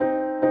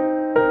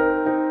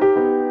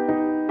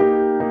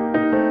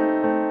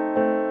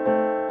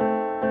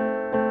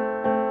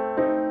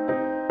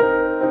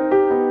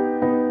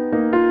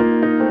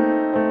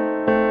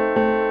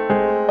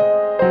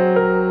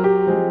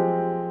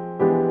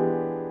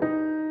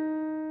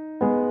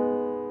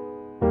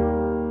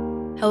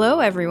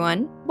Hello,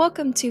 everyone.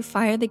 Welcome to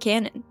Fire the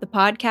Canon, the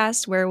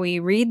podcast where we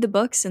read the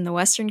books in the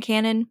Western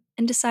canon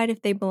and decide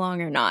if they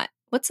belong or not.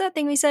 What's that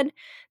thing we said?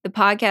 The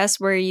podcast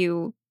where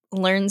you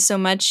learn so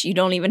much you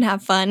don't even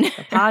have fun.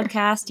 The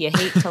podcast you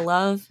hate to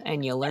love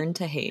and you learn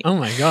to hate. Oh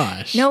my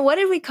gosh. No, what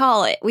did we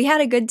call it? We had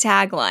a good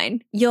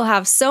tagline. You'll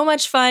have so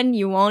much fun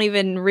you won't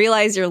even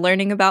realize you're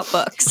learning about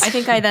books. I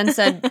think I then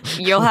said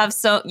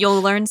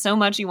you'll learn so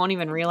much you won't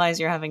even realize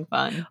you're having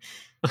fun.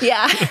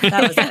 Yeah,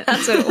 That was it.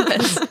 That's what it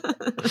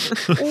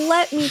was.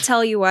 Let me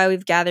tell you why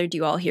we've gathered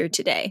you all here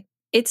today.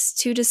 It's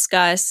to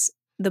discuss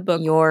the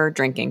book. Your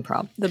drinking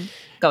problem.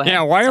 Go ahead.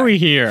 Yeah, why are we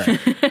here?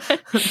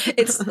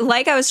 It's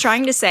like I was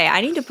trying to say, I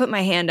need to put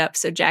my hand up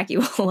so Jackie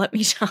will let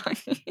me talk.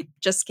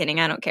 Just kidding.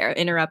 I don't care.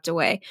 Interrupt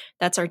away.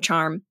 That's our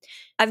charm.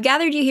 I've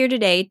gathered you here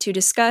today to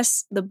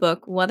discuss the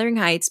book Wuthering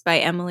Heights by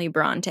Emily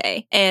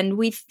Bronte. And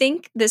we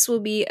think this will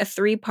be a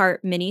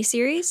 3-part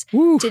mini-series.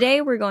 Woo.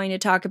 Today, we're going to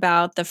talk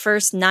about the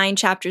first 9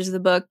 chapters of the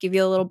book, give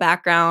you a little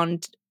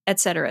background,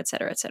 etc.,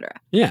 etc., etc.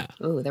 Yeah.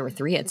 Ooh, there were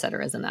 3 et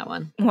ceteras in that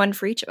one. One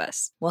for each of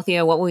us. Well,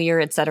 Theo, what will your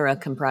et cetera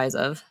comprise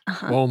of?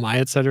 What will my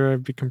et cetera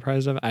be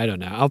comprised of? I don't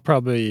know. I'll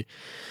probably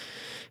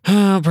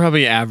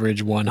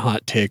average one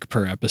hot take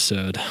per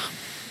episode.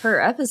 Per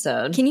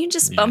episode? Can you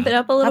just bump it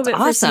up a little That's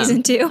bit awesome. for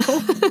season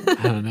 2?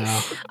 I don't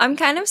know. I'm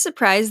kind of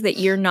surprised that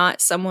you're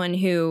not someone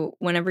who,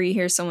 whenever you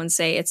hear someone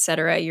say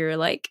etc., you're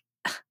like,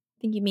 I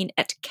think you mean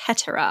et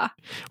cetera.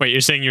 Wait, you're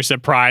saying you're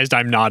surprised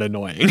I'm not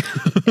annoying?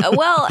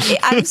 Well,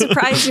 I'm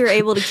surprised you're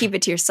able to keep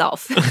it to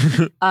yourself.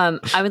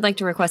 I would like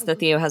to request that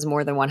Theo has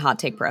more than one hot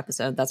take per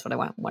episode. That's what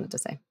I wanted to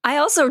say. I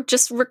also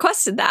just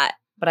requested that.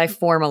 But I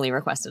formally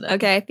requested it.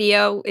 Okay,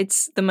 Theo,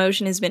 the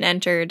motion has been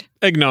entered.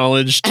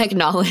 Acknowledged.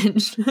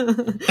 Acknowledged. Is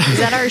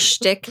that our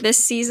shtick this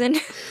season?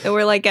 That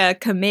we're like a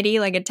committee,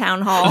 like a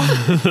town hall?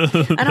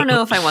 I don't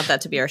know if I want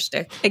that to be our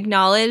shtick.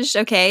 Acknowledged.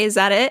 Okay, is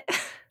that it?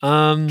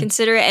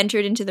 Consider it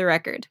entered into the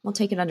record. We'll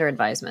take it under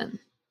advisement.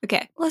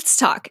 Okay, let's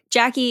talk.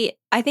 Jackie,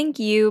 I think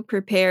you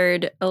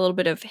prepared a little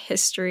bit of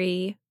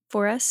history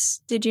for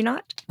us, did you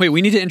not? Wait,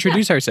 we need to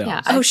introduce ourselves.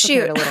 Yeah, Oh, I've shoot.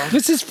 prepared a little.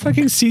 This is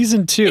fucking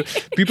season 2.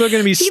 People are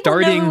going to be People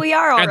know starting who we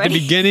are at already. the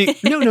beginning.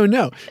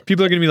 No.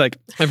 People are going to be like,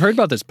 I've heard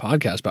about this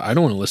podcast, but I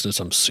don't want to listen to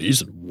some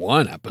season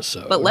 1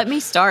 episode. But let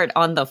me start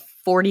on the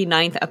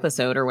 49th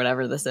episode or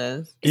whatever this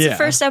is. It's the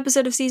first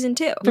episode of season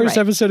 2. First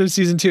episode of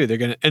season 2. They're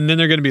going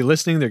to be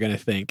listening. They're going to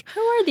think,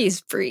 Who are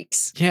these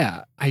freaks?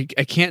 yeah, I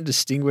can't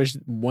distinguish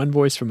one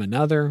voice from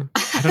another.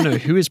 I don't know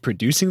who is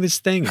producing this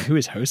thing and who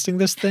is hosting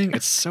this thing.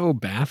 It's so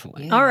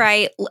baffling. Yeah. All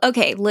right.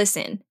 Okay,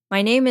 listen.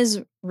 My name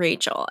is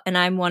Rachel, and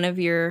I'm one of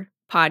your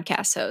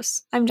podcast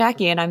hosts. I'm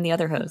Jackie and I'm the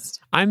other host.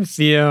 I'm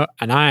Theo,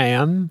 and I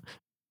am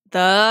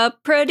The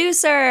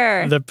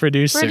producer the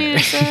producer. of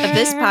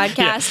this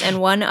podcast and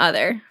one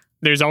other.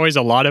 There's always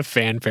a lot of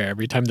fanfare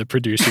every time the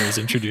producer is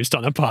introduced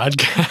on a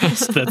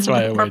podcast. That's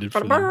why I waited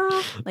for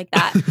them. Like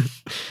that.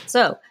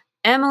 So,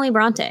 Emily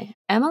Bronte.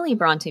 Emily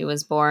Bronte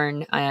was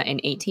born in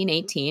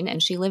 1818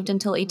 and she lived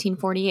until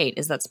 1848.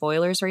 Is that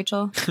spoilers,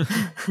 Rachel?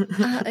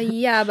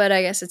 Yeah, but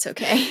I guess it's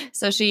okay.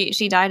 So she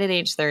died at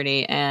age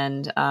 30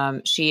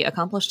 and she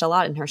accomplished a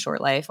lot in her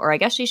short life. Or I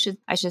guess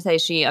I should say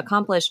she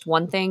accomplished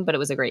one thing, but it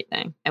was a great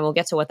thing. And we'll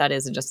get to what that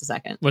is in just a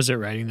second. Was it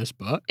writing this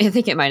book? I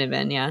think it might have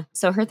been, yeah.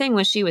 So her thing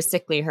was she was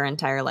sickly her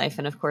entire life.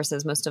 And of course,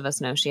 as most of us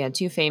know, she had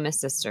 2 famous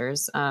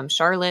sisters.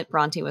 Charlotte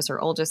Bronte was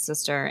her oldest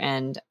sister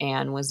and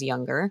Anne was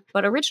younger.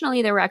 But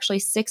originally there were actually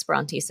 6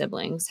 Bronte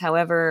siblings.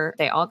 However,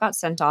 they all got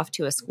sent off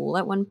to a school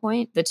at one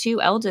point. The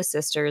 2 eldest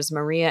sisters,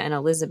 Maria and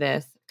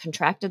Elizabeth,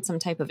 contracted some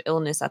type of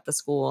illness at the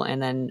school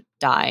and then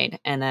died.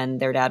 And then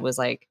their dad was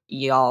like,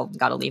 y'all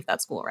got to leave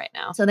that school right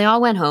now. So they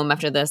all went home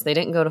after this. They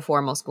didn't go to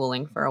formal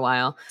schooling for a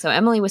while. So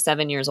Emily was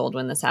 7 years old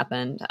when this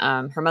happened.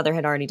 Her mother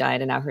had already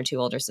died and now her 2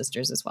 older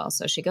sisters as well.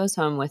 So she goes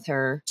home with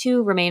her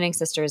 2 remaining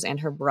sisters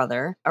and her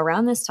brother.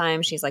 Around this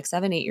time, she's like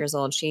 7, 8 years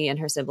old. She and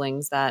her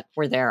siblings that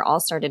were there all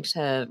started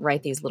to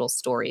write these little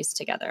stories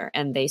together.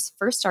 And they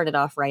first started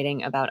off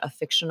writing about a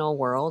fictional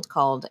world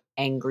called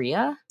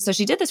Angria. So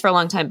she did this for a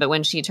long time, but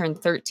when she turned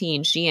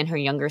 13, she and her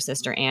younger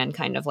sister Anne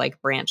kind of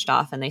like branched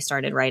off and they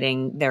started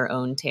writing their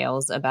own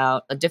tales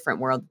about a different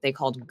world that they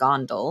called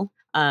Gondal.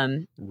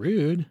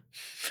 Rude.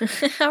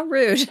 How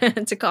rude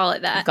to call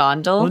it that.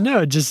 Gondal? Well,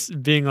 no,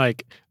 just being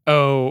like,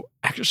 oh,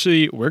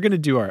 actually, we're going to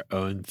do our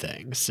own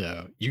thing.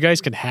 So you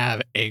guys can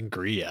have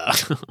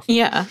Angria.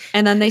 Yeah.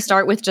 And then they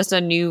start with just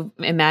a new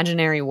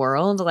imaginary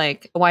world.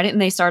 Like, why didn't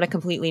they start a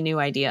completely new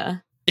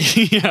idea?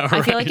 Yeah,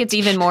 I feel like it's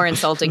even more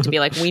insulting to be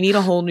like, we need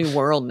a whole new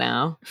world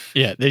now.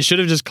 Yeah, they should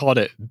have just called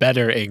it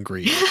Better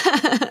Angria.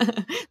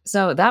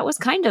 So that was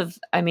kind of,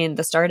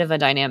 the start of a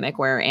dynamic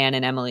where Anne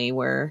and Emily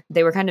were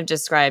kind of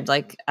described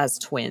like as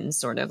twins,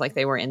 sort of like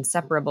they were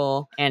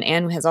inseparable. And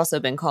Anne has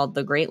also been called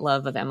the great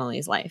love of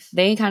Emily's life.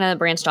 They kind of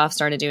branched off,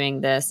 started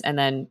doing this. And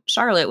then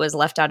Charlotte was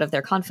left out of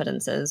their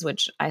confidences,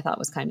 which I thought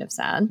was kind of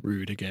sad.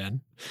 Rude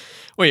again.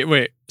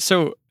 Wait.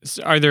 So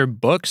are there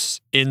books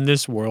in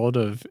this world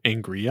of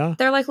Angria?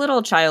 They're like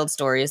little child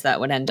stories that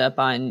would end up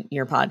on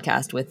your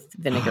podcast with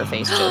Vinegar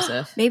Face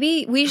Joseph.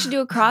 Maybe we should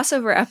do a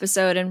crossover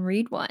episode and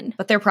read one.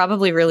 But they're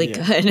probably really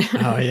good.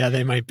 Oh, yeah,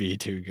 they might be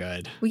too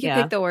good. We could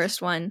pick the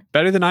worst one.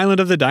 Better than Island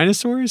of the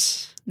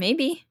Dinosaurs?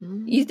 Maybe.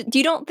 You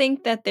don't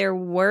think that their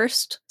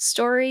worst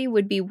story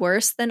would be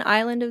worse than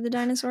Island of the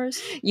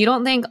Dinosaurs? You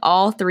don't think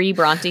all 3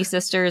 Bronte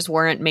sisters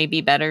weren't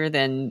maybe better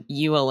than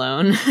you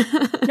alone?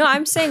 No,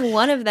 I'm saying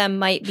one of them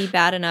might be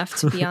bad enough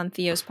to be on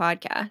Theo's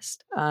podcast.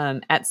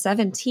 At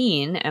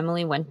 17,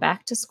 Emily went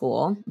back to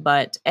school,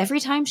 but every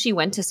time she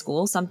went to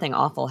school, something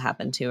awful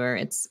happened to her.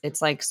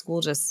 It's like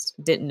school just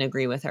didn't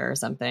agree with her or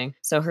something.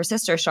 So her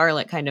sister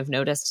Charlotte kind of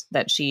noticed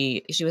that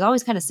she was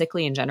always kind of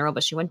sickly in general,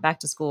 but she went back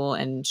to school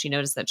and she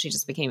noticed that she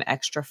just became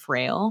extra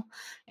frail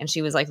and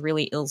she was like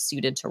really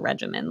ill-suited to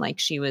regimen. Like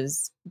she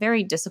was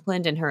very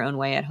disciplined in her own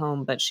way at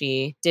home, but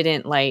she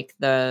didn't like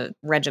the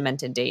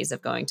regimented days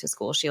of going to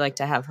school. She liked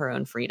to have her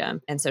own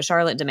freedom. And so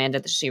Charlotte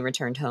demanded that she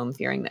returned home,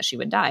 fearing that she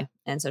would die.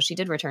 And so she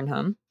did return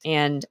home.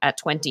 And at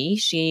 20,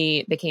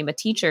 she became a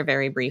teacher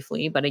very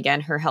briefly. But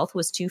again, her health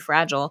was too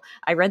fragile.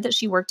 I read that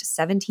she worked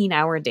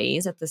 17-hour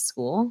days at the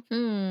school.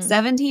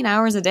 17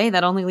 hours a day.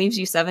 That only leaves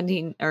you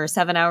 7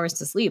 hours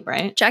to sleep,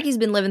 right? Jackie's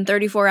been living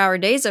 34-hour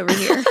days over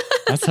here.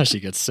 That's how she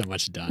gets so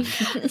much done.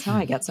 That's how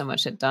I get so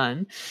much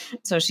done.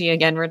 So she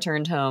again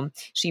returned home.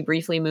 She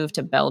briefly moved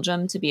to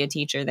Belgium to be a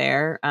teacher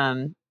there.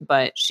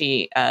 But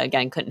she,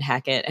 again, couldn't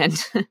hack it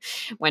and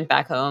went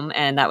back home.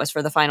 And that was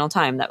for the final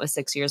time. That was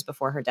 6 years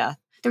before her death.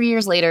 3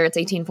 years later, it's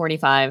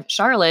 1845.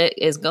 Charlotte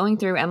is going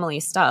through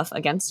Emily's stuff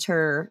against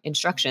her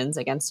instructions,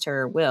 against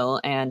her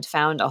will, and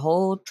found a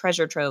whole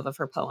treasure trove of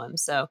her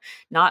poems. So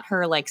not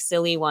her like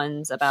silly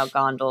ones about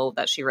Gondel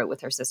that she wrote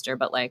with her sister,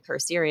 but like her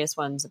serious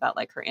ones about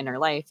like her inner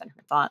life and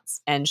her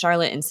thoughts. And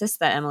Charlotte insists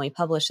that Emily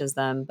publishes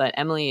them, but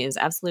Emily is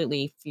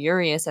absolutely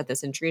furious at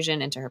this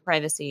intrusion into her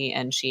privacy,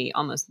 and she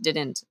almost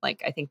didn't.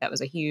 Like, I think that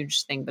was a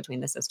huge thing between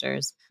the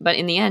sisters. But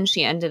in the end,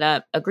 she ended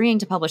up agreeing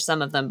to publish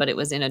some of them, but it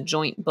was in a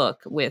joint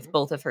book with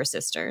both of her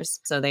sisters.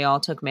 So they all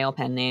took male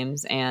pen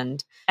names,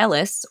 and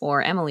Ellis,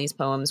 or Emily's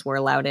poems, were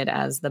lauded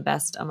as the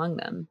best among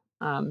them.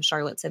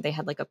 Charlotte said they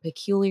had like a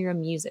peculiar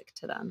music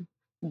to them.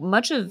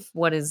 Much of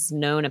what is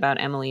known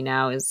about Emily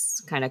now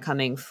is kind of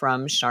coming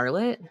from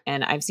Charlotte.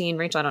 And I've seen,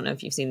 Rachel, I don't know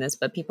if you've seen this,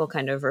 but people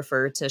kind of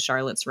refer to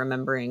Charlotte's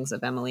rememberings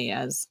of Emily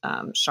as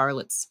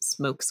Charlotte's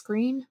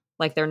smokescreen.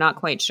 Like they're not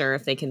quite sure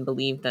if they can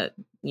believe that,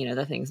 you know,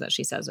 the things that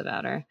she says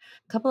about her.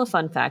 A couple of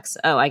fun facts.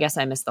 Oh, I guess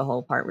I missed the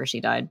whole part where she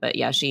died. But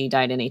yeah, she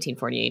died in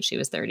 1848. She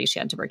was 30. She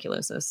had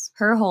tuberculosis.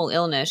 Her whole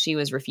illness, she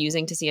was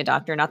refusing to see a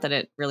doctor. Not that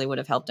it really would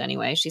have helped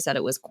anyway. She said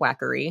it was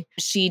quackery.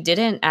 She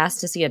didn't ask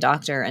to see a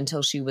doctor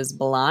until she was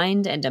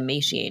blind and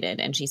emaciated.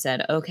 And she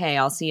said, okay,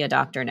 I'll see a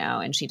doctor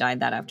now. And she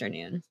died that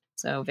afternoon.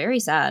 So very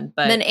sad.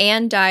 But then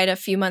Anne died a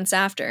few months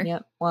after.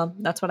 Yep. Well,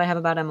 that's what I have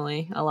about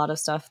Emily. A lot of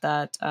stuff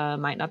that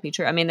might not be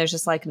true. I mean, there's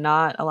just like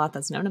not a lot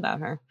that's known about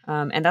her.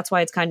 And that's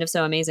why it's kind of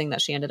so amazing that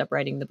she ended up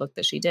writing the book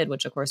that she did,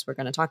 which of course we're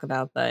going to talk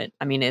about. But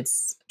I mean,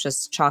 it's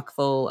just chock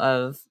full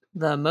of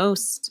the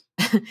most,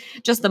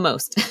 just the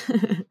most,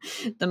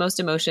 the most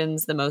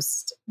emotions, the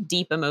most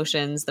deep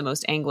emotions, the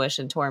most anguish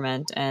and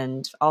torment,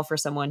 and all for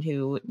someone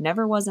who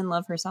never was in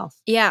love herself.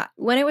 Yeah.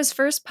 When it was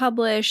first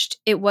published,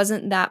 it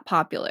wasn't that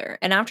popular.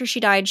 And after she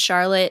died,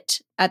 Charlotte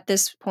at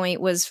this point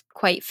was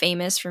quite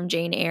famous from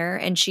Jane Eyre.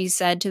 And she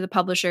said to the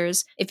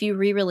publishers, if you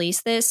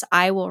re-release this,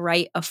 I will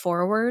write a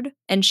foreword.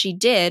 And she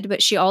did,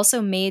 but she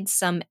also made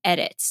some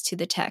edits to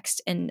the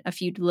text and a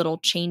few little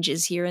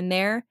changes here and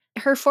there.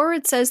 Her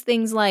foreword says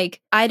things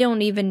like, I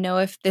don't even know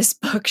if this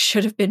book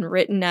should have been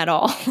written at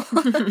all.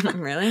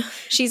 Really?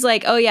 She's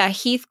like, oh yeah,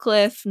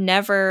 Heathcliff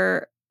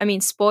never, I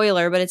mean,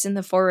 spoiler, but it's in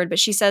the foreword, but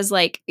she says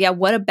like, yeah,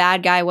 what a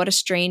bad guy, what a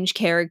strange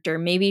character.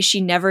 Maybe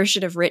she never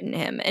should have written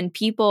him. And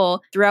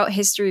people throughout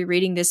history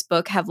reading this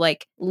book have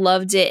like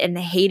loved it and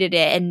hated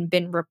it and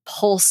been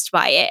repulsed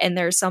by it. And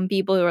there are some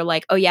people who are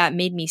like, oh yeah, it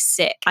made me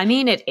sick. I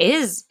mean, it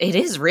is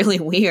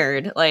really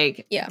weird.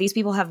 Like, yeah, these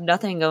people have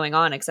nothing going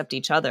on except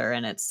each other,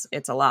 and it's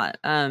a lot.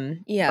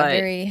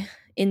 Very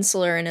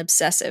insular and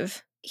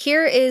obsessive.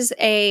 Here is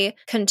a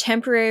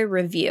contemporary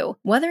review.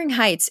 Wuthering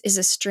Heights is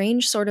a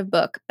strange sort of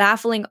book,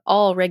 baffling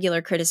all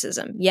regular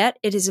criticism. Yet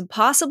it is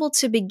impossible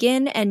to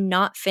begin and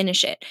not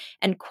finish it,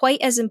 and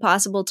quite as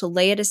impossible to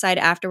lay it aside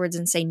afterwards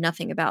and say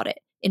nothing about it.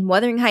 In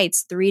Wuthering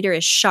Heights, the reader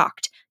is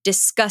shocked,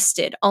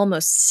 disgusted,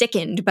 almost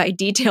sickened by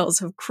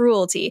details of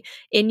cruelty,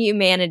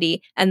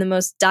 inhumanity, and the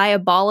most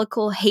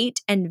diabolical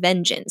hate and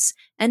vengeance.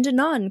 And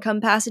anon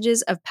come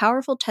passages of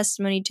powerful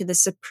testimony to the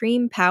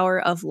supreme power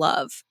of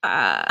love.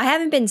 I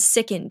haven't been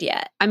sickened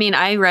yet. I mean,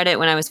 I read it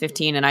when I was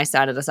 15 and I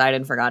sat it aside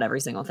and forgot every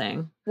single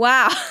thing.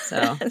 Wow.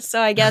 So,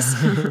 so I guess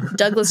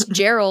Douglas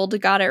Gerald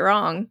got it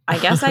wrong. I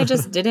guess I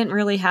just didn't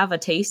really have a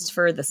taste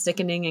for the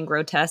sickening and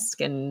grotesque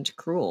and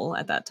cruel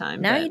at that time.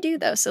 Now you do,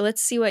 though. So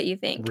let's see what you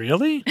think.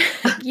 Really?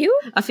 You?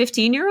 A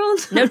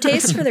 15-year-old? No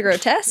taste for the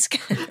grotesque?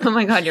 Oh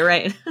my God, you're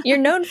right. You're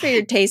known for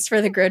your taste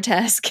for the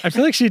grotesque. I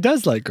feel like she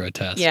does like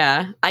grotesque.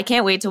 Yeah. I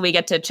can't wait till we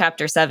get to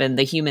chapter 7,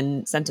 the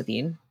human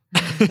centipede.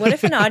 What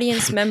if an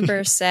audience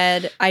member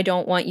said, I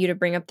don't want you to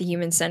bring up the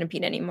human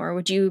centipede anymore?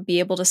 Would you be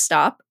able to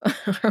stop?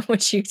 Or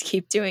would you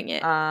keep doing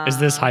it? Is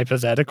this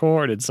hypothetical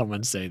or did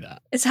someone say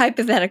that? It's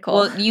hypothetical.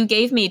 Well, you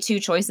gave me 2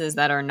 choices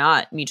that are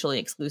not mutually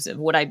exclusive.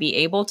 Would I be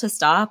able to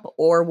stop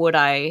or would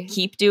I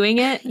keep doing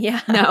it?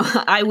 Yeah. No,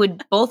 I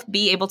would both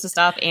be able to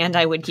stop and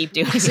I would keep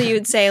doing it. So you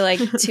would say, like,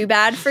 too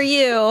bad for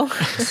you.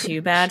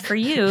 Too bad for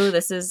you.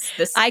 This.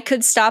 I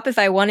could stop if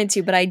I wanted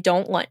to, but I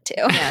don't want to.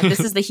 Yeah, this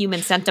is the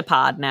human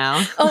centipede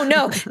now. Oh,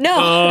 no.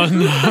 Oh,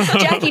 no.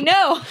 Jackie,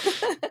 no.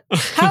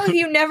 How have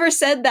you never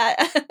said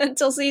that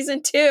until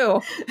season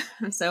 2?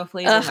 I'm so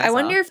pleased. I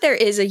wonder if there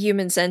is a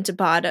human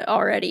centipede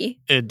already.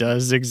 It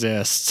does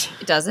exist.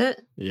 Does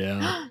it?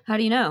 Yeah. How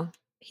do you know?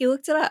 He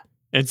looked it up.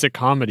 It's a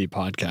comedy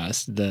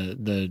podcast.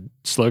 The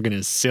slogan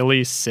is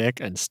silly,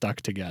 sick, and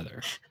stuck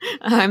together.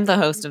 I'm the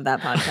host of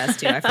that podcast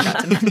too. I forgot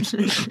to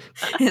mention.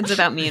 It's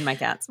about me and my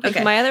cats. Like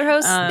Okay. my other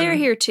hosts, they're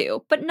here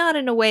too, but not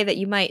in a way that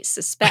you might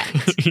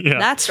suspect. Yeah.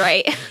 That's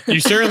right. You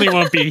certainly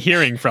won't be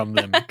hearing from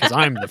them because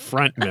I'm the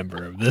front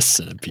member of this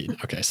centipede.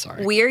 Okay,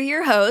 sorry. We're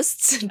your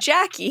hosts,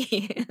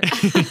 Jackie.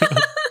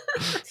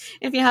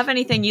 If you have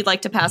anything you'd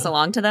like to pass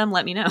along to them,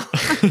 let me know.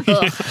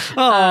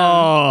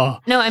 Oh.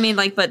 No, I mean,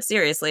 like, but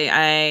seriously,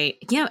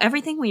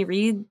 everything we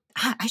read,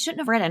 I shouldn't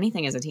have read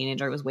anything as a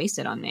teenager. It was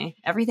wasted on me.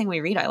 Everything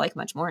we read, I like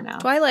much more now.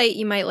 Twilight,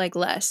 you might like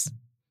less.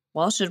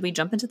 Well, should we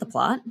jump into the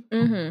plot?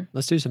 Mm-hmm.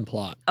 Let's do some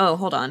plot. Oh,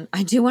 hold on.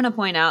 I do want to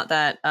point out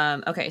that,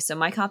 so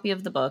my copy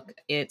of the book,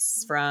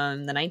 it's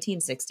from the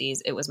 1960s.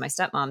 It was my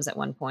stepmom's at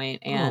one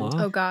point, and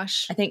Aw. Oh,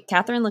 gosh. I think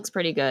Catherine looks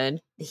pretty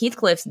good.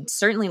 Heathcliff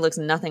certainly looks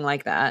nothing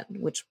like that,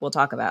 which we'll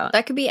talk about.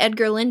 That could be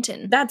Edgar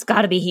Linton. That's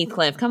got to be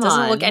Heathcliff. Come Doesn't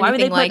on. look Why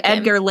would they anything put like him.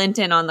 Edgar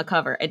Linton on the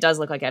cover? It does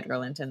look like Edgar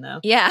Linton, though.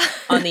 Yeah.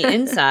 On the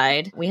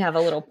inside, we have a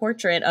little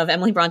portrait of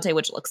Emily Bronte,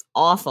 which looks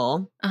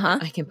awful. Uh-huh.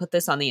 I can put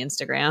this on the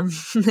Instagram.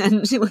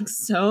 And she looks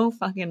so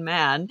fucking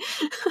mad.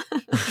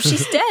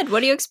 She's dead.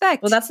 What do you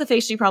expect? Well, that's the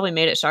face she probably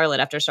made at Charlotte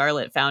after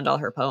Charlotte found all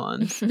her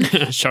poems.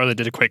 Charlotte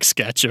did a quick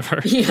sketch of her.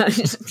 Yeah.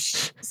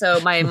 So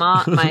my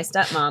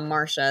stepmom,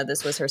 Marcia,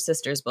 this was her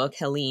sister's book,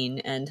 Helene.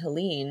 And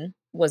Helene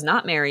was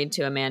not married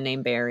to a man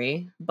named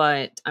Barry,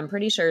 but I'm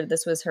pretty sure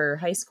this was her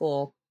high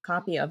school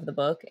copy of the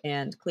book.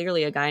 And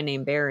clearly a guy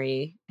named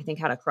Barry, I think,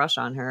 had a crush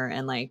on her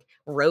and like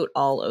wrote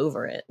all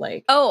over it.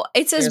 Like, oh,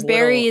 it says there's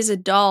Barry little- is a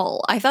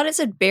doll. I thought it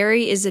said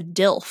Barry is a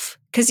DILF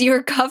because you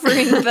were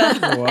covering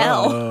the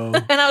L. Whoa.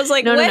 And I was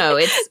like, No, what? no,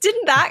 it's-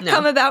 Didn't that no.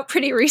 come about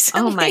pretty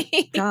recently? oh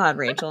my God,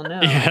 Rachel,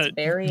 no. Yeah. It's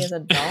Barry is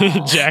a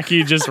doll.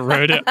 Jackie just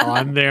wrote it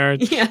on there.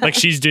 Yeah. Like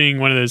she's doing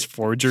one of those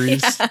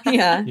forgeries.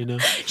 Yeah. You know?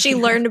 She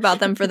learned about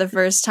them for the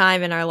first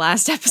time in our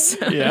last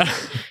episode. Yeah.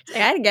 I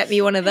had to get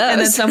me one of those.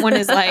 And then someone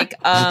is like,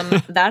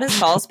 that is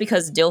false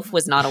because DILF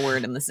was not a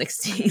word in the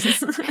 60s.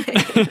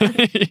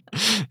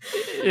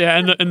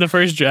 Yeah, in the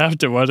first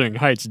draft of Wuthering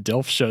Heights,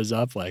 DILF shows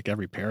up like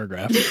every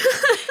paragraph.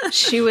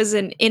 She was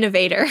an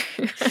innovator.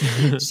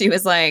 She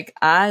was like,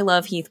 I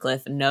love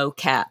Heathcliff, no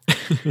cap.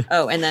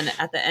 Oh, and then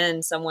at the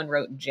end, someone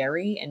wrote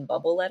Jerry in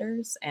bubble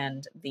letters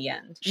and the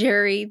end.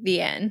 Jerry,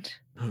 the end.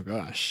 Oh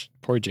gosh,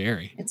 poor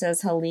Jerry. It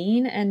says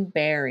Helene and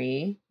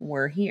Barry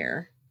were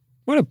here.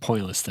 What a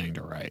pointless thing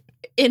to write,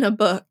 In a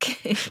book.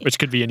 which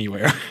could be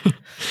anywhere.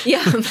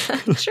 Yeah,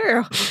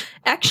 sure.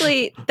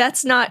 Actually,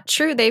 that's not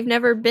true. They've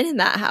never been in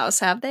that house,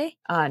 have they?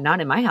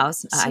 Not in my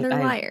house. So they're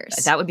liars.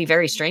 That would be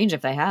very strange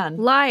if they had.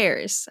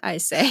 Liars, I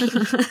say.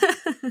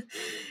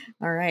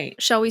 All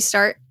right. Shall we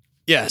start?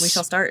 Yes. We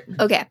shall start.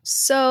 Okay,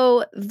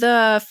 so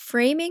the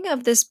framing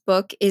of this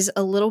book is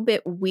a little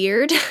bit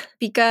weird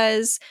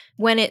because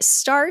when it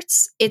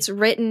starts, it's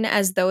written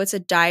as though it's a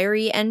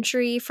diary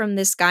entry from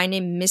this guy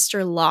named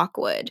Mr.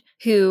 Lockwood,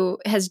 who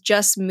has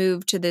just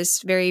moved to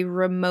this very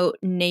remote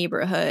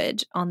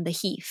neighborhood on the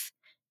Heath.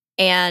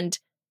 And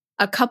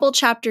a couple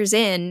chapters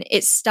in,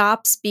 it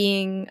stops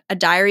being a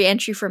diary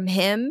entry from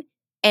him,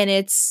 and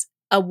it's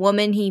a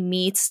woman he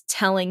meets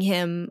telling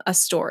him a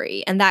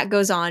story. And that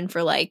goes on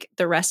for like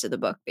the rest of the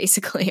book,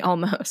 basically,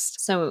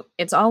 almost. So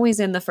it's always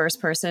in the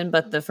first person,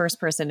 but the first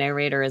person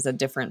narrator is a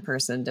different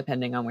person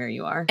depending on where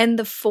you are. And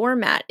the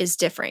format is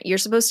different. You're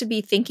supposed to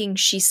be thinking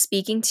she's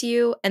speaking to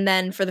you. And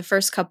then for the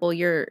first couple,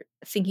 you're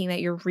thinking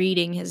that you're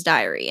reading his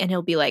diary. And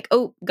he'll be like,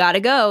 oh, gotta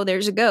go.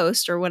 There's a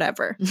ghost or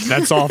whatever.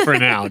 That's all for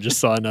now. Just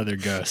saw another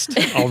ghost.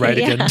 I'll write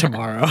Yeah. again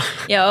tomorrow.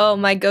 Yeah, oh,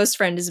 my ghost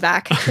friend is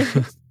back.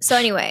 So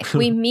anyway,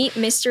 we meet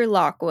Mr.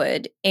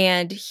 Lockwood,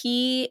 and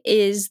he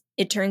is,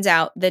 it turns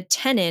out, the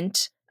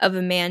tenant of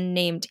a man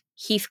named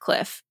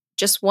Heathcliff.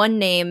 Just one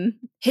name.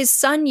 His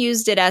son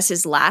used it as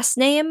his last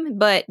name,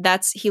 but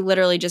he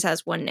literally just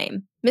has one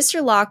name.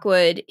 Mr.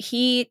 Lockwood,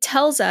 he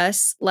tells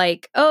us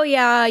like, oh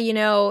yeah,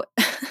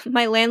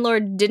 my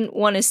landlord didn't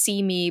want to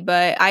see me,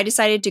 but I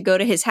decided to go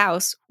to his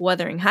house,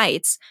 Wuthering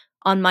Heights,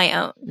 on my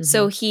own.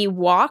 So he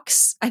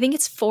walks, I think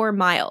it's 4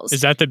 miles.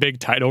 Is that the big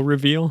title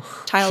reveal?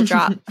 Title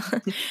drop.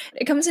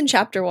 It comes in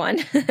chapter 1.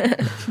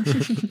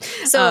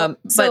 But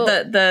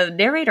the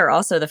narrator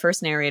also, the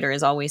first narrator,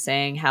 is always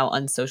saying how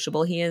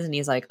unsociable he is. And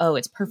he's like, oh,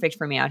 it's perfect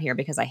for me out here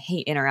because I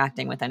hate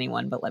interacting with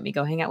anyone, but let me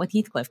go hang out with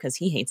Heathcliff because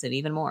he hates it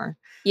even more.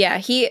 Yeah,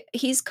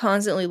 he's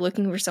constantly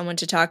looking for someone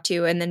to talk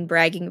to and then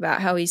bragging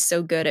about how he's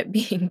so good at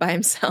being by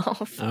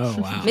himself. Oh,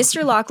 wow.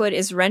 Mr. Lockwood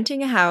is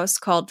renting a house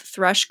called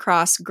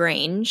Thrushcross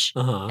Grange,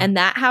 and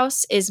that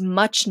house is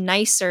much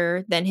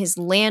nicer than his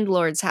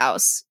landlord's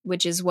house,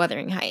 which is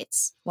Wuthering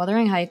Heights.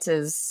 Wuthering Heights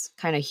is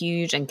kind of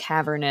huge and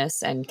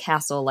cavernous and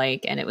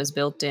castle-like, and it was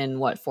built in,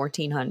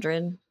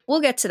 1400? We'll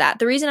get to that.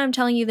 The reason I'm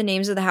telling you the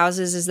names of the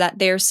houses is that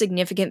they're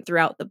significant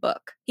throughout the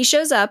book. He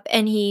shows up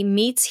and he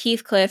meets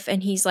Heathcliff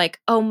and he's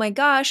like, oh my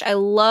gosh, I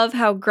love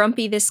how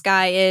grumpy this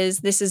guy is.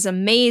 This is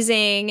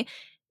amazing.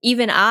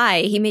 Even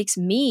he makes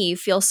me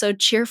feel so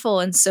cheerful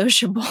and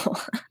sociable.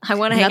 I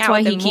want to hang out with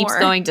him more. That's why he keeps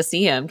going to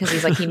see him, because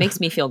he's like, he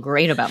makes me feel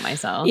great about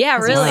myself. Yeah,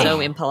 really. He's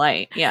so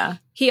impolite. Yeah.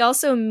 He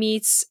also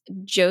meets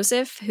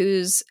Joseph,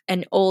 who's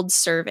an old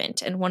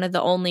servant and one of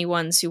the only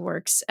ones who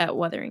works at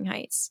Wuthering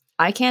Heights.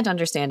 I can't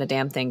understand a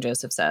damn thing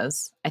Joseph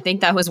says. I think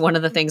that was one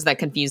of the things that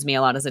confused me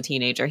a lot as a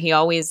teenager.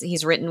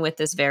 He's written with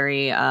this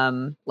very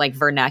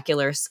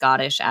vernacular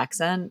Scottish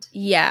accent.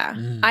 Yeah.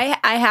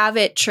 I have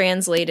it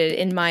translated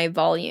in my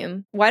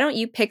volume. Why don't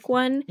you pick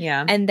one?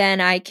 Yeah. And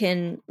then I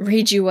can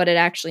read you what it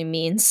actually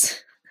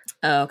means.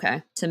 Oh,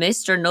 okay. To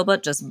Maester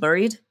Nobot just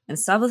buried, and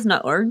Sabbath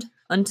na ord,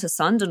 unto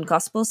sand and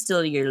gospel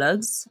still your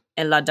lugs,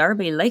 and la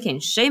darby liking,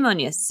 shame on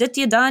ye. Sit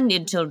ye down,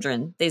 ye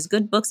children. They's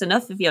good books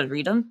enough if you'll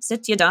read them.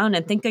 Sit ye down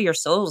and think of your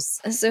souls.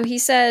 So he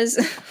says,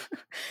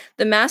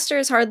 the master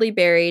is hardly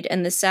buried,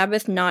 and the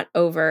Sabbath not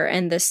over,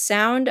 and the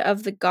sound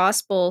of the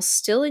gospel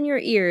still in your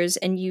ears,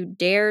 and you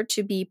dare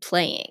to be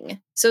playing.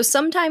 So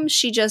sometimes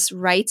she just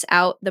writes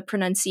out the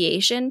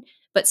pronunciation,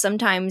 but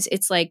sometimes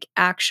it's like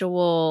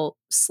actual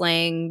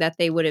slang that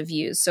they would have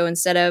used. So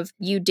instead of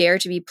you dare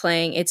to be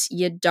playing, it's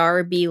you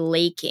darby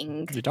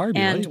laking.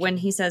 And when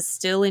he says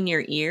still in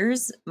your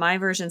ears, my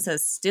version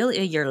says still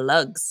in your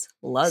lugs.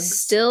 Lugs.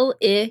 Still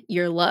in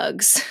your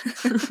lugs.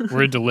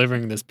 We're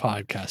delivering this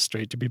podcast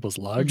straight to people's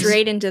lugs.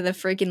 Straight into the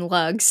freaking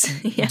lugs.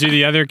 Yeah. Do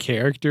the other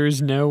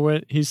characters know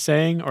what he's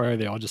saying, or are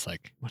they all just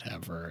like,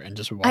 whatever, and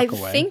just walk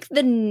away? I think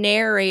the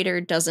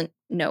narrator doesn't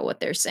know what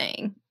they're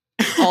saying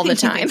all the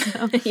time.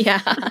 So.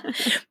 Yeah.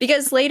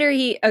 Because later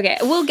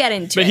we'll get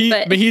into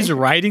it. But he's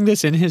writing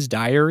this in his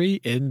diary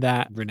in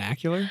that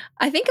vernacular?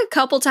 I think a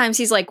couple times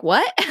he's like,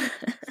 what?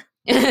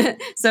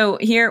 So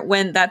here,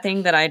 when that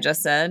thing that I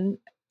just said,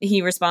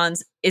 he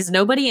responds, is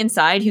nobody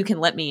inside who can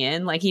let me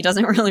in? Like, he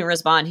doesn't really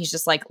respond. He's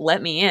just like,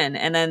 let me in.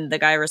 And then the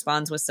guy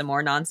responds with some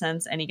more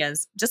nonsense. And he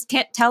goes, just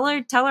can't tell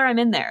her I'm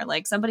in there.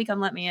 Like, somebody come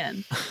let me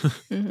in.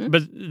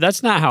 But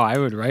that's not how I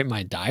would write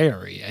my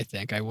diary, I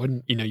think. I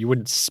wouldn't, you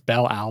wouldn't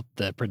spell out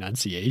the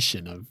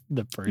pronunciation of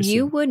the person.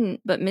 You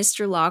wouldn't, but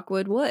Mr.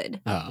 Lockwood would.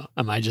 Oh,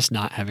 am I just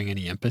not having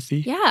any empathy?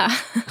 Yeah.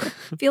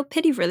 Feel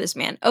pity for this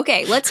man.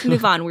 Okay, let's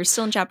move on. We're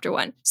still in chapter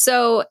 1.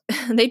 So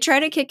they try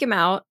to kick him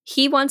out.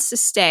 He wants to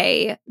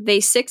stay. They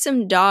sick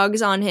some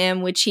dogs on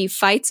him, which he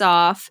fights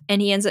off,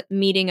 and he ends up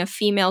meeting a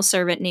female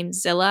servant named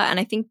Zilla, and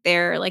I think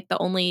they're like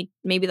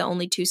maybe the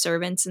only 2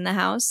 servants in the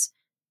house.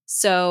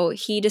 So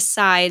he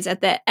decides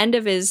at the end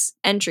of his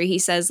entry, he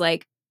says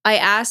like, I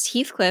asked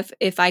Heathcliff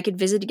if I could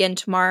visit again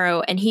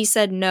tomorrow, and he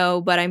said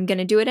no, but I'm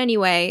gonna do it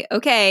anyway.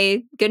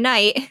 Okay, good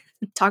night.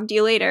 Talk to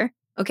you later.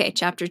 Okay,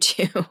 chapter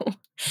 2.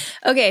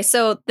 Okay,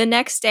 so the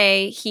next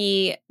day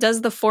he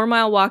does the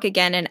 4-mile walk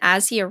again, and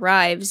as he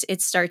arrives,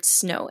 it starts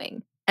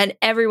snowing. And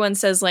everyone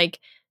says, like,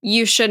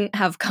 you shouldn't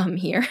have come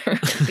here.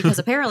 Because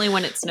apparently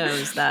when it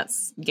snows,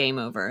 that's game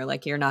over.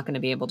 Like, you're not going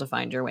to be able to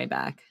find your way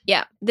back.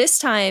 Yeah. This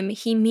time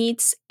he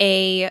meets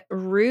a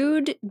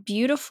rude,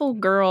 beautiful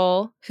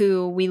girl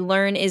who we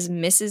learn is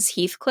Mrs.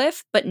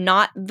 Heathcliff, but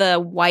not the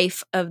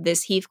wife of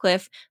this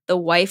Heathcliff, the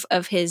wife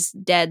of his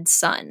dead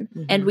son.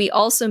 Mm-hmm. And we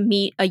also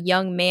meet a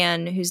young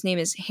man whose name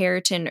is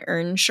Hareton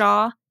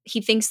Earnshaw. He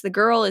thinks the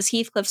girl is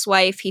Heathcliff's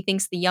wife. He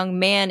thinks the young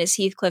man is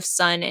Heathcliff's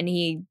son, and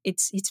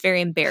it's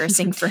very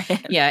embarrassing for him.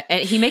 Yeah,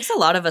 and he makes a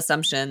lot of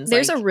assumptions.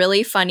 There's a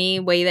really funny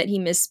way that he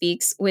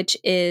misspeaks, which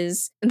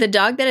is the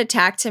dog that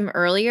attacked him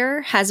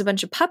earlier has a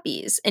bunch of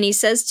puppies, and he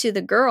says to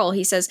the girl,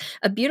 he says,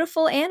 "A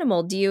beautiful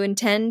animal. Do you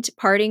intend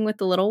parting with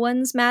the little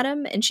ones,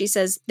 madam?" And she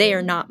says, "They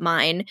are not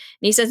mine." And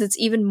he says it's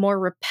even more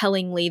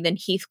repellingly than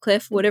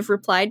Heathcliff would have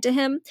replied to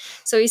him.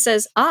 So he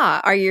says,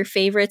 "Ah, are your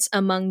favorites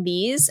among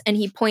these?" And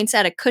he points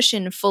at a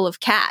cushion full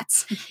of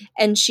cats.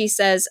 And she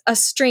says, a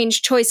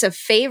strange choice of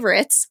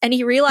favorites. And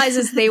he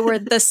realizes they were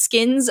the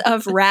skins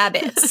of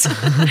rabbits.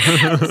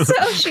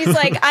 So she's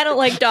like, I don't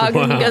like dogs.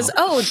 And he goes,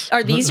 oh,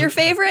 are these your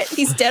favorite?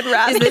 These dead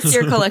rabbits? Is this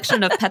your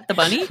collection of Pet the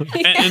Bunny?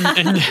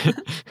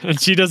 And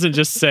she doesn't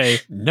just say,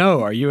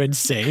 no, are you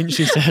insane?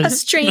 She says, a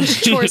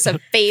strange choice of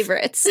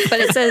favorites. But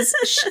it says,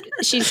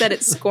 she said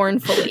it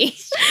scornfully.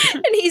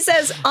 And he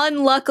says,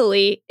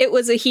 unluckily, it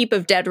was a heap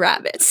of dead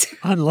rabbits.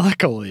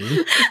 Unluckily.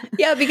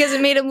 Yeah, because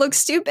it made him look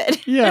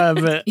stupid. Yeah,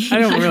 but I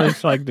don't really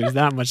feel like there's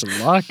that much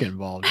luck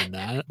involved in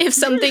that. If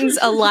something's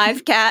a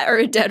live cat or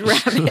a dead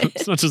rabbit.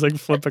 It's not just like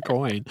flip a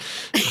coin.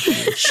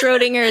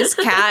 Schrodinger's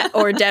cat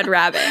or dead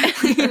rabbit.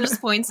 He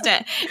just points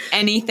to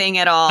anything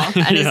at all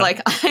and is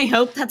like, I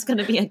hope that's going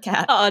to be a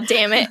cat. Oh,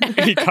 damn it.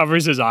 He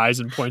covers his eyes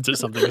and points at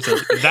something and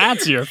says,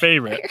 that's your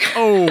favorite.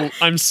 Oh,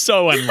 I'm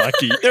so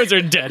unlucky. Those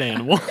are dead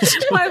animals.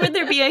 Why would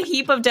there be a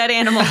heap of dead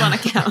animals on a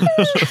couch?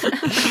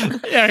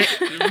 Yeah,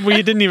 we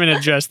didn't even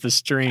address the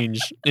strange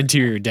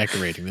interior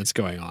decorating that's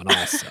going on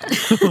also.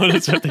 What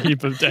is with the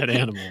heap of dead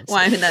animals?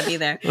 Why would that be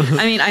there?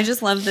 I mean, I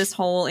just love this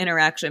whole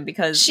interaction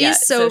because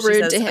she's so she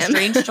rude says, to him. A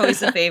strange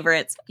choice of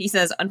favorites. He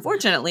says,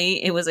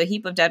 unfortunately, it was a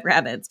heap of dead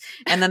rabbits.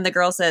 And then the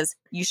girl says,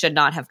 you should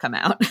not have come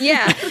out.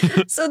 Yeah.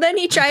 So then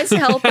he tries to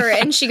help her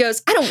and she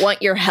goes, I don't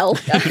want your help.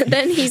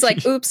 Then he's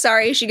like, oops,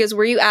 sorry. She goes,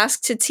 were you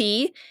asked to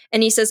tea?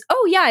 And he says,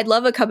 oh yeah, I'd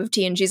love a cup of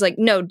tea. And she's like,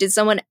 no, did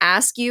someone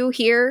ask you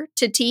here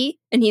to tea?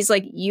 And he's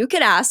like, you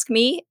could ask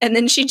me. And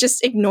then she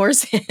just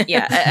ignores him.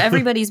 Yeah,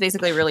 everybody's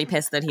basically really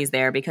pissed that he's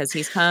there because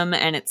he's come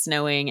and it's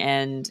snowing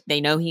and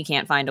they know he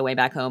can't find a way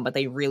back home, but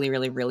they really,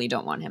 really, really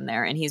don't want him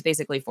there. And he's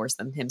basically forced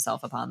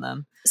himself upon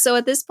them. So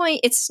at this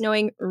point, it's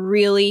snowing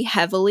really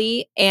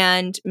heavily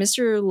and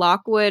Mr.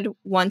 Lockwood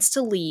wants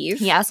to leave.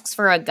 He asks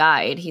for a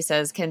guide. He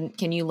says, can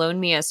you loan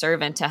me a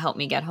servant to help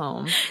me get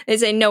home? They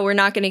say, no, we're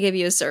not going to give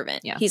you a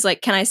servant. Yeah. He's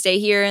like, can I stay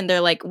here? And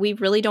they're like, we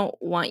really don't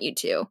want you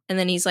to. And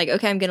then he's like,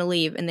 okay, I'm going to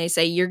leave. And they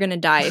say, you're going to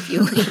die if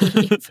you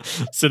leave.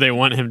 So they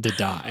want him to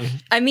die.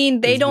 I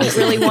mean, they don't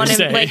really want him.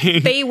 Saying.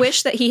 Like, they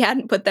wish that he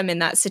hadn't put them in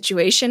that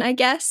situation, I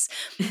guess.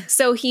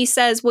 So he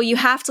says, well, you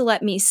have to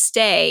let me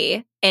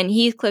stay. And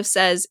Heathcliff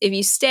says, if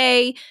you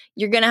stay,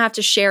 you're going to have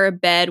to share a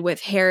bed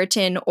with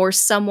Hareton or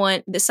some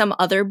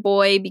other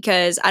boy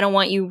because I don't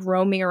want you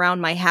roaming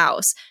around my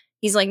house.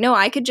 He's like, no,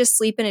 I could just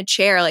sleep in a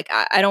chair. Like,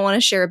 I don't want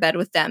to share a bed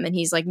with them. And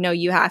he's like, no,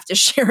 you have to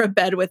share a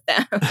bed with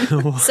them.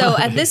 So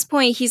at this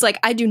point, he's like,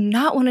 I do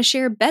not want to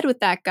share a bed with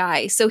that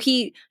guy. So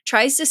he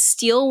tries to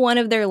steal one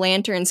of their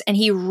lanterns and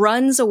he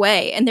runs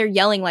away. And they're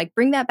yelling like,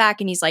 bring that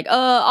back. And he's like,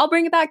 I'll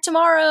bring it back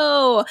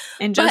tomorrow.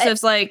 And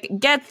Joseph's like,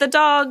 get the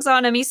dogs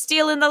on him. He's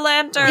stealing the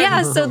lantern.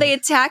 Yeah, so they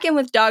attack him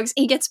with dogs.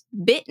 He gets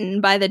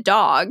bitten by the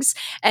dogs.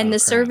 And the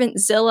servant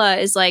Zilla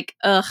is like,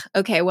 ugh,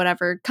 okay,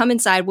 whatever. Come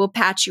inside. We'll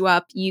patch you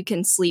up. You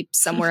can sleep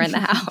somewhere in the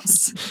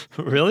house.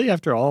 Really?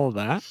 After all of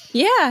that?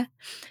 Yeah.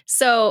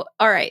 So,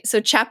 all right.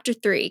 So chapter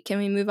 3, can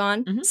we move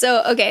on?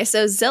 Mm-hmm.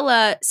 So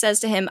Zilla says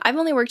to him, I've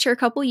only worked here a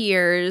couple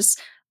years.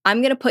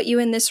 I'm going to put you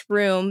in this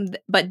room,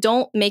 but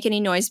don't make any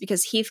noise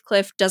because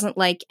Heathcliff doesn't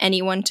like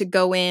anyone to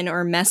go in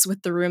or mess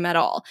with the room at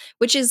all,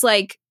 which is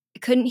like,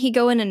 couldn't he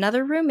go in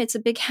another room? It's a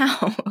big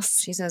house.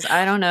 She says,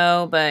 I don't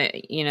know, but,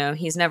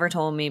 he's never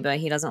told me, but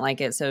he doesn't like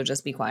it, so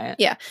just be quiet.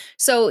 Yeah.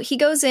 So he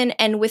goes in,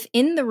 and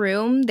within the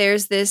room,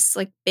 there's this,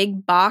 like,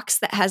 big box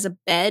that has a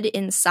bed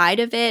inside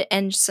of it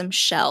and some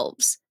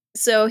shelves.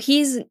 So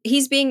he's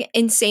being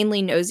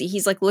insanely nosy.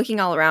 He's, like, looking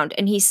all around,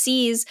 and he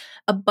sees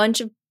a bunch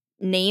of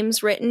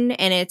names written,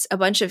 and it's a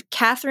bunch of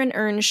Catherine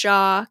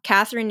Earnshaw,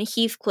 Catherine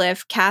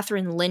Heathcliff,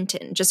 Catherine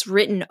Linton, just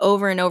written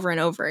over and over and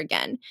over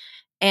again.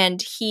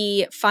 And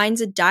he finds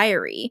a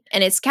diary,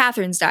 and it's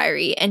Catherine's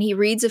diary, and he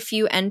reads a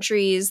few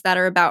entries that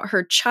are about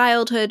her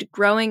childhood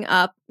growing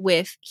up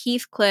with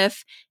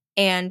Heathcliff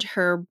and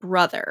her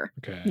brother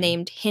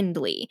named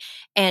Hindley.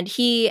 And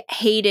he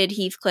hated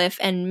Heathcliff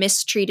and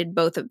mistreated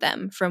both of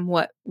them from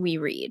what we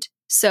read.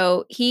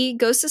 So he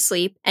goes to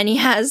sleep and he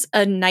has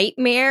a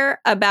nightmare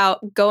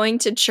about going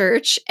to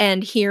church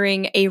and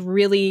hearing a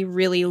really,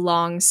 really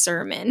long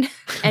sermon.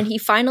 And he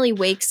finally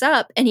wakes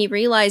up and he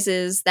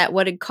realizes that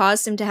what had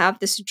caused him to have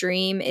this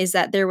dream is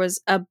that there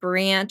was a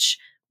branch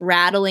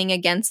rattling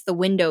against the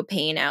window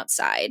pane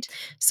outside.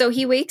 So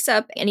he wakes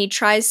up and he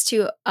tries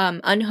to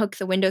unhook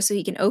the window so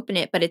he can open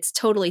it, but it's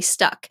totally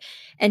stuck.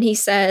 And he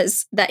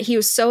says that he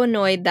was so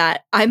annoyed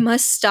that I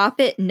must stop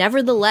it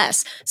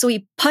nevertheless. So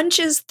he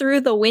punches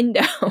through the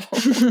window.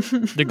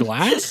 The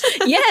glass?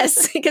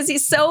 Yes, because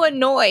he's so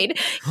annoyed.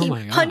 He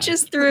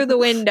punches through the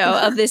window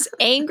of this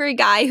angry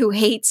guy who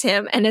hates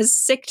him and has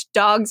sicked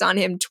dogs on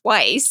him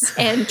twice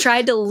and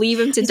tried to leave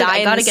him to die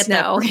in the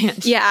snow. That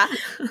branch. Yeah.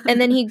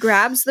 And then he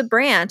grabs the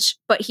branch,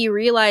 but he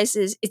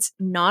realizes it's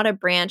not a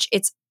branch.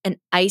 It's an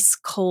ice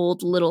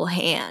cold little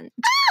hand.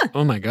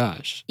 Oh my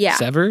gosh. Yeah.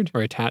 Severed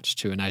or attached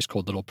to a nice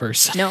cold little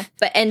person? No,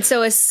 but and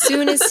so as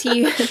soon as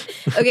he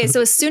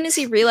so as soon as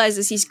he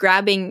realizes he's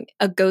grabbing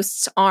a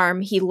ghost's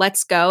arm, he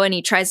lets go and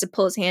he tries to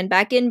pull his hand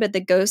back in, but the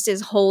ghost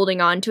is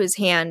holding on to his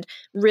hand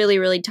really,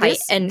 really tight.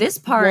 And this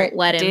part won't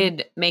let him.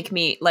 did make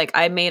me like,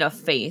 I made a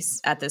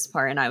face at this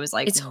part and I was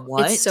like,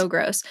 what? It's so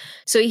gross.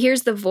 So he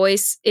hears the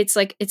voice. It's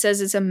like, it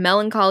says it's a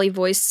melancholy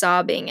voice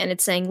sobbing and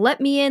it's saying, let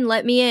me in,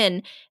 let me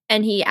in.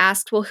 And he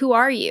asked, well, who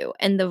are you?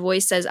 And the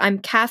voice says, I'm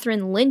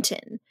Catherine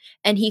Linton.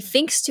 And he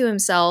thinks to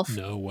himself,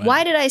 No way.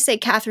 why did I say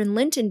Catherine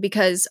Linton?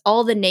 Because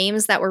all the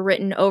names that were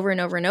written over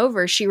and over and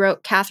over, she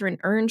wrote Catherine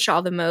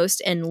Earnshaw the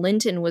most and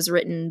Linton was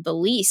written the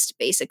least,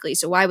 basically.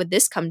 So why would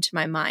this come to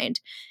my mind?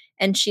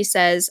 And she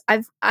says,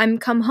 I'm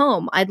come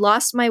home. I'd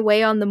lost my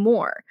way on the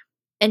moor.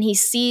 And he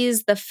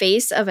sees the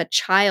face of a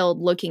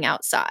child looking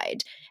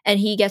outside. And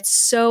he gets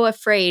so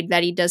afraid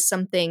that he does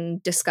something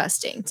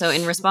disgusting. So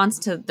in response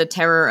to the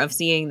terror of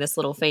seeing this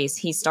little face,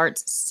 he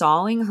starts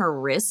sawing her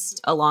wrist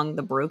along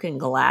the broken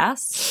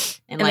glass.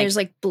 And there's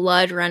like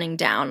blood running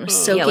down,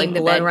 soaking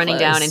the blood bed running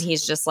clothes. down, and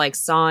he's just like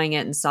sawing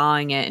it.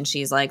 And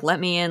she's like, let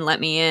me in,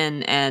 let me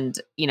in. And,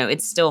 you know,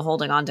 it's still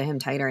holding on to him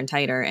tighter and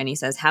tighter. And he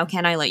says, how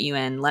can I let you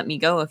in? Let me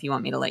go if you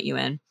want me to let you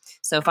in.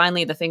 So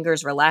finally the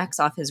fingers relax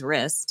off his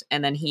wrist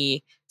and then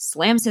he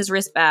slams his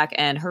wrist back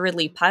and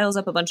hurriedly piles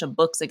up a bunch of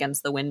books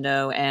against the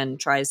window and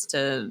tries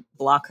to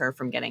block her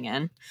from getting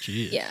in.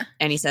 Jeez. Yeah.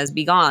 And he says,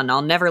 be gone.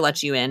 I'll never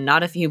let you in.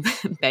 Not if you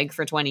beg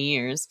for 20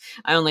 years.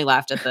 I only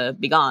laughed at the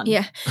be gone.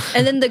 Yeah.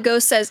 And then the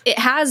ghost says, it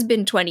has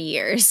been 20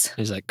 years.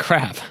 He's like,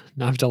 crap.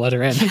 Now I have to let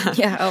her in.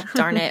 Yeah. Oh,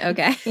 darn it.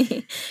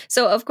 Okay.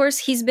 So, of course,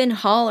 he's been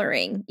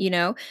hollering, you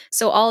know?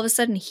 So all of a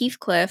sudden,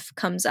 Heathcliff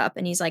comes up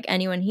and he's like,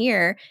 anyone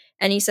here?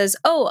 And he says,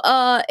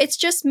 it's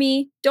just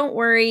me. Don't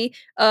worry.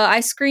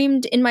 I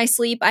screamed in my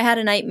sleep. I had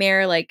a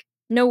nightmare. Like,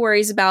 no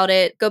worries about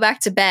it. Go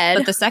back to bed.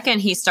 But the second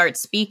he starts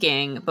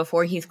speaking,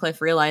 before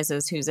Heathcliff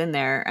realizes who's in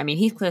there, I mean,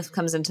 Heathcliff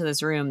comes into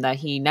this room that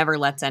he never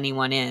lets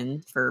anyone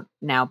in for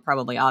now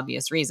probably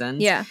obvious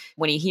reasons. Yeah.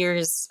 When he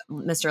hears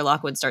Mr.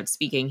 Lockwood start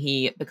speaking,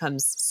 he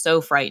becomes so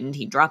frightened.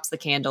 He drops the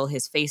candle.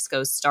 His face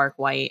goes stark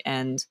white.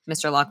 And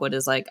Mr. Lockwood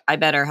is like, I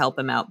better help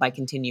him out by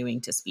continuing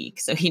to speak.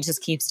 So he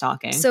just keeps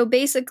talking. So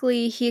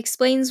basically, he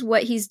explains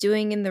what he's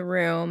doing in the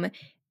room.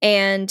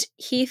 And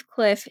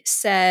Heathcliff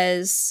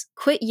says,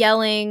 quit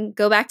yelling,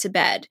 go back to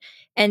bed.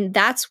 And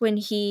that's when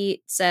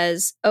he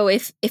says,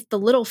 if the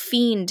little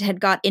fiend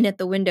had got in at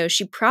the window,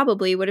 she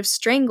probably would have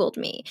strangled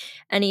me.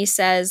 And he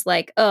says,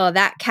 like,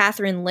 that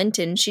Catherine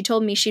Linton, she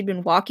told me she'd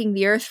been walking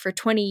the earth for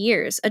 20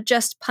 years, a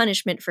just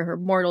punishment for her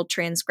mortal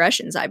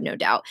transgressions, I've no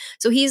doubt.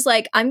 So he's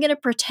like, I'm going to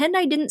pretend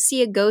I didn't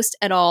see a ghost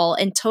at all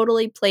and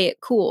totally play it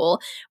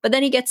cool. But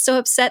then he gets so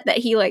upset that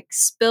he like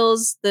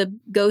spills the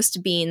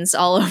ghost beans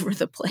all over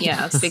the place.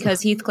 Yes,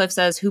 because Heathcliff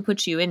says, who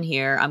put you in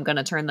here? I'm going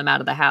to turn them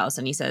out of the house.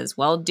 And he says,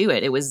 well, do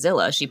it. It was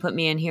Zilla. She put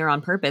me in here on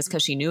purpose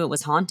because she knew it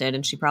was haunted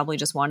and she probably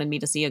just wanted me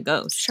to see a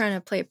ghost. Trying to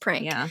play a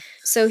prank. Yeah.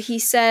 So he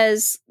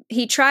says,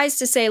 he tries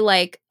to say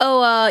like,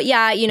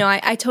 yeah, you know,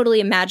 I totally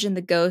imagine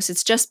the ghost.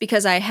 It's just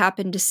because I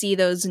happened to see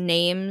those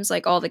names,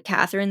 like all the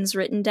Catherines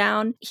written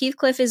down.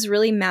 Heathcliff is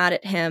really mad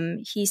at him.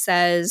 He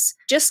says,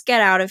 just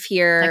get out of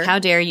here. Like, how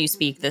dare you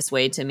speak this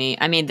way to me?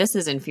 I mean, this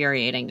is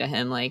infuriating to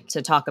him, like,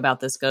 to talk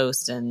about this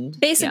ghost. And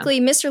basically,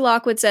 Mr.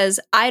 Lockwood says,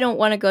 I don't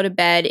want to go to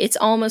bed. It's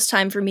almost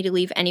time for me to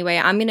leave anyway.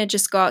 I'm going to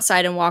just go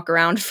outside and walk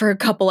around for a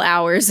couple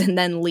hours and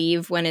then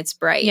leave when it's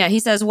bright. Yeah, he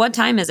says, what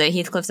time is it?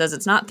 Heathcliff says,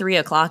 it's not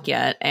 3:00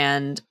 yet.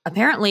 And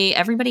apparently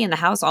everybody in the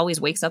house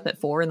always wakes up at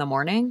 4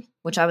 a.m,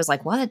 which I was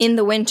like, what? In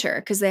the winter,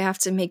 because they have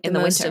to make the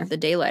most winter of the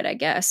daylight, I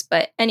guess.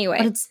 But anyway.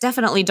 But it's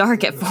definitely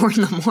dark at 4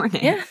 a.m.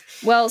 Yeah.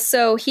 Well,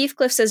 so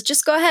Heathcliff says,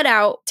 just go ahead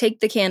out, take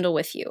the candle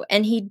with you.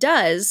 And he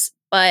does,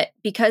 but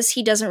because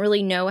he doesn't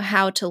really know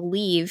how to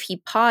leave, he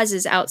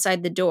pauses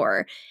outside the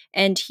door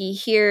and he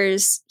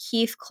hears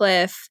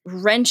Heathcliff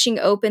wrenching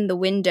open the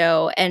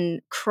window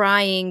and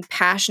crying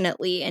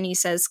passionately. And he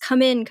says,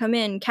 come in,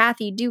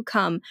 Kathy, do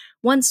come.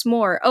 Once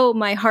more, oh,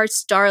 my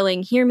heart's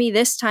darling, hear me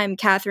this time,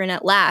 Catherine,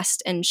 at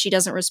last. And she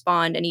doesn't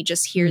respond, and he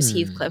just hears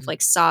Heathcliff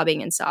like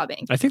sobbing and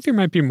sobbing. I think there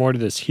might be more to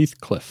this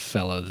Heathcliff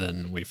fellow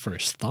than we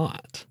first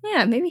thought.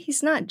 Yeah, maybe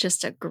he's not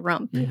just a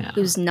grump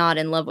who's not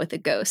in love with a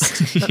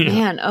ghost. But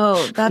man,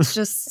 that's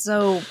just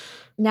so...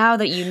 Now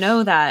that you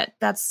know that,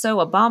 that's so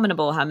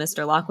abominable how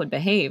Mr. Lockwood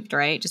behaved,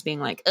 right? Just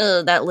being like,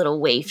 oh, that little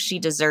waif, she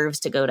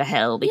deserves to go to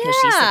hell because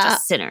she's such a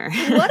sinner.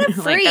 What a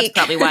freak. Like, that's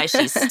probably why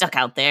she's stuck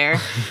out there.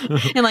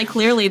 And like,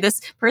 clearly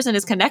this person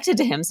is connected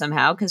to him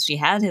somehow because she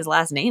had his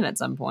last name at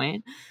some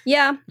point.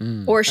 Yeah.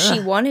 Or she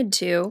wanted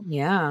to.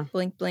 Yeah.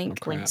 Blink, blink.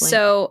 Oh, blink.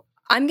 So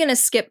I'm going to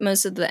skip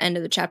most of the end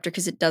of the chapter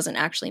because it doesn't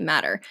actually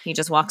matter. He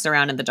just walks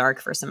around in the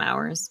dark for some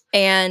hours.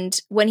 And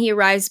when he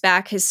arrives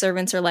back, his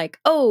servants are like,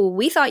 oh,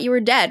 we thought you were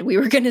dead. We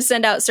were going to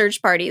send out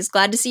search parties.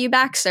 Glad to see you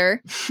back,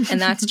 sir.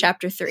 And that's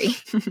chapter 3.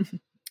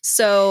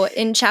 So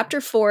in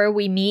chapter 4,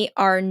 we meet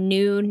our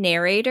new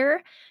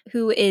narrator,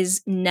 who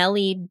is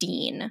Nellie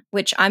Dean,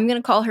 which I'm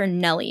going to call her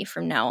Nellie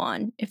from now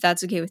on, if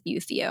that's okay with you,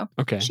 Theo.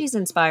 Okay. She's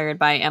inspired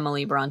by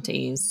Emily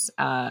Bronte's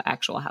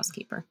actual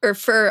housekeeper. Or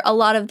for a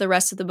lot of the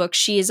rest of the book,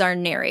 she is our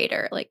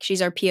narrator. Like,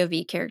 she's our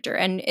POV character.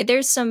 And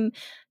there's some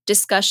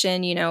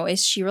discussion, you know,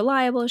 is she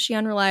reliable? Is she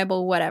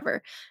unreliable?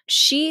 Whatever.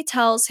 She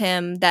tells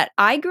him that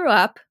I grew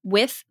up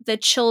with the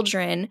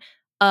children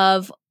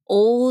of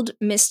old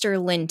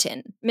Mr.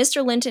 Linton.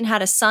 Mr. Linton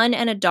had a son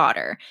and a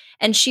daughter,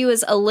 and she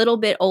was a little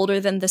bit older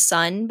than the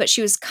son, but she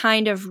was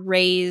kind of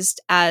raised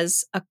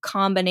as a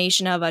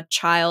combination of a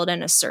child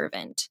and a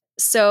servant.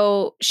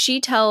 So she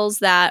tells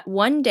that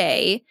one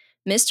day,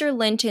 Mr.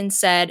 Linton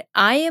said,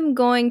 I am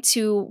going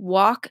to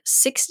walk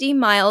 60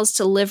 miles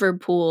to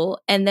Liverpool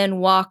and then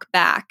walk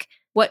back.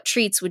 What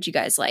treats would you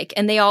guys like?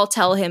 And they all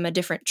tell him a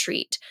different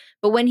treat.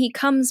 But when he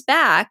comes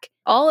back,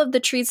 all of the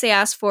treats they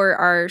ask for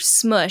are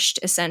smushed,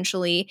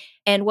 essentially.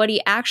 And what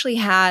he actually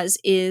has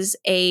is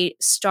a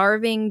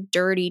starving,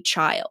 dirty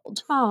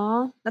child.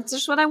 Aw, that's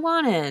just what I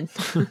wanted.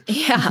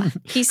 Yeah.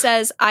 He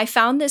says, I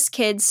found this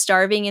kid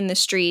starving in the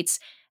streets,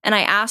 and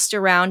I asked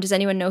around, does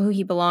anyone know who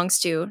he belongs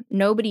to?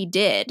 Nobody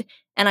did.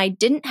 And I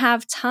didn't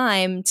have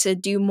time to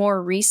do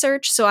more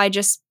research, so I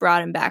just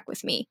brought him back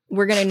with me.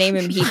 We're going to name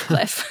him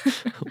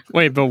Heathcliff.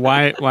 Wait, but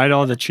why did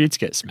all the treats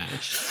get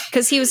smashed?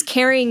 Because he was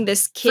carrying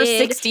this kid.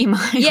 For 60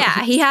 miles.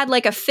 Yeah, he had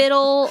like a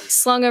fiddle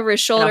slung over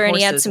his shoulder, and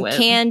he had horse's some whip.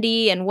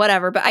 candy and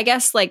whatever. But I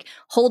guess like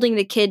holding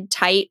the kid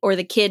tight or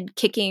the kid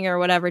kicking or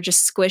whatever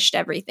just squished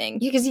everything.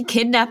 Yeah, because he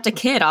kidnapped a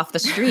kid off the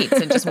streets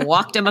and just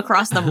walked him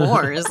across the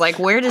moors. Like,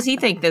 where does he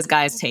think this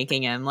guy's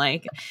taking him?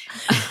 Like,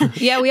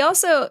 Yeah,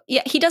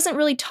 he doesn't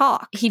really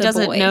talk. he the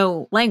doesn't boy.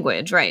 know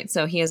language, right?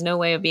 So he has no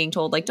way of being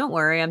told, like, don't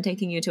worry, I'm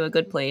taking you to a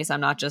good place. I'm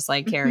not just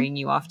like carrying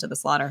you off to the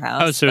slaughterhouse.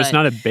 Oh, so it's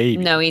not a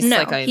baby. No, he's No,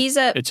 like a he's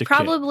It's a kid.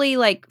 probably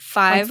like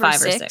five, Like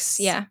 5 or or 6. 6.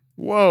 Yeah,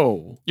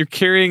 Whoa. You're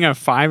carrying a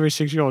 5 or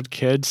 6-year-old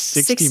kid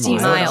 60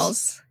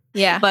 miles.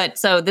 Yeah. But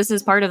so this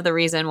is part of the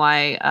reason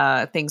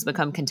why things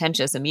become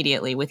contentious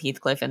immediately with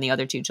Heathcliff and the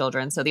other 2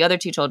 children. So the other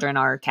 2 children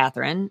are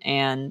Catherine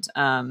and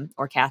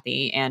or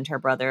Kathy and her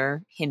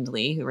brother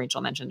Hindley, who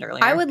Rachel mentioned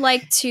earlier. I would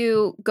like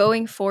to,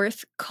 going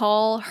forth,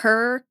 call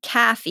her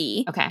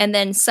Kathy. Okay. And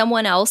then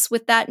someone else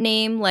with that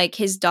name, like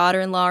his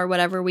daughter-in-law or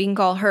whatever, we can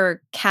call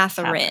her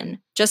Catherine.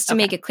 Just to Okay.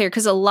 make it clear,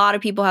 because a lot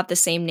of people have the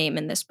same name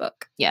in this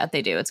book. Yeah,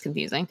 they do. It's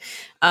confusing.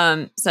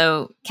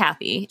 So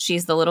Kathy,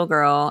 she's the little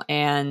girl,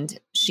 and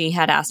she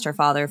had asked her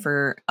father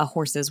for a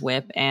horse's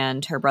whip,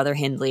 and her brother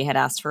Hindley had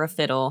asked for a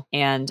fiddle.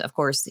 And of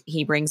course,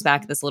 he brings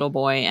back this little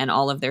boy, and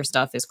all of their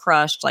stuff is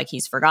crushed. Like,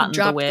 he's forgotten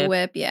Dropped the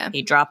whip. yeah.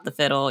 He dropped the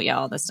fiddle. Yeah,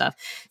 all this stuff.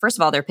 First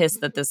of all, they're pissed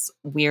that this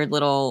weird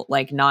little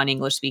like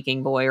non-English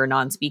speaking boy or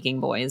non-speaking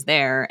boy is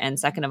there. And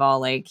second of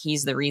all, like,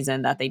 he's the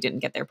reason that they didn't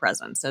get their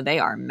presents. So they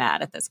are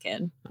mad at this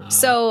kid.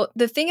 So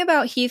the thing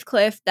about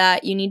Heathcliff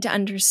that you need to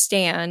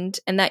understand,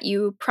 and that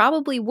you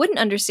probably wouldn't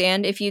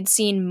understand if you'd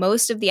seen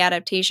most of the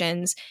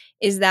adaptations,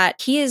 is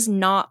that he is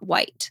not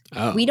white.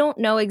 Oh. We don't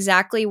know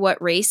exactly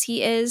what race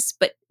he is,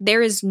 but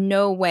there is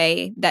no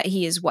way that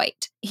he is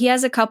white. He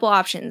has a couple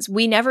options.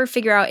 We never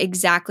figure out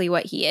exactly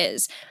what he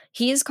is.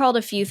 He is called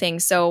a few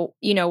things. So,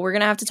 you know, we're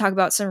going to have to talk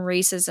about some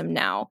racism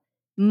now.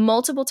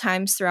 Multiple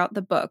times throughout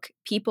the book,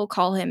 people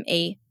call him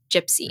a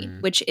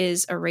gypsy, which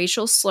is a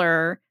racial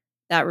slur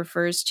that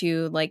refers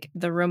to like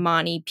the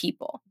Romani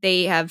people.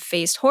 They have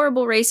faced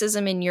horrible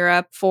racism in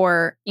Europe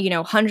for, you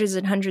know, hundreds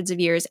and hundreds of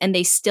years, and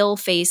they still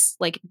face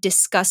like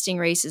disgusting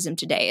racism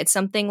today. It's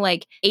something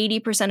like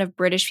 80% of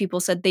British people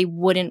said they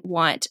wouldn't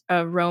want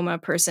a Roma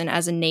person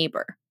as a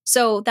neighbor.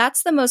 So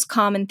that's the most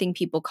common thing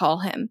people call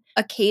him.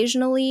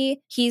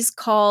 Occasionally, he's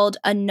called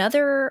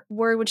another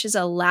word, which is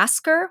a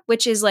lascar,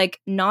 which is like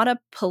not a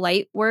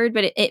polite word,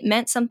 but it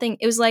meant something.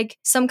 It was like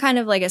some kind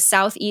of like a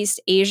Southeast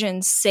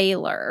Asian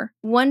sailor.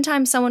 One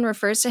time someone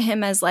refers to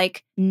him as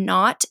like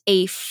not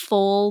a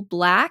full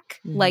black,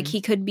 like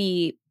he could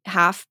be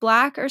half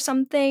black or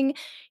something.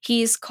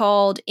 He's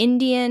called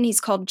Indian. He's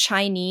called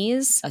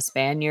Chinese. A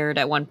Spaniard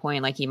at one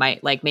point, like he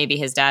might, like maybe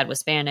his dad was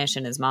Spanish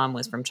and his mom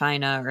was from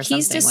China or something.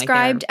 He's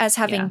described as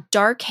having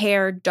dark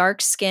hair,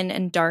 dark skin,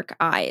 and dark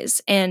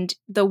eyes. And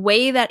the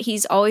way that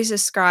he's always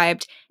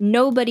described,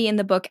 nobody in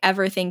the book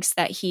ever thinks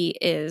that he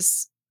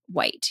is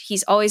white.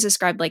 He's always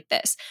described like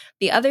this.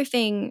 The other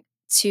thing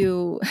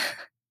to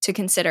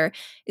consider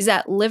is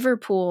that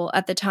Liverpool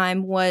at the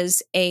time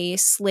was a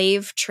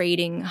slave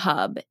trading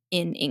hub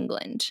in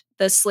England.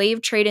 The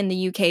slave trade in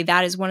the UK,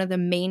 that is one of the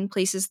main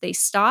places they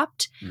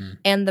stopped.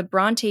 And the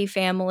Bronte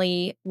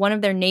family, one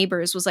of their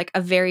neighbors was like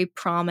a very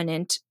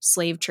prominent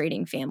slave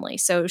trading family.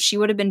 So she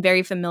would have been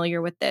very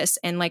familiar with this.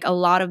 And like a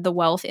lot of the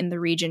wealth in the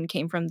region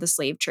came from the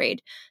slave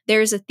trade.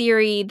 There's a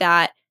theory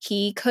that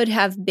he could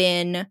have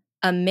been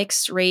a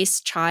mixed race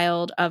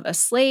child of a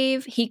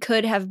slave. He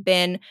could have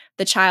been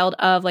the child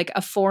of like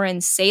a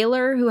foreign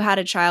sailor who had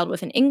a child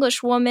with an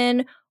English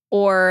woman,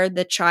 or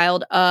the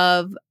child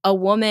of a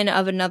woman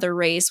of another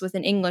race with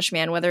an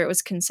Englishman, whether it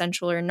was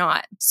consensual or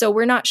not. So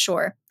we're not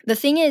sure. The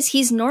thing is,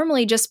 he's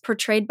normally just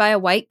portrayed by a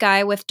white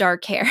guy with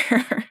dark hair.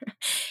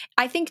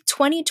 I think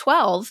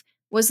 2012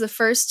 was the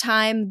first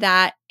time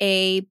that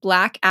a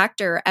Black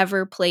actor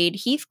ever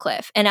played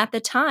Heathcliff. And at the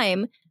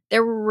time,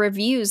 there were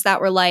reviews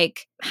that were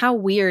like, how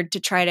weird to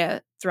try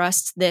to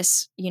thrust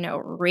this,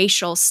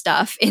 racial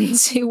stuff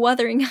into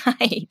Wuthering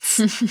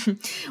Heights.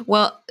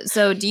 Well,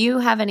 so do you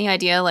have any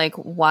idea like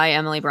why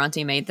Emily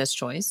Bronte made this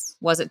choice?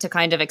 Was it to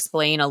kind of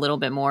explain a little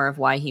bit more of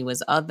why he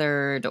was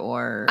othered,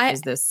 or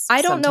is this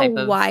I don't some know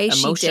type of why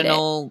she did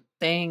emotional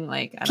thing?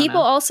 Like, I don't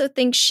people know. also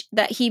think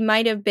that he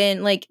might have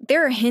been like,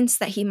 there are hints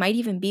that he might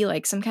even be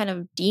like some kind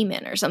of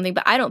demon or something,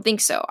 but I don't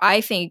think so. I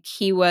think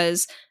he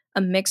was a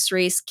mixed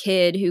race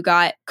kid who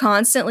got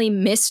constantly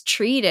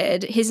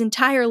mistreated his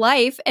entire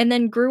life and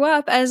then grew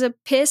up as a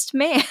pissed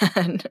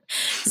man.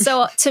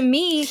 So to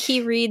me,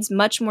 he reads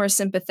much more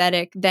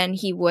sympathetic than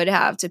he would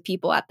have to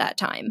people at that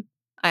time,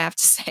 I have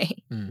to say.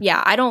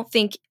 Yeah, I don't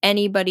think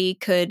anybody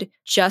could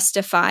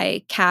justify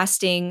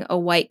casting a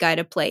white guy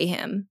to play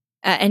him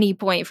at any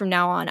point from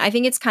now on. I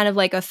think it's kind of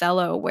like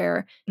Othello,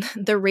 where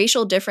the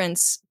racial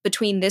difference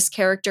between this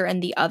character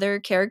and the other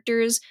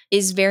characters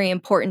is very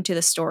important to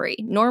the story.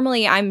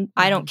 Normally, I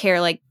don't care,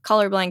 like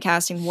colorblind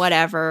casting,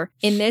 whatever.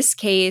 In this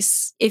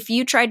case, if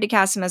you tried to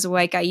cast him as a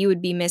white guy, you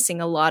would be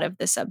missing a lot of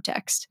the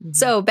subtext.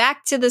 So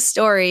back to the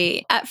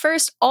story. At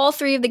first, all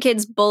three of the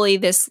kids bully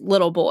this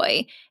little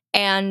boy.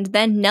 And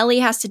then Nellie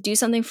has to do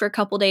something for a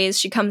couple days.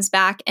 She comes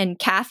back and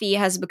Kathy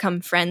has become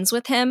friends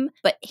with him,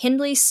 but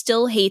Hindley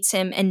still hates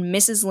him and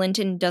Mrs.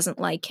 Linton doesn't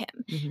like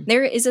him.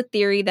 There is a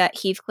theory that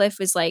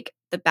Heathcliff is like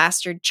the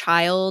bastard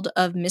child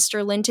of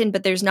Mr. Linton,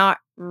 but there's not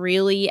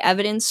really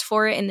evidence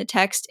for it in the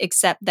text,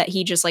 except that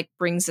he just like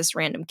brings this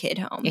random kid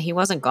home. Yeah, he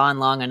wasn't gone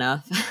long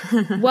enough.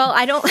 Well,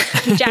 I don't,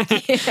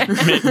 Jackie.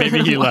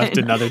 Maybe he left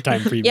another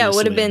time previously. Yeah, it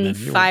would have been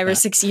 5 or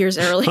 6 years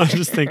earlier. I was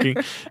just thinking,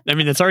 I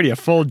mean, it's already a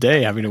full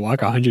day having to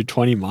walk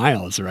 120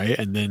 miles, right?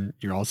 And then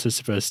you're also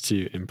supposed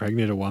to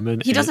impregnate a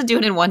woman. He doesn't do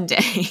it in one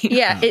day.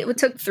 Yeah, it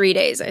took 3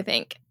 days, I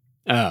think.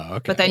 Oh,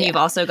 okay. But then you've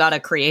also got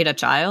to create a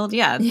child.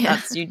 Yeah,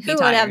 that's you'd be Who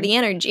tired. would have the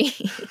energy?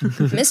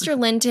 Mr.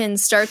 Linton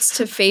starts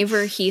to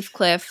favor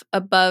Heathcliff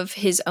above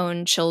his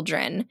own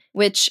children,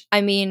 which, I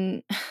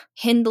mean,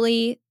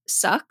 Hindley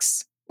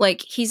sucks.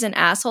 Like, he's an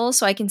asshole,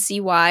 so I can see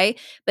why.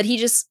 But he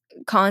just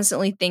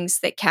constantly thinks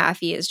that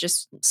Kathy is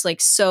just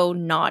like so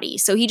naughty.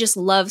 So he just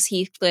loves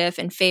Heathcliff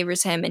and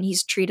favors him, and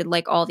he's treated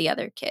like all the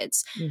other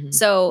kids.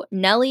 So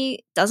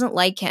Nellie doesn't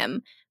like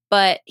him.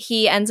 But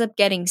he ends up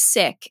getting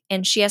sick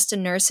and she has to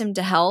nurse him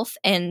to health.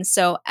 And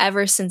so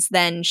ever since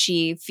then,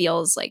 she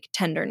feels like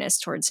tenderness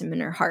towards him in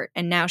her heart.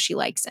 And now she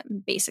likes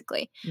him,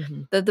 basically.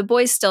 The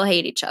boys still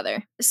hate each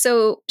other.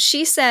 So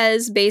she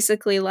says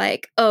basically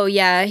like, oh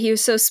yeah, he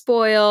was so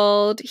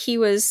spoiled.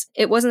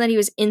 It wasn't that he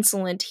was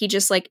insolent. He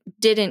just like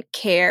didn't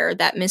care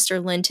that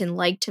Mr. Linton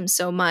liked him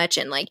so much.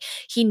 And like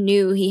he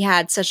knew he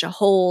had such a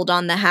hold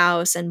on the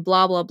house and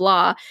blah, blah,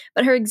 blah.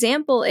 But her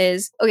example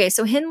is, okay,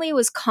 so Hindley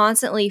was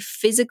constantly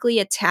physically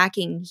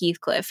attacking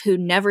Heathcliff, who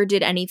never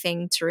did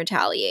anything to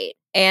retaliate.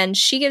 And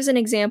she gives an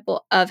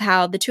example of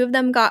how the two of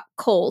them got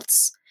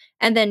colts,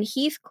 and then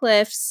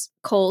Heathcliff's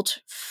colt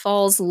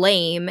falls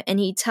lame, and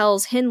he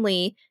tells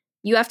Hindley,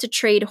 you have to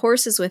trade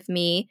horses with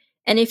me,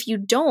 and if you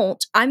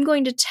don't, I'm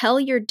going to tell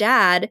your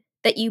dad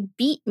that you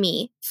beat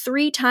me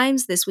 3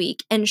 times this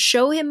week and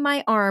show him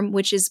my arm,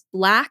 which is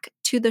black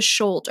to the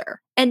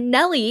shoulder. And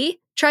Nellie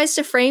tries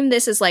to frame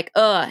this as like,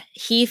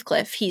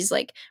 Heathcliff, he's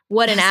like,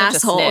 what an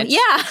asshole.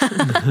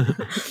 Yeah.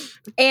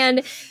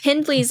 And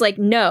Hindley's like,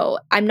 no,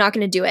 I'm not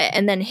going to do it.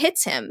 And then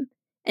hits him.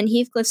 And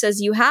Heathcliff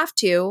says, you have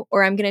to,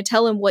 or I'm going to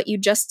tell him what you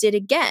just did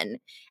again.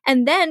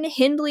 And then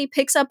Hindley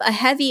picks up a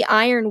heavy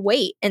iron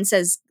weight and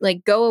says,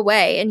 like, go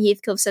away. And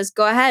Heathcliff says,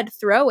 go ahead,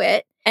 throw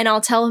it. And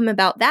I'll tell him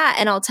about that.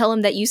 And I'll tell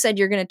him that you said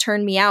you're going to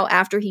turn me out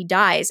after he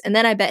dies. And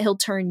then I bet he'll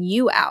turn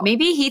you out.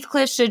 Maybe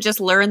Heathcliff should just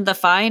learn the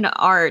fine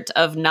art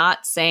of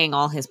not saying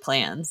all his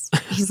plans.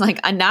 He's like,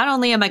 not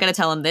only am I going to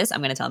tell him this,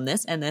 I'm going to tell him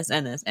this and this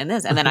and this and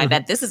this. And then I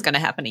bet this is going to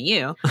happen to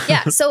you.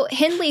 Yeah. So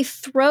Hindley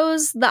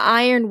throws the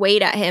iron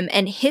weight at him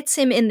and hits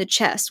him in the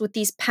chest with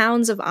these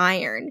pounds of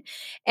iron.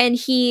 And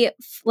he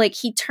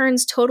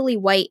turns totally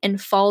white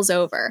and falls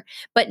over.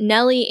 But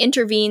Nellie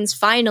intervenes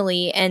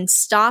finally and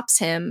stops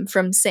him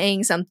from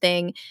saying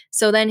something.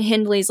 So then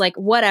Hindley's like,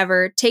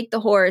 whatever, take the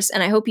horse,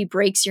 and I hope he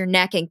breaks your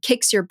neck and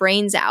kicks your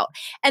brains out.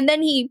 And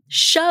then he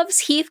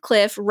shoves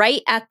Heathcliff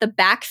right at the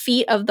back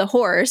feet of the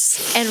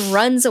horse and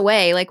runs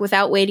away, like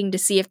without waiting to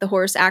see if the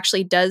horse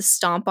actually does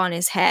stomp on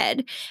his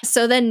head.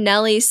 So then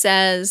Nellie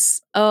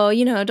says, oh,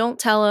 you know, don't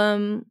tell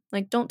him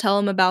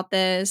about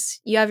this.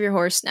 You have your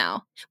horse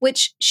now.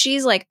 Which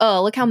she's like,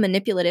 oh, look how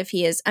manipulative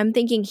he is. I'm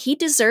thinking he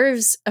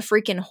deserves a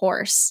freaking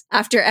horse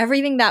after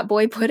everything that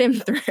boy put him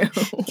through.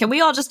 Can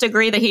we all just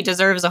agree that he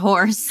deserves a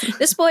horse?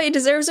 This boy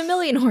deserves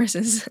 1,000,000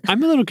 horses.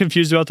 I'm a little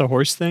confused about the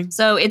horse thing.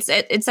 So it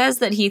says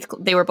that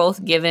they were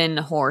both given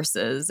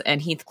horses,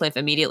 and Heathcliff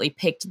immediately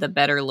picked the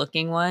better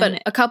looking one.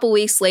 But a couple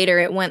weeks later,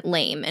 it went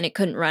lame and it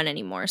couldn't run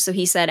anymore. So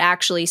he said,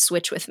 actually,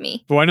 switch with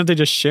me. But why don't they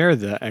just share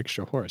the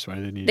extra horse? Why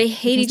do they need? They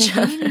hate each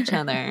other. Each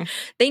other.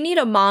 They need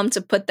a mom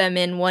to put them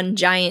in one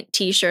giant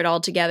T-shirt all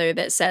together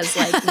that says,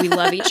 like, we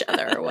love each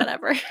other or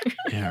whatever.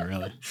 Yeah,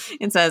 really.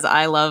 It says,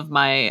 I love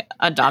my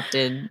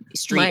adopted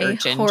street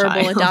urchin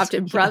horrible child.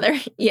 adopted brother.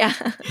 Yeah.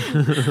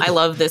 I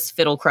love this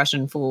fiddle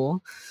crushing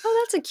fool.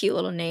 Oh, that's a cute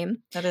little name.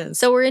 That is.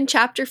 So we're in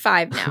chapter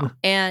 5 now,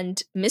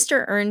 and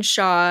Mr.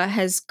 Earnshaw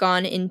has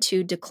gone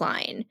into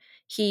decline.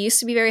 He used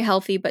to be very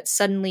healthy, but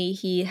suddenly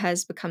he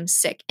has become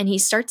sick, and he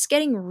starts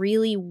getting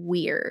really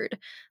weird.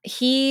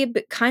 He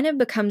kind of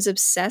becomes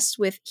obsessed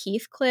with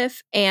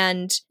Heathcliff,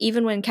 and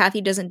even when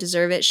Kathy doesn't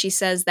deserve it, she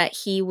says that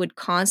he would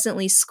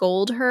constantly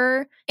scold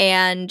her,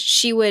 and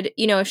she would,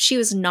 you know, if she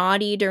was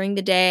naughty during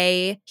the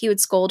day, he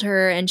would scold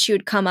her, and she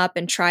would come up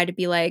and try to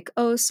be like,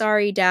 oh,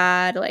 sorry,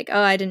 Dad, like,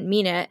 oh, I didn't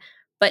mean it.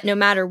 But no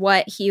matter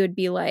what, he would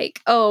be like,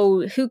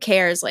 oh, who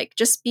cares? Like,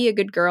 just be a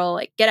good girl.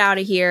 Like, get out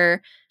of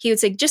here. He would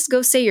say, just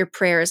go say your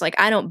prayers. Like,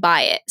 I don't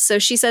buy it. So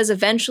she says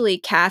eventually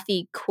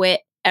Kathy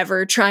quit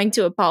ever trying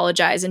to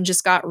apologize and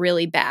just got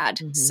really bad.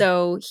 Mm-hmm.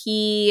 So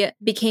he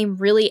became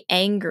really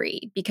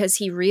angry because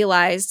he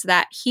realized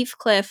that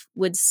Heathcliff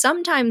would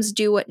sometimes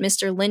do what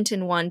Mr.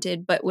 Linton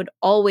wanted, but would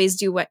always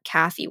do what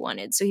Kathy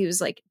wanted. So he was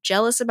like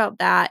jealous about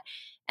that.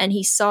 And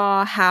he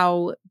saw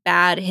how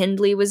bad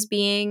Hindley was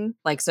being.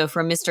 Like, so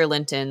from Mr.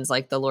 Linton's,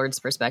 like, the Lord's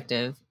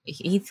perspective,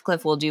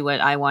 Heathcliff will do what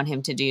I want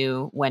him to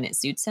do when it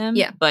suits him.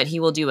 Yeah. But he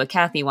will do what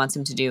Kathy wants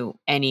him to do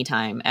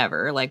anytime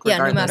ever. Like,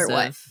 regardless no matter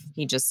what. of,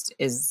 he just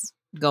is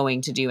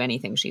going to do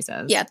anything she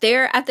says. Yeah,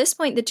 they're, at this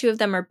point, the two of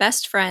them are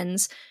best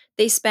friends.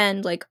 They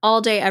spend like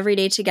all day, every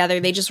day together.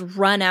 They just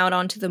run out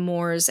onto the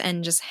moors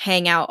and just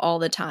hang out all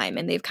the time.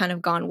 And they've kind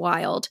of gone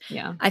wild.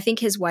 Yeah. I think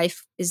his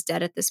wife is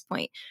dead at this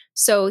point.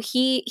 So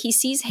he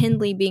sees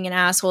Hindley being an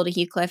asshole to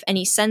Heathcliff and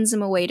he sends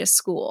him away to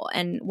school.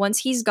 And once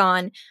he's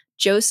gone,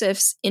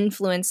 Joseph's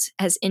influence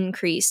has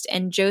increased.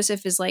 And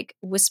Joseph is like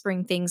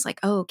whispering things like,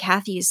 oh,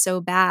 Kathy is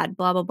so bad,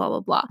 blah, blah, blah, blah,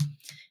 blah.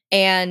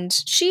 And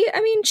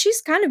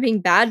she's kind of being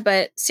bad,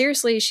 but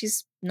seriously,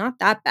 she's not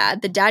that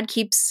bad. The dad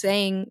keeps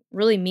saying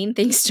really mean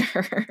things to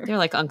her. They're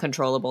like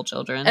uncontrollable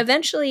children.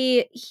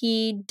 Eventually,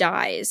 he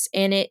dies,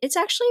 and it's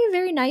actually a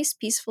very nice,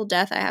 peaceful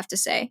death, I have to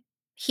say.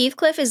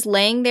 Heathcliff is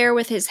laying there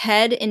with his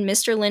head in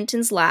Mr.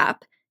 Linton's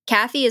lap.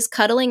 Kathy is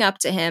cuddling up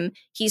to him.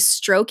 He's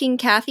stroking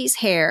Kathy's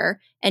hair,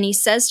 and he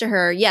says to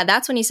her, yeah,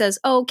 that's when he says,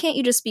 oh, can't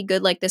you just be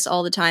good like this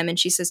all the time? And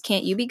she says,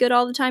 can't you be good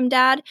all the time,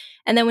 Dad?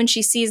 And then when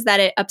she sees that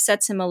it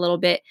upsets him a little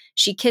bit,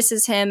 she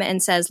kisses him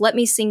and says, let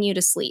me sing you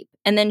to sleep.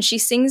 And then she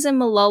sings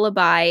him a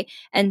lullaby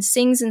and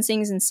sings and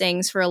sings and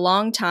sings for a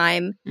long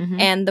time. Mm-hmm.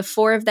 And the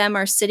four of them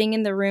are sitting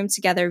in the room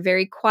together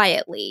very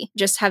quietly,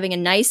 just having a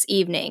nice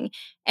evening.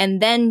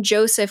 And then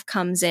Joseph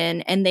comes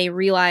in and they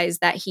realize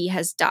that he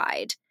has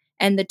died.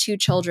 And the two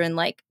children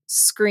like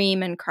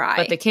scream and cry.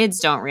 But the kids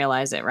don't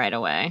realize it right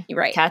away.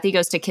 Right. Kathy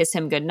goes to kiss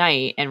him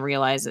goodnight and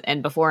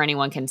and before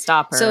anyone can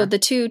stop her. So the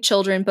two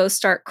children both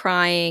start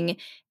crying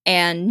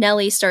and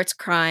Nellie starts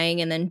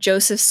crying and then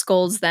Joseph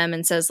scolds them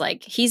and says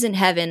like, he's in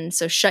heaven,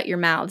 so shut your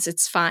mouths,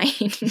 it's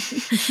fine.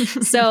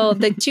 So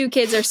the two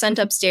kids are sent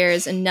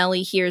upstairs and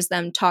Nellie hears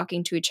them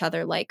talking to each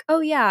other like, oh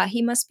yeah,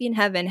 he must be in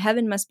heaven.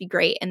 Heaven must be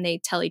great. And they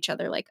tell each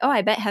other like, oh,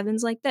 I bet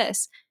heaven's like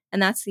this.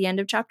 And that's the end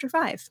of chapter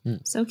 5.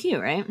 So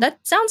cute, right? That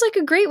sounds like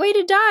a great way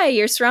to die.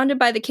 You're surrounded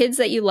by the kids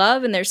that you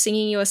love and they're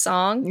singing you a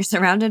song. You're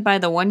surrounded by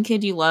the one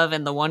kid you love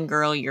and the one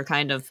girl you're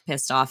kind of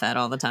pissed off at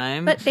all the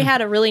time. But they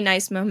had a really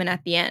nice moment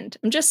at the end.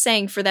 I'm just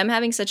saying, for them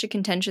having such a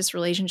contentious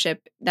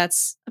relationship,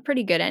 that's a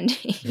pretty good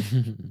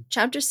ending.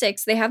 Chapter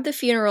 6, they have the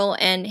funeral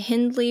and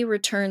Hindley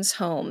returns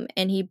home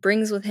and he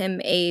brings with him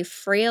a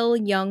frail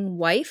young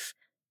wife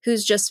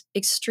who's just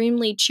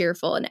extremely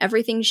cheerful, and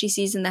everything she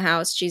sees in the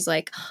house, she's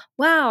like,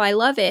 wow, I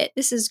love it.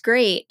 This is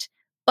great.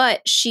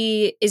 But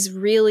she is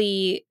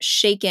really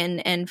shaken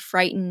and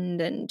frightened,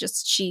 and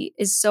just she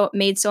is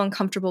made so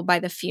uncomfortable by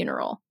the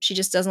funeral. She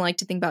just doesn't like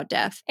to think about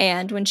death.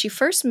 And when she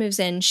first moves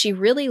in, she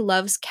really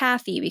loves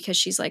Kathy because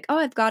she's like, oh,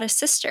 I've got a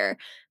sister.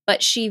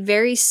 But she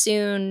very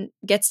soon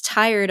gets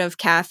tired of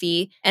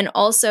Kathy and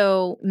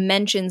also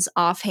mentions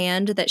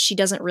offhand that she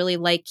doesn't really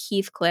like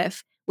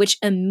Heathcliff, which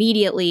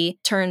immediately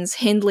turns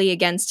Hindley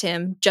against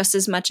him just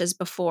as much as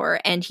before.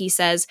 And he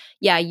says,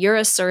 yeah, you're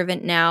a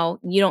servant now.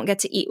 You don't get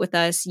to eat with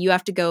us. You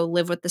have to go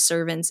live with the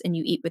servants and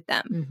you eat with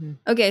them. Mm-hmm.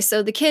 Okay,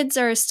 so the kids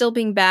are still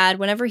being bad.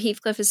 Whenever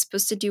Heathcliff is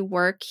supposed to do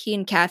work, he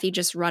and Kathy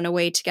just run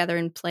away together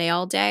and play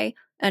all day.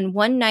 And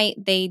one night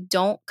they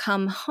don't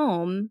come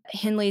home.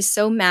 Hindley's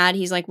so mad.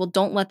 He's like, well,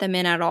 don't let them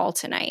in at all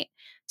tonight.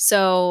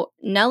 So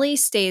Nellie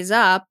stays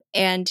up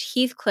and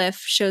Heathcliff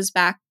shows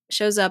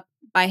up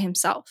by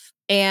himself.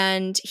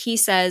 And he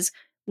says,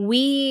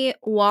 we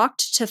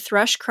walked to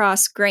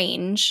Thrushcross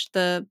Grange,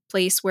 the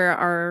place where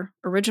our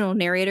original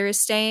narrator is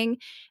staying,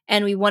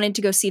 and we wanted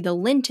to go see the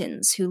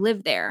Lintons who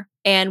live there.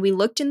 And we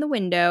looked in the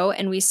window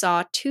and we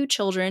saw two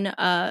children,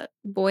 a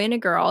boy and a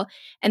girl,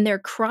 and they're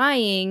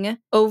crying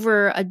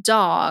over a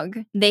dog.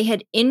 They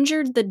had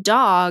injured the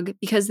dog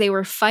because they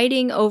were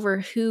fighting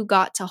over who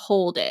got to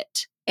hold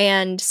it.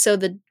 And so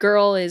the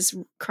girl is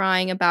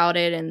crying about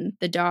it and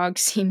the dog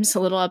seems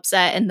a little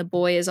upset and the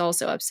boy is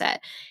also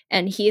upset.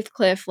 And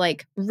Heathcliff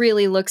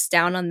really looks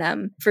down on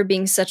them for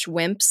being such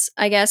wimps,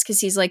 I guess, because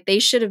he's like, they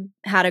should have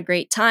had a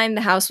great time.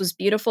 The house was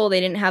beautiful.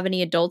 They didn't have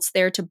any adults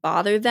there to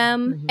bother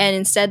them. Mhm. And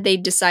instead they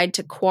decide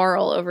to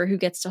quarrel over who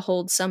gets to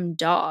hold some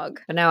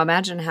dog. But now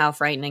imagine how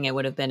frightening it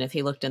would have been if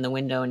he looked in the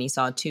window and he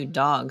saw two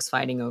dogs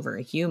fighting over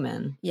a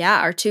human. Yeah,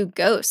 our two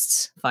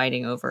ghosts.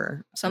 Fighting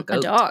over A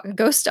dog, a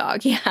ghost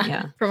dog,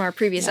 Yeah. from our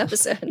previous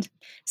episode.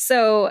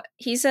 So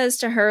he says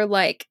to her,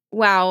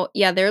 wow,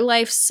 yeah, their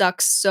life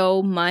sucks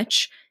so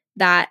much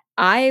that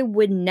I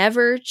would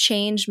never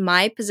change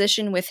my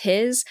position with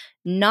his,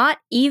 not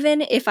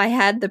even if I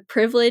had the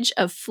privilege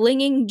of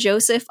flinging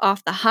Joseph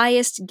off the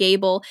highest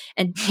gable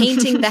and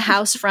painting the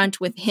house front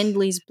with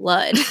Hindley's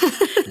blood.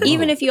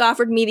 Even if you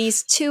offered me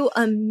these two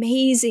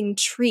amazing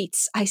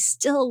treats, I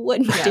still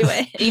wouldn't do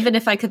it. Even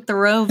if I could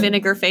throw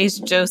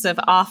vinegar-faced Joseph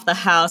off the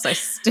house, I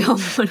still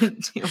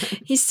wouldn't do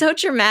it. He's so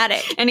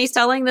dramatic. And he's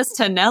telling this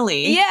to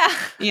Nellie. Yeah.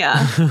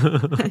 Yeah.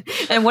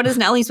 And what is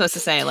Nellie supposed to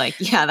say?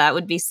 Yeah, that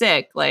would be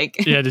sick.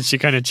 Yeah, did she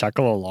kind of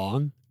chuckle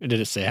along? Did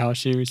it say how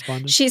she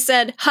responded? She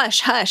said,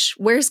 hush, hush,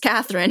 where's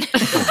Catherine?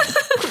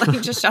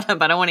 Just shut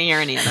up. I don't want to hear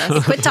any of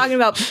this. Quit talking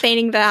about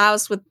painting the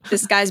house with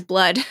this guy's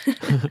blood.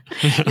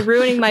 You're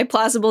ruining my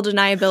plausible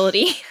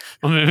deniability.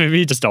 Well, maybe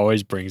he just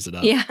always brings it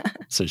up. Yeah.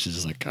 So she's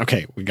just like,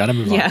 okay, we got to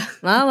move Yeah.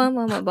 Blah,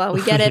 blah, blah, blah.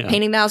 We get it. Yeah.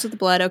 Painting the house with the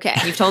blood. Okay.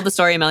 You've told the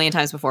story a million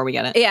times before. We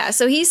get it. Yeah.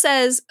 So he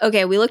says,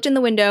 okay, we looked in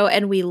the window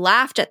and we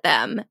laughed at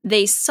them.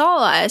 They saw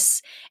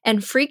us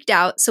and freaked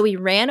out. So we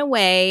ran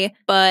away,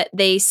 but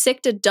they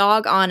sicked a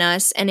dog on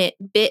us and it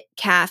bit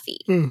Kathy.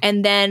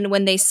 And then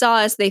when they saw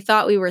us, they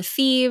thought we were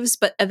thieves,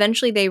 but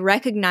eventually they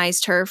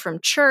recognized her from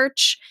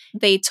church.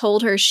 They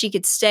told her she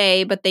could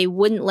stay, but they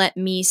wouldn't let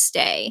me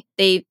stay.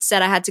 They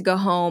said I had to go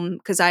home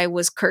because I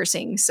was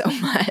cursing so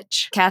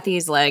much.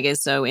 Kathy's leg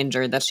is so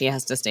injured that she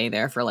has to stay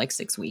there for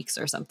 6 weeks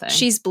or something.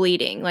 She's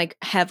bleeding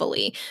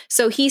heavily.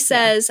 So he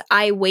says,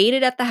 I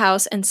waited at the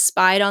house and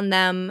spied on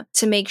them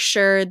to make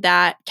sure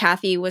that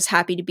Kathy was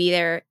happy to be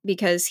there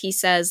because he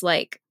says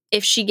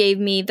if she gave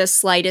me the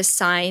slightest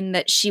sign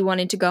that she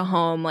wanted to go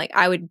home,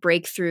 I would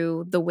break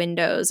through the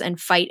windows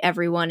and fight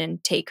everyone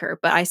and take her.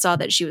 But I saw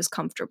that she was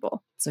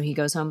comfortable. So he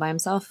goes home by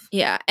himself?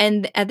 Yeah.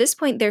 And at this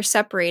point, they're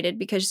separated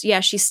because,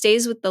 she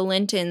stays with the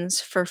Lintons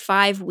for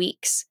 5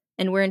 weeks.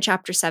 And we're in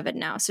chapter 7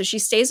 now. So she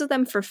stays with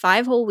them for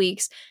 5 whole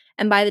weeks.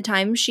 And by the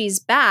time she's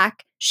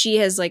back, she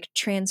has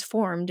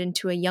transformed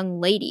into a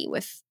young lady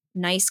with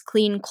nice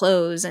clean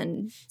clothes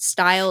and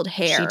styled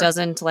hair. She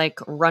doesn't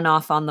run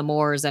off on the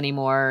moors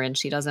anymore, and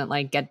she doesn't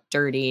get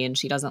dirty, and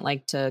she doesn't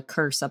like to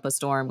curse up a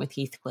storm with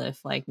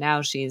Heathcliff.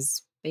 Now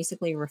she's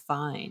basically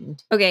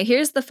refined. Okay,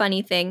 here's the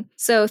funny thing.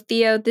 So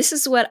Theo, this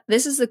is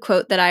the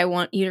quote that I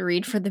want you to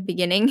read for the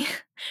beginning,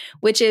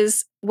 which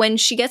is when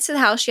she gets to the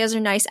house, she has her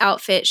nice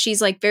outfit.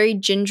 She's very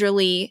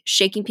gingerly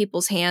shaking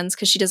people's hands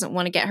because she doesn't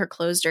want to get her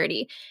clothes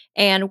dirty.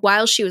 And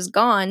while she was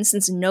gone,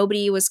 since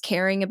nobody was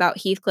caring about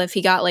Heathcliff,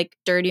 he got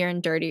dirtier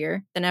and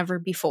dirtier than ever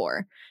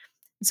before.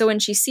 So when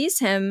she sees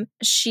him,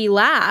 she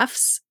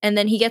laughs and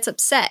then he gets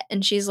upset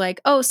and she's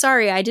like, "Oh,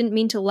 sorry, I didn't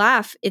mean to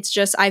laugh. It's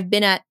just I've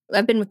been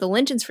with the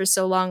Lintons for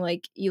so long.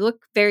 You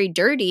look very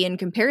dirty in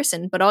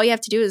comparison, but all you have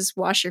to do is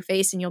wash your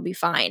face and you'll be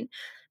fine."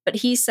 But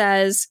he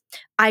says,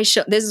 this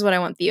is what I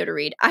want Theo to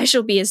read. "I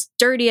shall be as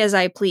dirty as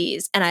I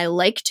please, and I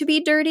like to be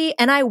dirty,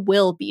 and I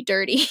will be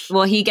dirty."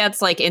 Well, he gets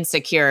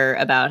insecure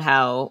about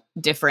how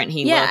different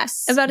he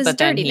looks. About his but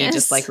then dirtiness. he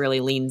just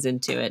really leans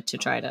into it to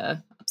try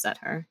to upset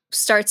her.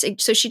 So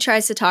she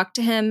tries to talk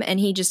to him, and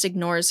he just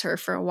ignores her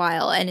for a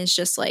while and is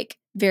just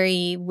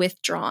very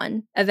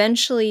withdrawn.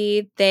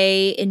 Eventually,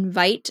 they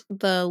invite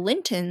the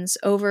Lintons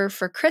over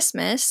for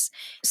Christmas.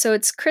 So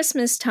it's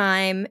Christmas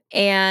time,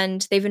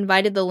 and they've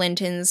invited the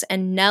Lintons,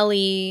 and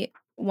Nellie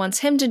wants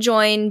him to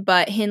join,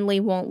 but Hindley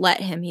won't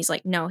let him. He's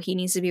like, no, he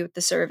needs to be with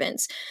the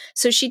servants.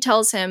 So she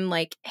tells him,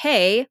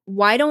 hey,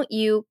 why don't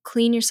you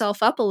clean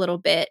yourself up a little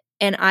bit?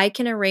 And I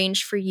can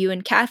arrange for you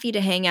and Kathy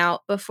to hang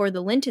out before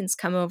the Lintons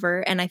come over,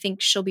 and I think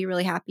she'll be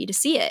really happy to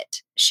see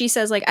it. She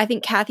says, I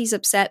think Kathy's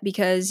upset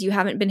because you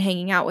haven't been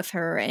hanging out with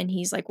her. And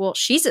he's like, well,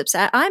 she's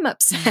upset. I'm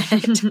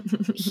upset.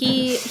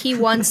 He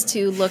wants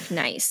to look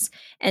nice.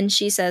 And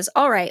she says,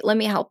 all right, let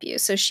me help you.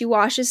 So she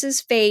washes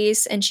his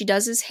face and she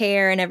does his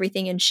hair and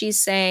everything. And she's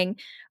saying,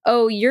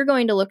 oh, you're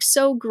going to look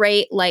so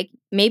great. Like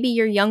maybe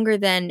you're younger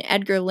than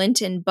Edgar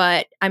Linton,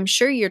 but I'm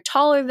sure you're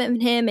taller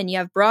than him and you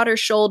have broader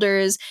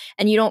shoulders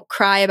and you don't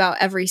cry about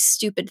every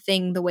stupid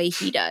thing the way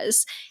he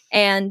does.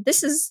 And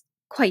this is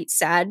quite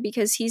sad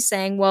because he's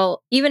saying,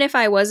 well, even if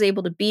I was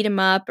able to beat him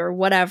up or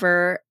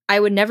whatever, I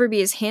would never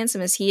be as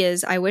handsome as he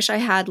is. I wish I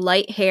had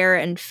light hair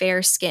and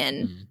fair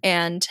skin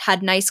and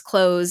had nice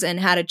clothes and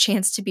had a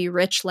chance to be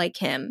rich like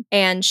him.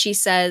 And she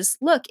says,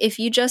 look, if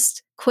you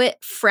just quit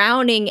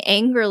frowning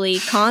angrily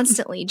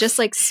constantly, just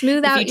like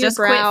smooth out your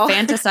brow. Quit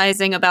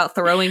fantasizing about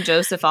throwing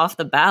Joseph off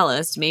the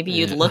ballast, maybe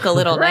you'd look a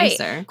little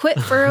nicer. Quit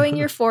furrowing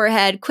your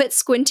forehead, quit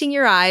squinting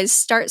your eyes,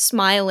 start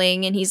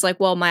smiling. And he's like,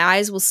 well, my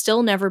eyes will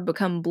still never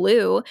become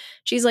blue.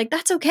 She's like,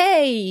 that's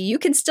okay. You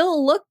can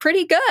still look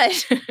pretty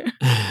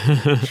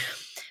good.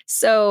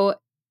 So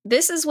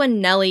this is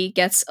when Nellie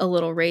gets a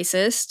little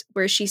racist,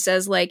 where she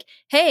says, like,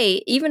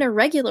 hey, even a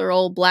regular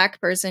old black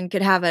person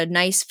could have a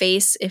nice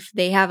face if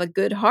they have a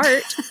good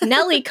heart.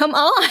 Nellie, come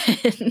on.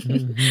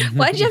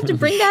 Why'd you have to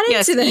bring that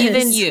into this?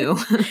 Even you.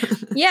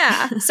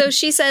 Yeah. So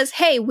she says,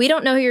 hey, we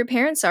don't know who your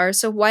parents are,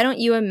 so why don't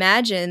you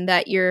imagine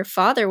that your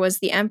father was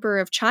the emperor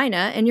of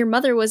China and your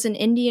mother was an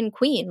Indian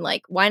queen?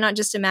 Like, why not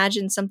just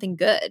imagine something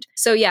good?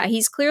 So yeah,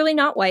 he's clearly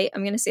not white.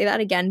 I'm going to say that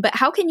again. But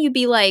how can you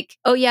be like,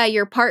 oh yeah,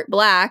 you're part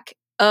black,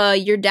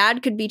 your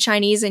dad could be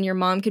Chinese and your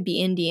mom could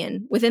be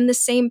Indian within the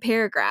same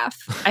paragraph?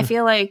 I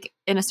feel like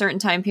in a certain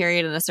time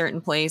period, in a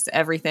certain place,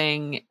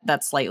 everything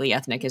that's slightly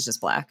ethnic is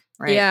just black,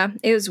 right? Yeah,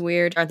 it was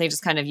weird. Aren't they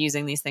just kind of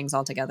using these things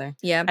all together?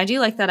 Yeah. I do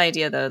like that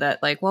idea, though,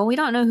 that like, well, we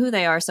don't know who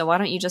they are, so why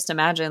don't you just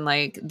imagine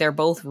like they're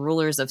both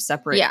rulers of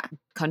separate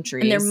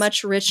countries. And they're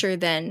much richer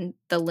than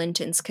the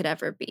Lintons could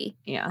ever be.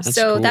 Yeah. That's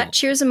so cool. that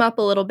cheers him up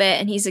a little bit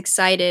and he's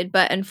excited,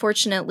 but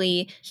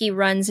unfortunately he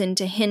runs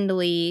into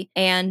Hindley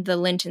and the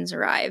Lintons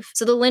arrive.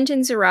 So the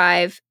Lintons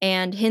arrive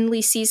and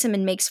Hindley sees him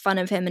and makes fun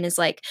of him and is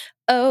like,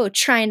 oh,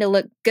 trying to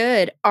look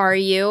good, are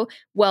you?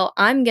 Well,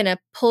 I'm going to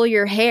pull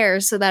your hair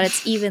so that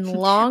it's even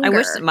longer. I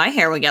wish my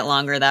hair would get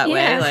longer that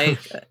way. Like,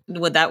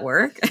 would that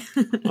work?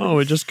 Oh,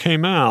 it just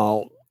came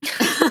out.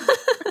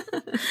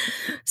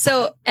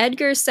 So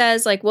Edgar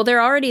says, like, well,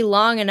 they're already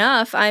long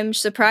enough. I'm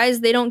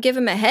surprised they don't give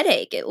him a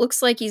headache. It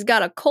looks like he's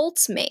got a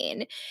Colt's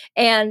mane.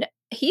 And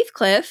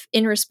Heathcliff,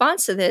 in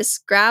response to this,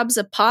 grabs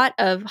a pot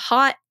of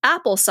hot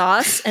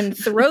applesauce and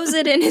throws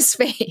it in his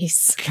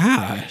face.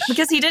 Gosh.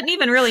 Because he didn't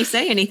even really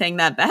say anything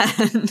that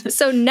bad.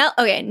 So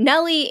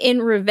Nellie,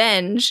 in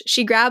revenge,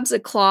 she grabs a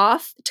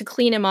cloth to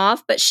clean him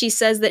off, but she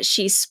says that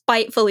she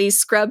spitefully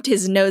scrubbed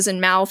his nose and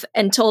mouth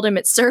and told him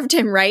it served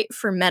him right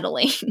for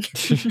meddling.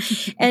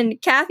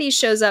 And Kathy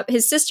shows up.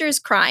 His sister is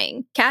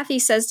crying. Kathy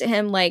says to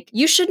him, like,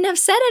 you shouldn't have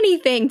said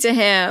anything to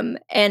him.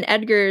 And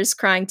Edgar's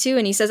crying too.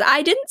 And he says,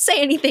 I didn't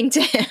say anything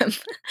to him.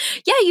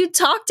 Yeah, you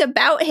talked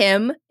about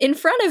him in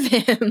front of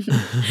him.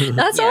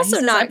 That's also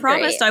says, not I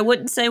promised great. I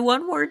wouldn't say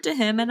one word to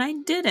him, and I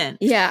didn't.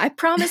 Yeah, I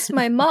promised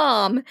my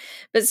mom.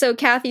 But so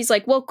Kathy's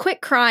like, well,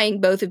 quit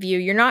crying, both of you.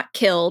 You're not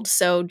killed,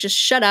 so just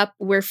shut up.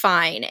 We're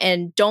fine.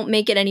 And don't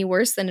make it any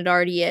worse than it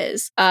already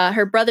is.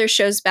 Her brother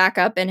shows back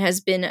up and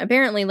has been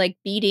apparently like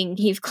beating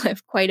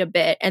Heathcliff quite a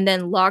bit and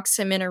then locks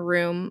him in a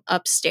room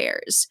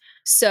upstairs.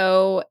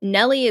 So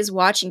Nellie is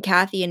watching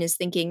Kathy and is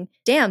thinking,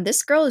 damn,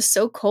 this girl is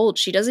so cold.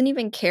 She doesn't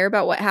even care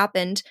about what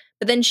happened.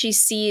 But then she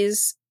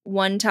sees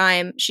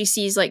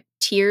like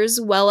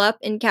tears well up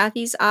in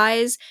Kathy's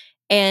eyes,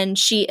 and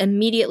she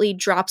immediately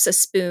drops a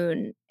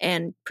spoon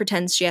and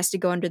pretends she has to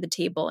go under the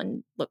table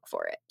and look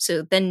for it.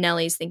 So then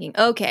Nellie's thinking,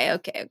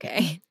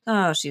 okay.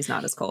 Oh, she's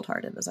not as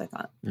cold-hearted as I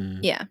thought.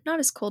 Yeah, not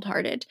as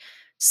cold-hearted.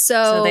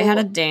 So they had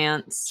a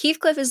dance.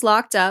 Heathcliff is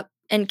locked up,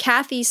 and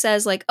Kathy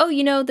says, like, oh,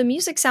 the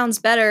music sounds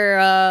better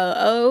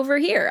over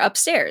here,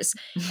 upstairs.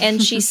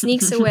 And she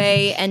sneaks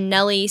away, and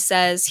Nellie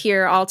says,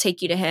 here, I'll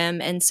take you to him.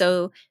 And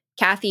so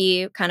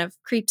Kathy kind of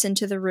creeps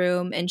into the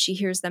room and she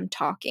hears them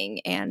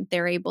talking and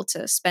they're able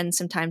to spend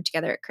some time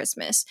together at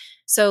Christmas.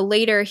 So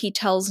later he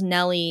tells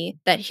Nellie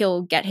that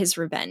he'll get his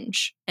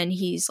revenge. And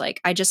he's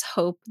like, I just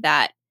hope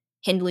that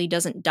Hindley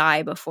doesn't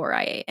die before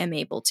I am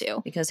able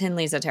to. Because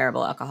Hindley's a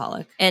terrible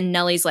alcoholic. And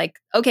Nellie's like,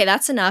 okay,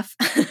 that's enough.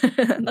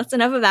 That's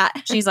enough of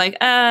that. She's like,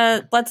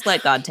 let's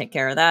let God take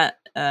care of that.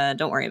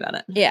 Don't worry about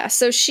it. Yeah,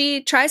 so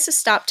she tries to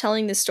stop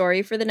telling the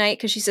story for the night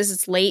because she says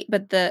it's late,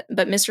 but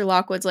Mr.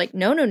 Lockwood's like,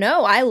 no,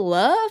 I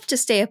love to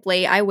stay up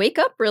late. I wake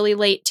up really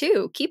late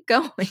too. Keep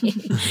going.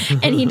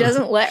 And he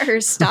doesn't let her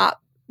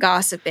stop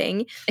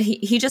gossiping.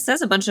 He just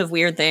says a bunch of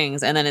weird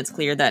things, and then it's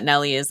clear that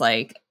Nellie is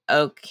like,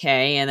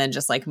 okay, and then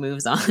just like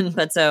moves on.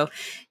 But so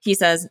he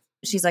says,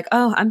 she's like,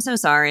 oh, I'm so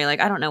sorry.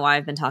 Like, I don't know why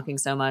I've been talking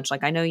so much.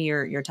 Like, I know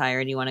you're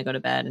tired. You want to go to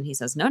bed. And he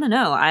says, no.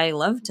 I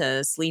love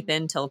to sleep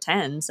in till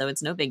 10. So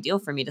it's no big deal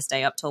for me to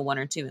stay up till 1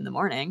 or 2 in the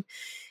morning.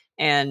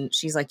 And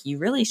she's like, you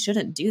really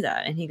shouldn't do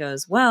that. And he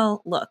goes,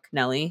 well, look,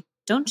 Nellie,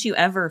 don't you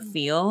ever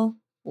feel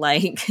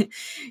like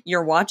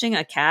you're watching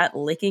a cat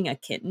licking a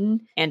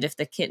kitten, and if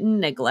the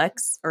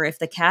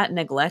cat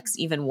neglects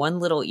even one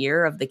little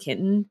ear of the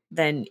kitten,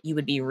 then you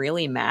would be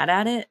really mad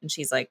at it? And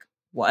she's like,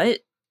 what?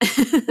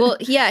 Well,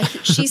 yeah,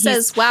 she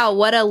says, wow,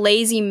 what a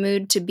lazy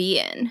mood to be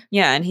in.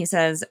 Yeah, and he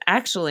says,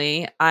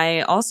 actually,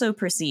 I also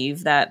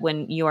perceive that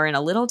when you are in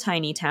a little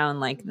tiny town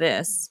like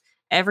this,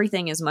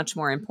 everything is much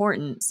more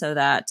important, so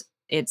that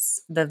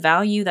it's the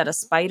value that a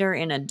spider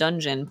in a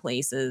dungeon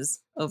places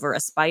over a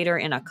spider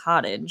in a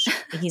cottage.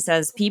 He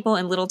says people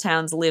in little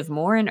towns live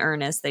more in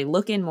earnest. They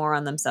look in more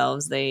on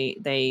themselves.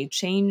 They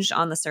change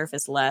on the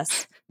surface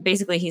less.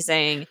 Basically, he's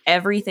saying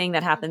everything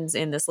that happens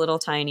in this little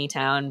tiny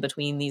town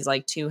between these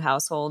like two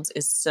households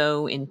is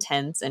so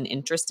intense and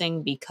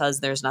interesting because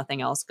there's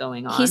nothing else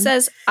going on. He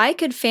says, I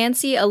could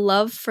fancy a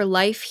love for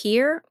life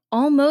here,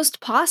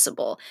 almost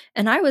possible.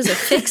 And I was a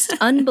fixed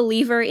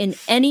unbeliever in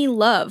any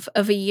love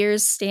of a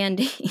year's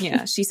standing.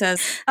 Yeah, she says,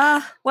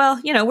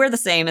 well, we're the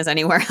same as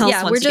anywhere else.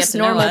 Yeah, we're just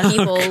normal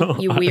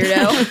people, you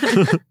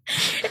weirdo.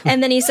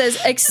 And then he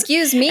says,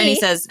 excuse me. And he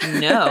says,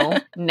 no,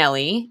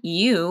 Nellie,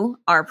 you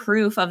are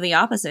proof of the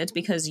opposite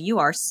because you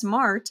are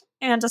smart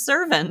and a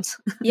servant.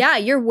 Yeah,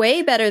 you're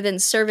way better than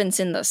servants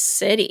in the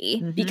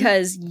city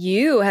because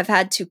you have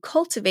had to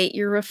cultivate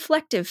your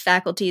reflective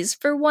faculties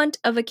for want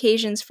of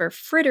occasions for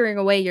frittering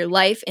away your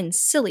life in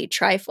silly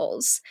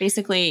trifles.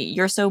 Basically,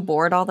 you're so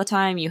bored all the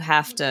time, you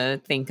have to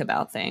think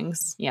about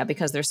things. Yeah,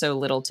 because there's so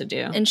little to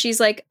do. And she's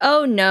like,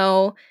 oh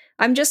no,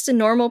 I'm just a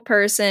normal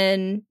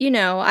person.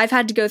 I've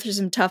had to go through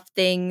some tough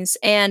things.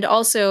 And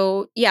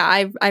also,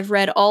 yeah, I've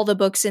read all the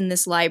books in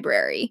this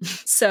library.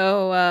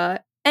 So,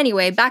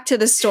 anyway, back to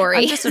the story.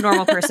 I'm just a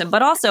normal person,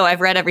 but also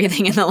I've read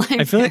everything in the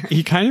library. I feel like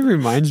he kind of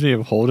reminds me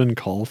of Holden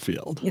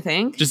Caulfield. You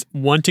think? Just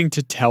wanting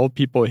to tell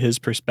people his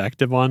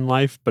perspective on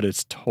life, but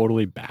it's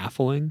totally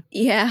baffling.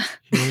 Yeah.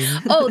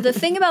 Oh, the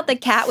thing about the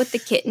cat with the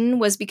kitten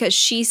was because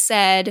she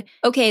said,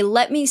 okay,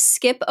 let me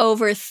skip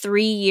over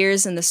 3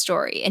 years in the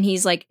story. And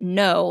he's like,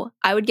 no,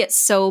 I would get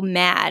so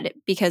mad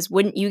because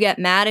wouldn't you get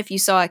mad if you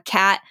saw a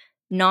cat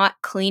not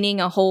cleaning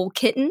a whole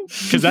kitten?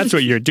 Because that's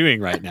what you're doing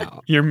right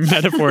now. You're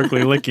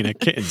metaphorically licking a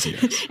kitten's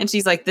ears. And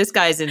she's like, this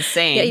guy's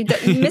insane. Yeah,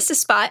 you missed a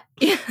spot.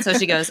 So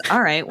she goes,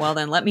 all right, well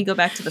then let me go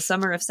back to the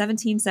summer of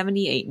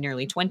 1778,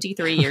 nearly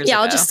 23 years ago.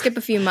 Yeah, I'll just skip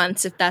a few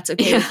months if that's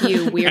okay with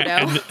you,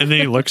 weirdo. And then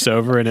he looks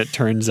over and it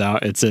turns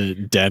out it's a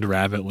dead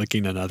rabbit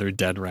licking another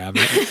dead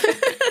rabbit.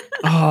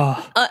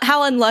 Oh,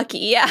 how unlucky.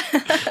 Yeah.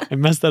 I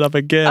messed that up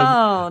again.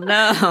 Oh,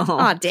 no.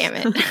 Oh, damn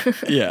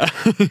it. Yeah.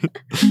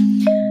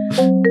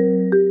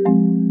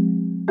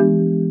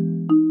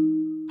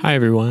 Hi,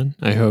 everyone.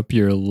 I hope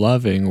you're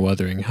loving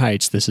Wuthering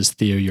Heights. This is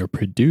Theo, your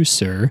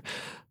producer.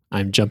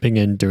 I'm jumping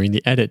in during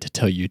the edit to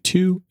tell you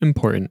 2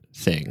 important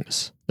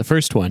things. The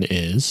first one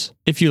is,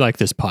 if you like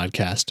this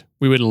podcast,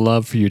 we would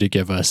love for you to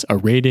give us a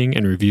rating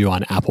and review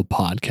on Apple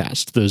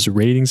Podcasts. Those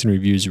ratings and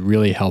reviews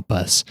really help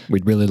us.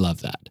 We'd really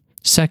love that.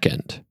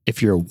 Second,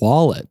 if your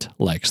wallet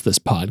likes this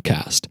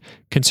podcast,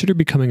 consider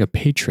becoming a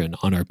patron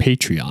on our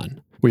Patreon.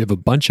 We have a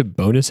bunch of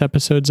bonus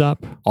episodes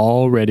up,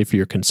 all ready for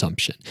your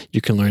consumption.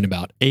 You can learn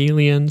about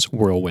aliens,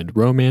 whirlwind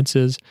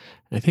romances,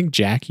 and I think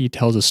Jackie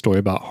tells a story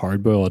about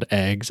hard-boiled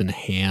eggs and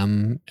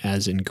ham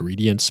as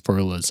ingredients for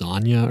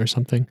lasagna or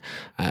something.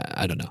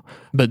 I don't know.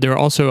 But there are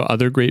also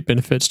other great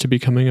benefits to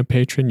becoming a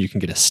patron. You can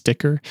get a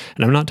sticker,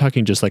 and I'm not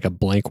talking just like a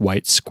blank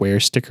white square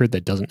sticker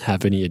that doesn't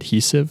have any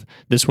adhesive.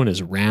 This one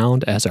is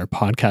round, has our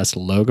podcast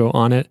logo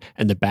on it,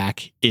 and the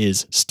back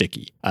is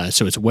sticky.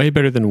 So it's way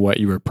better than what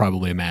you were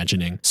probably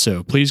imagining.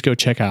 So please go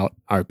check out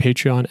our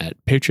Patreon at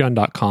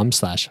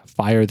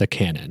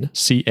patreon.com/firethecanon,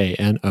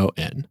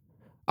 CANON.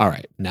 All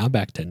right, now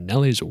back to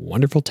Nellie's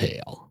wonderful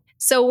tale.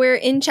 So we're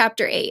in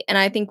chapter 8, and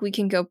I think we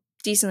can go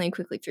decently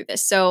quickly through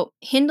this. So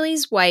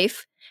Hindley's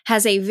wife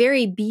has a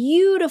very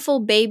beautiful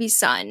baby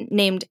son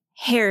named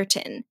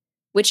Hareton,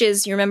 which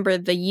is, you remember,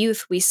 the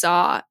youth we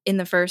saw in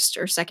the first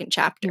or second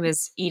chapter. He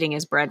was eating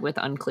his bread with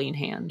unclean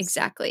hands.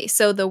 Exactly.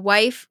 So the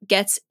wife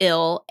gets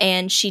ill,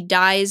 and she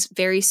dies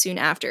very soon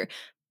after.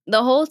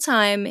 The whole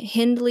time,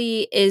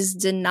 Hindley is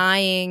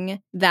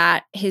denying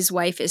that his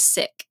wife is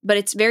sick, but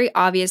it's very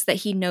obvious that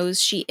he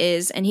knows she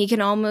is, and he can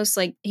almost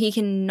he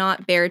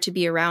cannot bear to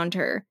be around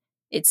her,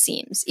 it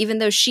seems, even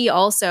though she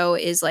also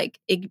is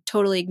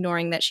totally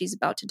ignoring that she's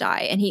about to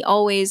die. And he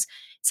always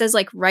says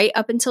right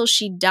up until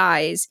she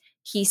dies,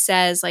 he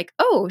says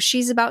oh,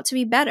 she's about to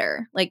be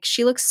better.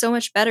 She looks so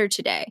much better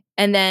today.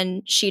 And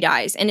then she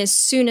dies. And as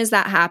soon as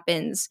that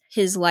happens,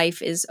 his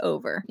life is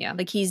over. Yeah.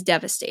 He's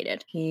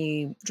devastated.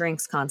 He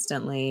drinks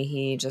constantly.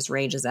 He just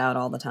rages out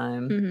all the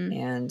time. Mm-hmm.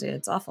 And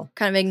it's awful.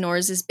 Kind of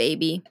ignores his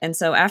baby. And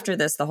so after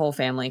this, the whole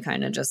family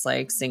kind of just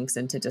sinks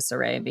into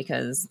disarray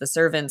because the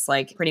servants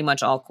pretty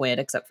much all quit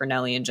except for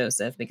Nellie and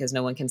Joseph because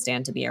no one can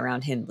stand to be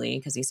around Hindley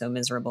because he's so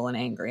miserable and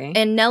angry.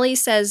 And Nellie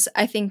says,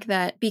 I think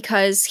that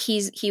because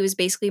he was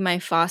basically my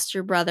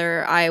foster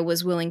brother, I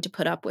was willing to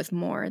put up with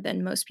more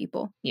than most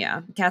people.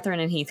 Yeah. Catherine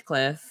and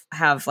Heathcliff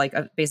have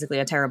basically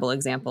a terrible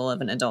example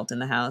of an adult in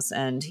the house.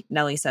 And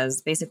Nellie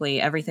says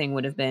basically everything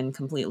would have been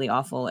completely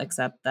awful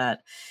except that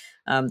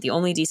The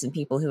only decent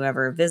people who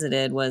ever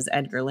visited was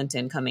Edgar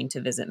Linton coming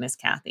to visit Miss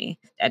Kathy.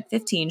 At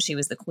 15, she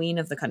was the queen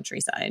of the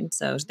countryside.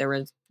 So there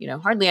was,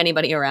 hardly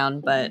anybody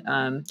around, but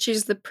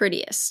she's the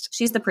prettiest.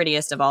 She's the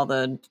prettiest of all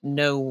the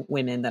no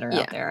women that are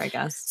out there, I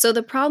guess. So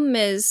the problem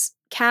is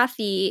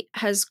Kathy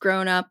has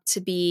grown up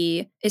to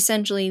be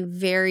essentially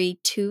very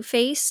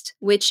two-faced,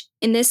 which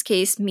in this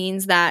case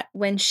means that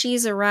when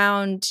she's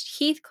around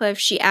Heathcliff,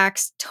 she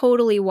acts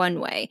totally one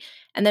way.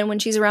 And then when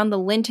she's around the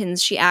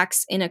Lintons, she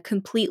acts in a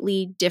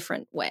completely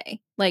different way.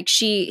 Like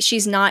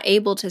she's not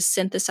able to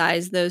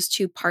synthesize those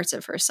two parts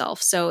of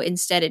herself. So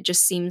instead, it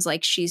just seems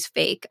like she's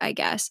fake, I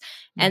guess.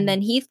 Mm-hmm. And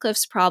then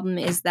Heathcliff's problem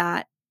is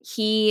that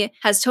he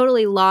has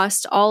totally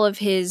lost all of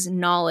his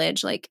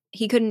knowledge. Like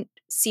he couldn't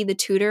see the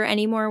tutor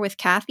anymore with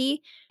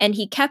Kathy, and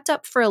he kept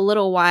up for a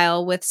little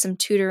while with some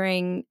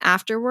tutoring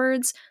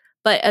afterwards,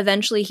 but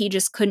eventually he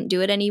just couldn't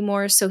do it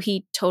anymore, so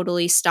he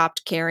totally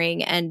stopped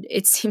caring, and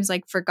it seems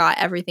like forgot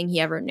everything he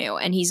ever knew,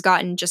 and he's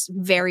gotten just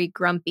very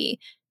grumpy,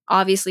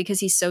 obviously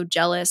because he's so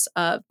jealous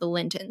of the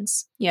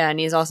Lintons. Yeah, and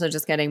he's also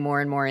just getting more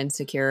and more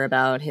insecure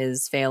about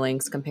his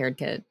failings compared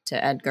to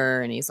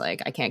Edgar, and he's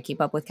like, I can't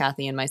keep up with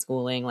Kathy in my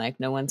schooling, like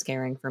no one's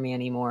caring for me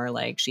anymore,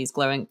 like she's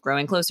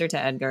growing closer to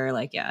Edgar,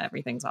 like yeah,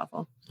 everything's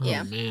awful. Oh,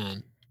 yeah,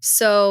 man.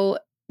 So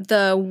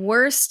the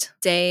worst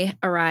day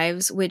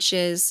arrives, which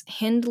is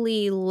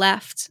Hindley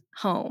left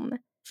home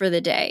for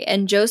the day,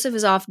 and Joseph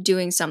is off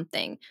doing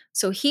something.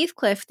 So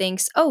Heathcliff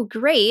thinks, oh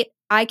great,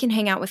 I can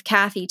hang out with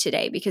Kathy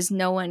today because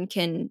no one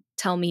can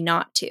tell me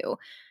not to.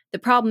 The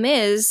problem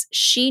is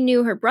she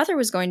knew her brother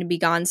was going to be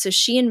gone, so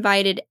she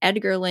invited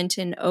Edgar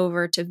Linton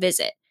over to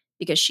visit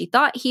because she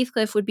thought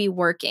Heathcliff would be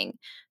working.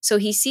 So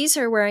he sees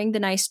her wearing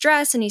the nice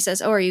dress and he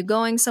says, oh, are you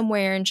going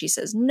somewhere? And she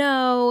says,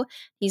 no.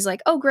 He's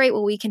like, oh, great.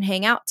 Well, we can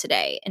hang out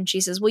today. And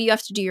she says, well, you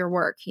have to do your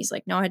work. He's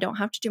like, no, I don't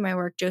have to do my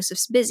work.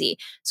 Joseph's busy.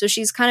 So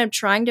she's kind of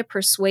trying to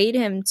persuade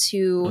him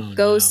to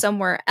go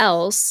somewhere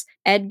else.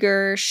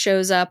 Edgar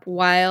shows up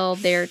while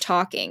they're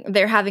talking.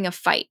 They're having a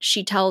fight.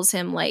 She tells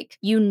him, like,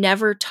 you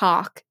never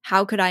talk.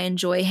 How could I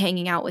enjoy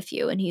hanging out with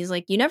you? And he's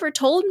like, you never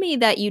told me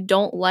that you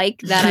don't like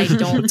that I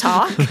don't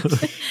talk.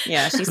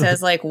 Yeah, she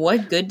says, like,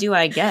 what good do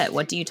I get?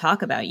 What do you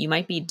talk about? You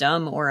might be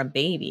dumb or a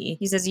baby.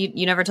 He says,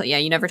 you never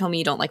told me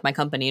you don't like my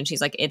company. And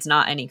she's like, it's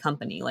not any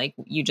company. Like,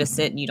 you just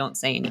sit and you don't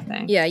say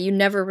anything. Yeah, you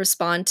never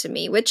respond to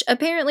me, which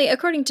apparently,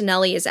 according to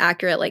Nellie, is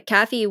accurate. Like,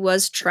 Kathy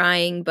was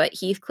trying, but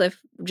Heathcliff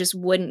just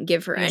wouldn't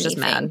give her anything. Just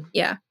mad.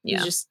 Yeah,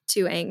 he's just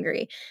too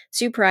angry,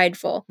 too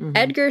prideful. Mm-hmm.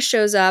 Edgar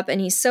shows up and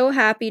he's so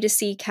happy to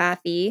see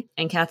Kathy.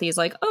 And Kathy's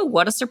like, oh,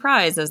 what a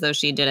surprise, as though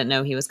she didn't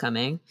know he was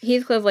coming.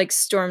 Heathcliff, like,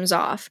 storms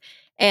off.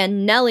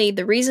 And Nellie,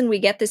 the reason we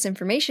get this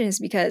information is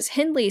because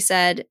Hindley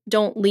said,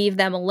 don't leave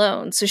them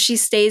alone. So she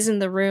stays in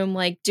the room,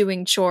 like,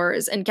 doing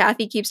chores. And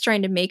Kathy keeps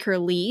trying to make her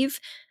leave.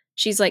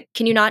 She's like,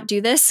 can you not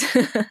do this?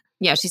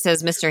 Yeah, she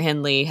says, Mr.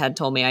 Hindley had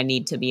told me I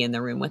need to be in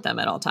the room with them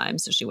at all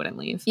times, so she wouldn't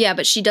leave. Yeah,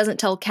 but she doesn't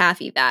tell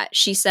Kathy that.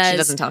 She says, she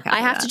doesn't tell Kathy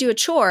I have to do a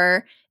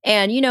chore.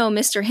 And,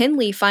 Mr.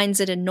 Hindley finds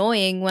it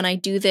annoying when I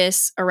do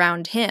this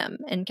around him.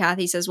 And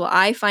Kathy says, well,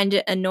 I find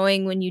it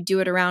annoying when you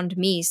do it around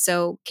me.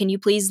 So can you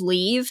please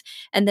leave?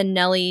 And then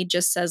Nellie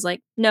just says,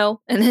 like,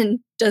 no. And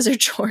then does her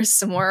chores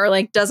some more, or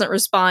like doesn't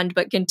respond,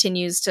 but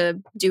continues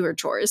to do her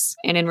chores.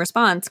 And in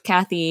response,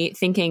 Kathy,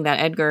 thinking that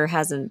Edgar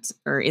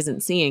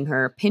isn't seeing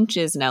her,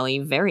 pinches Nellie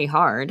very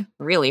hard,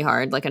 really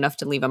hard, like enough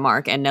to leave a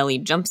mark. And Nellie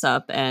jumps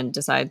up and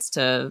decides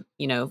to,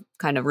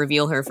 kind of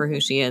reveal her for who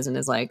she is and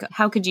is like,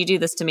 how could you do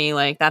this to me?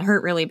 Like, that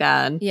hurt really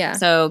bad. Yeah.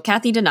 So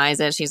Kathy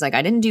denies it. She's like,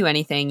 I didn't do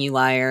anything, you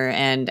liar.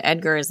 And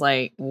Edgar is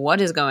like, what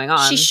is going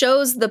on? She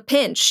shows the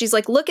pinch. She's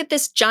like, look at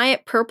this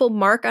giant purple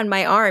mark on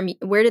my arm.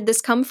 Where did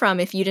this come from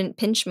if you didn't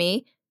pinch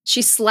me?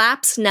 She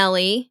slaps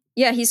Nellie.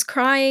 Yeah, he's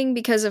crying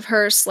because of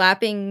her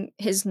slapping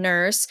his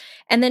nurse.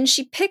 And then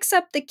she picks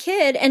up the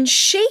kid and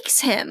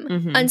shakes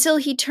him until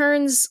he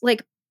turns,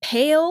 like,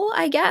 pale,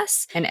 I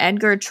guess. And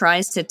Edgar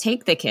tries to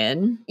take the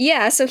kid.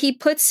 Yeah, so he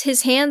puts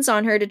his hands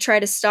on her to try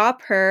to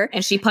stop her.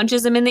 And she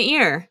punches him in the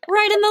ear.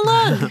 Right in the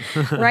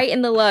lug. Right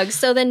in the lug.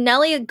 So then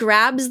Nellie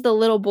grabs the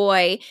little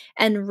boy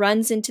and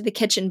runs into the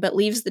kitchen, but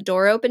leaves the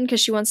door open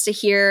because she wants to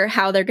hear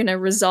how they're going to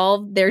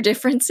resolve their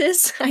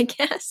differences, I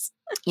guess.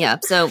 Yeah,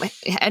 so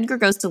Edgar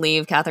goes to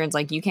leave. Catherine's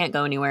like, you can't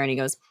go anywhere. And he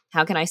goes,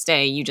 how can I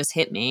stay? You just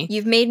hit me.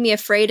 You've made me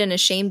afraid and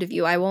ashamed of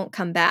you. I won't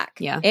come back.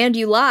 Yeah. And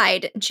you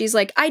lied. And she's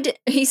like,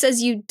 he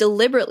says you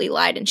deliberately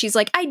lied. And she's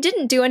like, I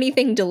didn't do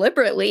anything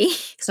deliberately.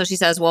 So she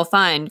says, well,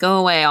 fine, go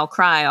away. I'll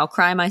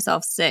cry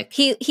myself sick.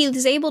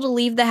 He's able to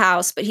leave the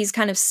house, but he's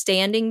kind of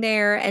standing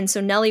there. And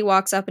so Nellie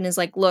walks up and is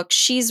like, look,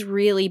 she's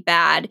really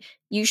bad.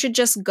 You should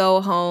just go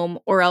home,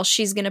 or else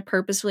she's going to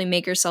purposefully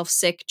make herself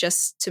sick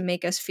just to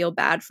make us feel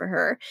bad for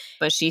her.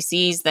 But she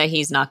sees that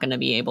he's not going to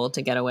be able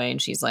to get away,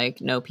 and she's like,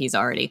 nope, he's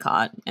already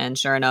caught. And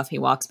sure enough, he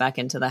walks back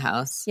into the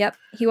house. Yep.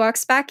 He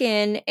walks back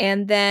in,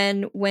 and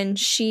then when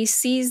she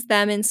sees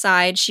them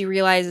inside, she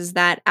realizes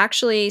that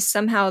actually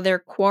somehow their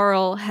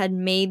quarrel had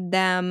made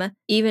them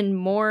even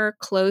more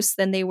close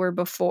than they were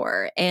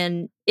before.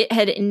 And it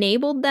had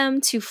enabled them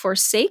to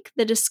forsake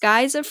the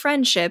disguise of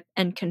friendship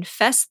and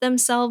confess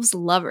themselves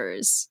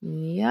lovers.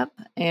 Yep.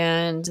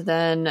 And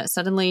then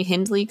suddenly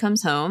Hindley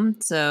comes home.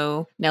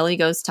 So Nellie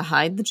goes to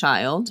hide the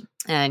child.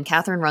 And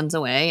Catherine runs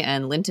away,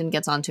 and Linton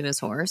gets onto his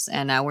horse,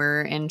 and now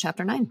we're in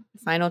chapter 9.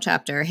 Final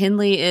chapter.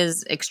 Hindley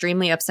is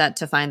extremely upset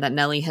to find that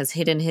Nellie has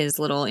hidden his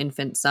little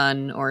infant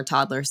son or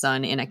toddler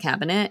son in a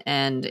cabinet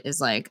and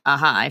is like,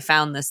 aha, I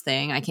found this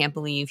thing. I can't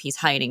believe he's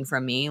hiding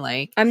from me.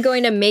 Like, I'm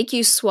going to make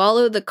you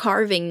swallow the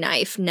carving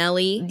knife,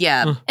 Nellie.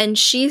 yeah. And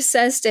she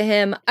says to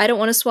him, I don't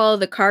want to swallow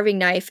the carving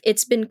knife.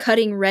 It's been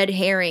cutting red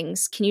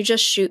herrings. Can you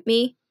just shoot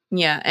me?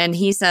 Yeah, and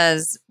he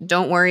says,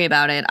 don't worry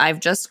about it. I've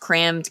just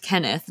crammed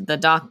Kenneth, the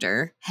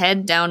doctor,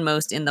 head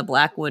downmost in the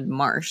Blackwood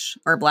Marsh,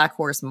 or Black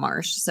Horse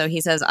Marsh. So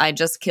he says, I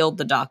just killed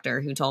the doctor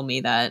who told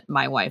me that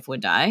my wife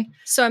would die.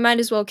 So I might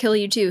as well kill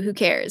you too. Who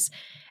cares?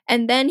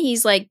 And then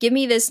he's like, give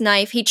me this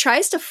knife. He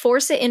tries to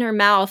force it in her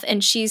mouth,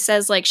 and she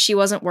says like she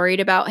wasn't worried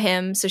about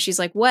him. So she's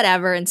like,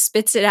 whatever, and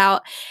spits it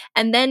out.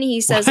 And then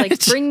he says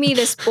like, bring me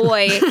this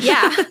boy.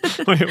 Yeah.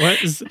 Wait, what?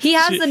 He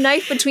has the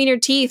knife between her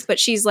teeth, but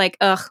she's like,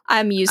 ugh,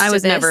 I'm used to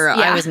this.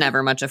 I was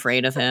never much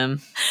afraid of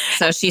him.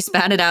 So she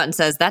spat it out and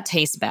says, that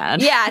tastes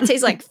bad. Yeah, it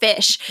tastes like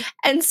fish.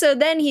 And so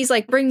then he's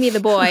like, bring me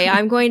the boy.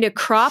 I'm going to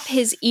crop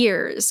his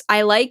ears.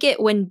 I like it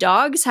when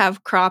dogs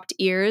have cropped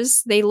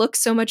ears. They look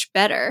so much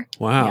better.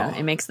 Wow. Yeah,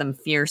 it makes them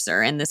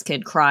fiercer. And this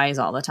kid cries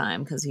all the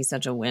time because he's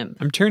such a wimp.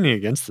 I'm turning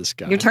against this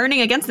guy. You're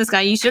turning against this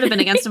guy. You should have been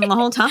against him the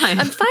whole time.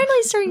 I'm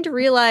finally starting to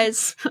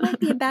realize he might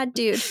be a bad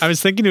dude. I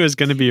was thinking it was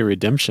going to be a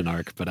redemption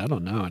arc, but I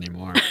don't know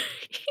anymore.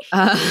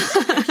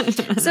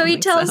 So he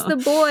tells the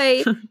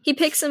boy, he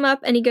picks him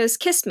up and he goes,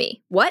 kiss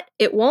me. What?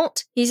 It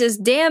won't? He says,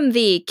 damn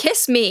thee,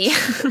 kiss me.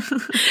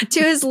 To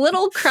his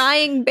little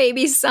crying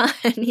baby son.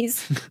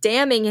 He's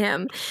damning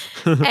him.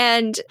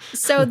 And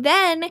so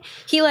then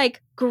he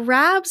like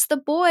grabs the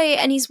boy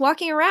and he's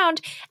walking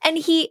around, and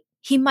he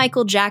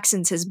Michael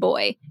Jackson's his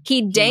boy.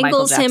 He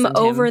dangles him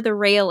over the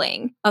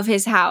railing of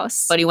his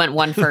house. But he went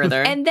one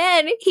further. And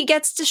then he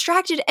gets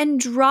distracted and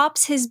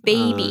drops his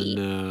baby.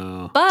 Oh,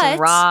 no. But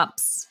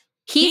drops.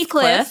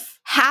 Heathcliff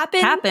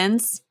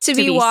happens to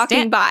be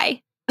walking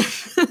by.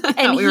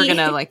 And we were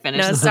gonna like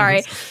finish. No,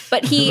 sorry,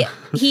 but he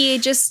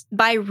just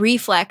by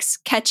reflex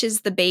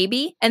catches the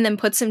baby and then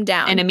puts him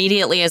down, and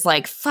immediately is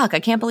like, "Fuck!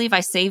 I can't believe I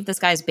saved this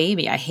guy's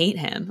baby. I hate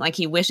him. Like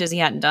he wishes he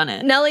hadn't done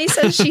it." Nellie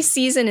says she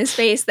sees in his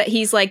face that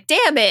he's like,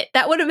 "Damn it,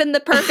 that would have been the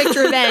perfect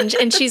revenge."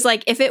 And she's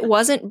like, "If it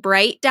wasn't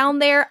bright down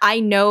there, I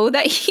know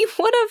that he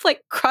would have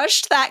like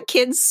crushed that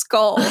kid's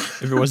skull."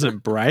 If it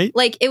wasn't bright,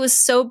 like it was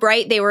so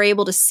bright they were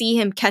able to see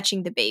him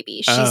catching the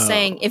baby. She's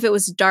saying if it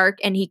was dark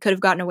and he could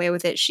have gotten away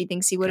with it, she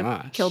thinks he would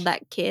have killed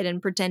that kid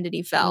and pretended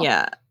he fell.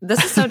 Yeah.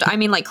 This is so, I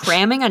mean, like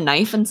cramming a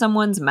knife in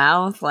someone's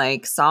mouth,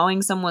 like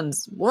sawing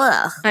someone's,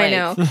 ugh, I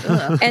know.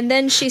 And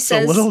then she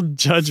says, it's a little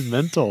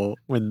judgmental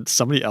when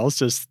somebody else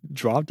just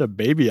dropped a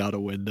baby out a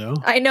window.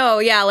 I know.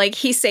 Yeah. Like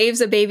he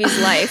saves a baby's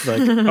life.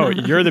 Like, oh,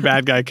 you're the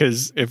bad guy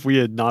because if we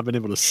had not been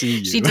able to see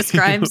you. She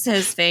describes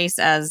his face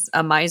as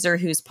a miser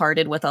who's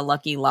parted with a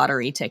lucky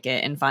lottery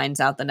ticket and finds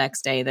out the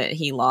next day that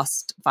he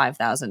lost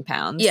 5,000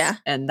 pounds. Yeah.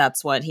 And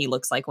that's what he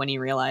looks like when he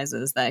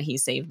realizes that he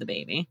saved the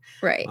baby.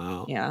 Right.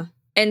 Wow. Yeah.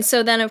 And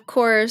so then, of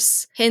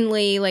course,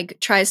 Hindley like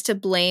tries to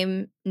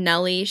blame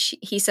Nellie.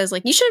 He says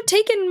like, you should have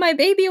taken my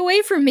baby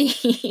away from me.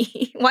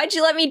 Why'd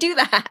you let me do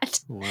that?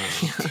 Wow.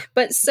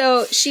 But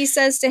so she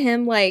says to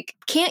him like,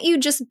 can't you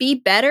just be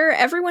better?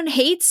 Everyone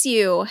hates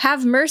you.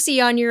 Have mercy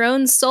on your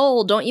own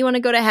soul. Don't you want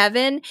to go to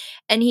heaven?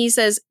 And he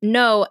says,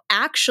 no,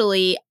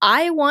 actually,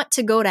 I want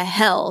to go to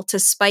hell to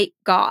spite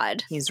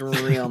God. He's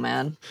real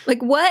mad.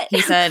 Like what? He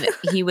said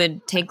he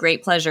would take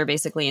great pleasure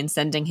basically in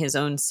sending his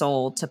own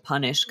soul to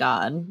punish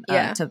God,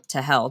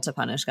 to hell to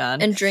punish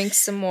God. And drinks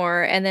some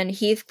more. And then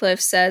Heathcliff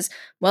says,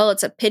 well,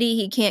 it's a pity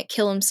he can't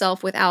kill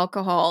himself with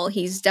alcohol.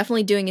 He's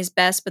definitely doing his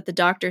best, but the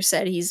doctor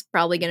said he's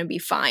probably going to be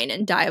fine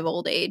and die of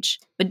old age.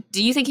 But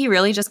do you think he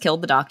really just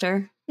killed the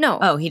doctor? No.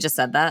 Oh, he just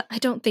said that? I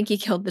don't think he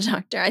killed the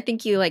doctor. I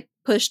think he like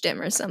pushed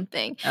him or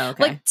something. Oh,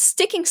 okay. Like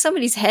sticking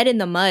somebody's head in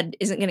the mud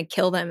isn't going to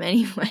kill them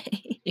anyway.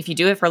 If you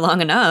do it for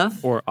long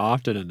enough. Or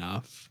often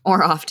enough.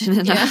 Or often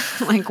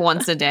enough. Like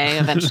once a day,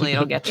 eventually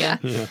it'll get you.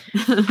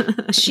 Yeah.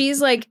 She's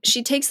like,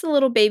 she takes the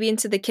little baby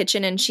into the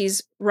kitchen and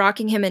she's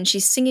rocking him and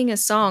she's singing a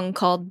song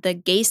called The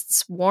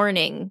Ghast's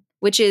Warning,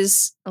 which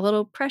is a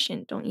little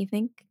prescient, don't you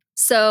think?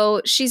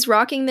 So she's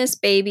rocking this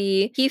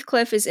baby.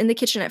 Heathcliff is in the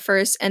kitchen at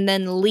first and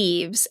then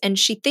leaves, and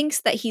she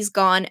thinks that he's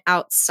gone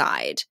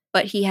outside.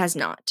 but he has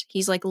not.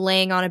 He's like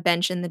laying on a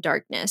bench in the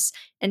darkness.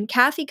 And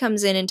Kathy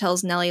comes in and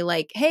tells Nellie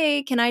like,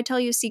 hey, can I tell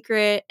you a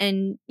secret?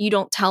 And you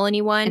don't tell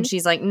anyone. And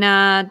she's like,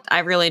 nah, I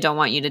really don't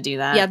want you to do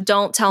that. Yeah,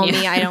 don't tell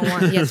me. I don't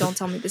want, don't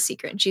tell me the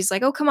secret. And she's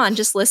like, oh, come on,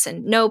 just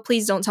listen. No,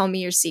 please don't tell me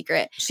your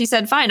secret. She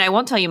said, fine, I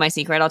won't tell you my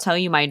secret. I'll tell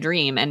you my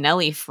dream. And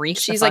Nellie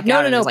freaks She's the fuck like, no,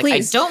 out no, and no, is like,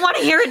 please. I don't want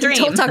to hear a dream.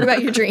 Don't talk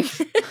about your dream.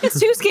 It's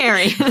too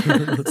scary.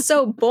 It's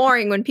so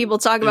boring when people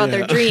talk about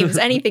their dreams.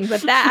 Anything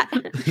but that.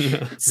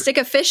 Stick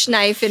a fish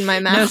knife in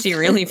my mouth. No, she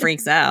really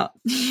freaks out.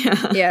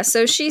 Yeah,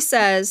 so she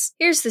says,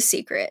 here's the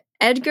secret.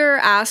 Edgar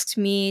asked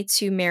me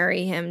to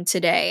marry him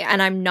today,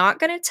 and I'm not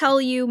going to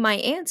tell you my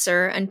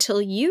answer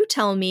until you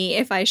tell me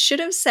if I should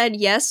have said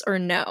yes or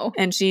no.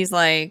 And she's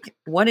like,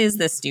 what is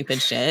this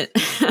stupid shit?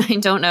 I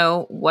don't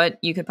know what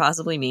you could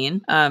possibly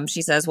mean.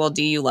 She says, well,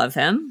 do you love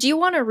him? Do you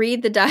want to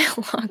read the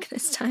dialogue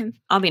this time?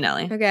 I'll be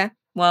Nellie. Okay.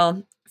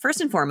 Well,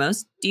 first and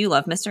foremost, do you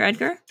love Mr.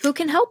 Edgar? Who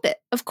can help it?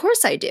 Of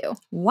course I do.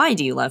 Why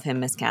do you love him,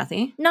 Miss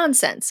Kathy?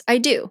 Nonsense. I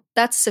do.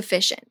 That's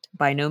sufficient.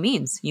 By no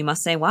means. You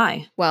must say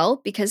why.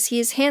 Well, because he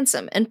is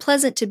handsome and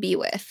pleasant to be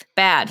with.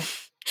 Bad.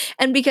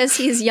 And because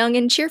he is young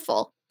and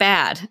cheerful.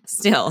 Bad.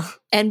 Still.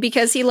 And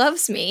because he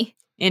loves me.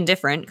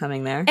 Indifferent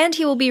coming there. And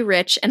he will be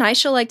rich, and I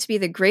shall like to be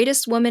the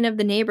greatest woman of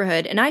the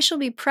neighborhood, and I shall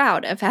be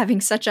proud of having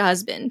such a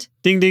husband.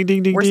 Ding, ding,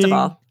 ding, ding, Worst ding. of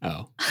all.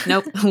 Oh.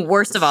 Nope.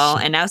 Worst of all.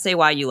 And now say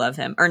why you love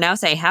him. Or now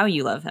say how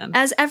you love him.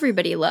 As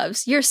everybody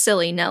loves. You're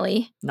silly,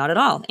 Nellie. Not at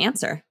all.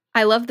 Answer.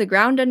 I love the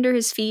ground under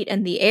his feet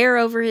and the air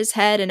over his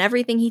head and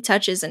everything he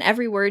touches and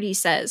every word he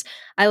says.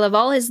 I love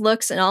all his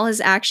looks and all his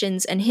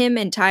actions and him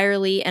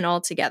entirely and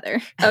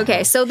altogether.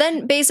 Okay, so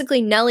then basically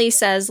Nellie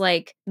says,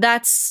 like,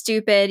 that's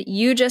stupid.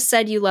 You just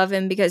said you love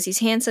him because he's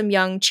handsome,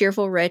 young,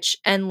 cheerful, rich,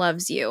 and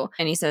loves you.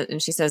 And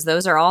she says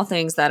those are all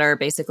things that are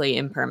basically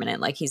impermanent.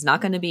 Like he's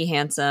not going to be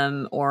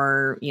handsome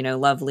or,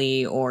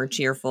 lovely or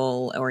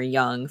cheerful or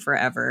young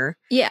forever.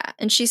 Yeah,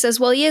 and she says,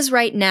 well, he is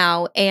right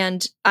now,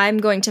 and I'm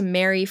going to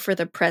marry for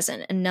the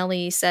present. And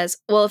Nellie says,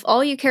 well, if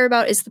all you care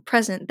about is the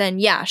present, then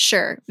yeah,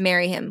 sure,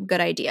 marry him.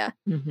 Good idea.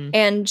 Mm-hmm.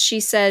 And she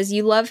says,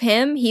 you love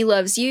him, he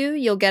loves you,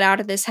 you'll get out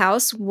of this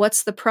house.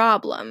 What's the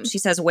problem? She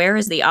says, where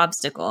is the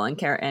obstacle? And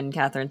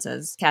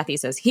Kathy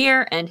says,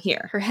 here and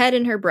here. Her head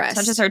and her breast.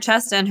 Touches her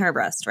chest and her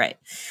breast, right.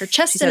 Her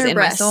chest she and says, her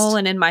breast. In my soul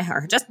and in my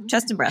heart. Just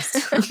chest and breast.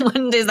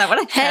 Is that what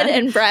I said? Head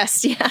and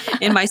breast, yeah.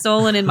 In my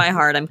soul and in my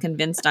heart, I'm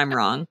convinced I'm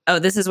wrong. Oh,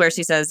 this is where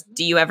she says,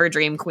 do you ever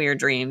dream queer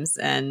dreams?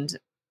 And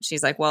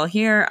she's like, well,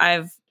 here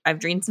I've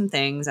dreamed some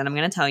things and I'm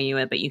going to tell you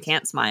it, but you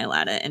can't smile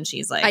at it. And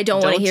she's like, I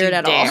don't want to hear it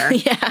at dare. all.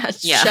 Yeah,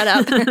 shut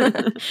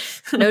up.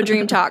 No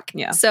dream talk.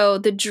 Yeah. So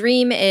the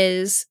dream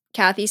is,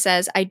 Kathy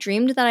says, I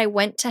dreamed that I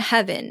went to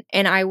heaven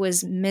and I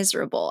was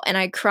miserable and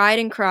I cried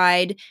and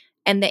cried.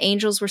 And the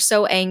angels were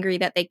so angry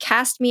that they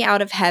cast me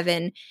out of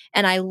heaven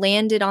and I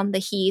landed on the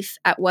heath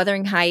at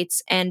Wuthering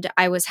Heights and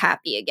I was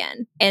happy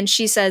again. And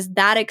she says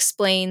that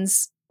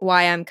explains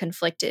why I'm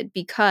conflicted,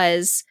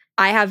 because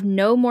I have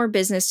no more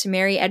business to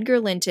marry Edgar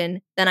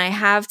Linton than I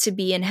have to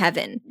be in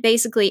heaven.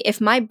 Basically, if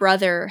my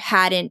brother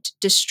hadn't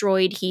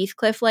destroyed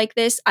Heathcliff like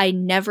this, I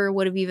never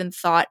would have even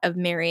thought of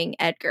marrying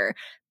Edgar.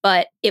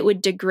 But it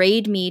would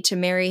degrade me to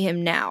marry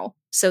him now.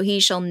 So he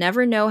shall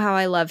never know how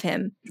I love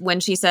him. When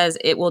she says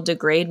it will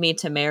degrade me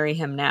to marry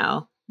him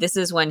now, this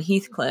is when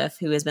Heathcliff,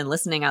 who has been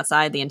listening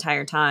outside the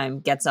entire time,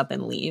 gets up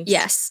and leaves.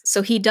 Yes.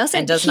 So he does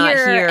not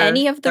hear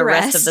any of the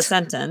rest of the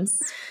sentence.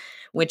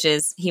 Which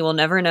is, he will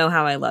never know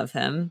how I love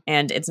him.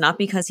 And it's not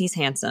because he's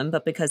handsome,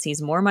 but because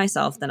he's more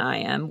myself than I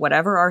am.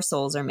 Whatever our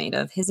souls are made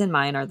of, his and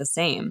mine are the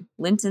same.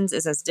 Linton's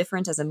is as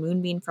different as a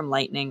moonbeam from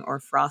lightning or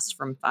frost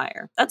from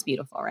fire. That's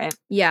beautiful, right?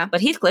 Yeah.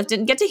 But Heathcliff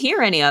didn't get to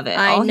hear any of it.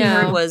 All he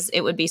heard was,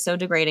 it would be so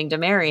degrading to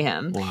marry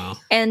him. Wow.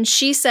 And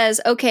she says,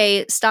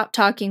 okay, stop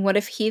talking. What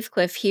if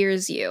Heathcliff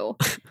hears you?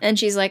 And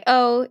she's like,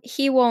 oh,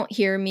 he won't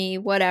hear me,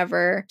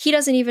 whatever. He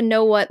doesn't even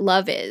know what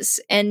love is.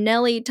 And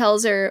Nellie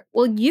tells her,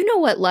 well, you know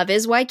what love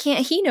is. Why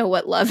can't he know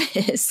what love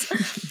is?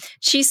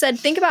 She said,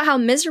 think about how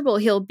miserable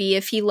he'll be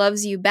if he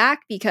loves you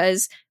back,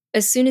 because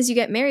as soon as you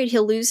get married,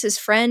 he'll lose his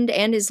friend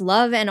and his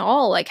love and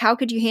all. Like, how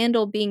could you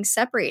handle being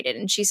separated?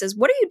 And she says,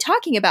 what are you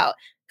talking about?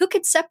 Who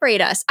could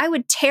separate us? I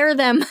would tear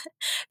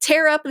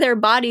up their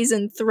bodies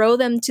and throw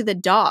them to the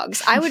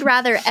dogs. I would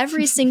rather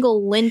every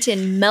single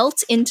Linton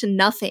melt into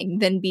nothing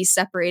than be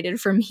separated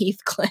from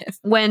Heathcliff.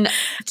 When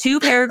 2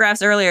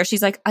 paragraphs earlier,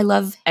 she's like, I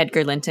love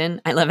Edgar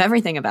Linton. I love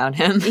everything about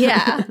him.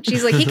 Yeah.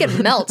 She's like, he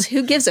could melt.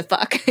 Who gives a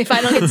fuck if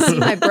I don't get to see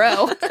my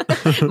bro?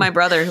 My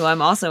brother, who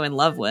I'm also in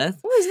love with.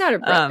 Well, he's not her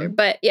brother,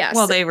 but yeah.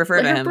 Well, they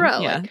refer to her him.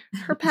 Bro, yeah. like,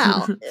 her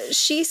pal.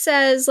 She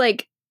says,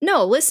 like,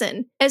 no,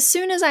 listen, as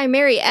soon as I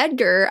marry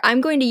Edgar,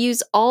 I'm going to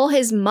use all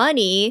his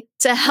money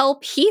to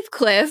help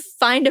Heathcliff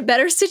find a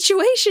better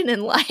situation in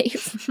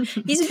life.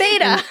 He's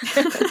beta.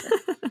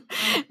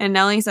 And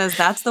Nellie says,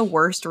 that's the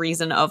worst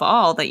reason of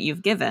all that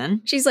you've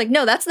given. She's like,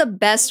 no, that's the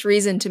best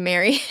reason to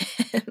marry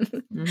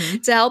him,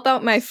 to help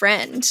out my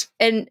friend.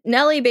 And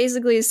Nellie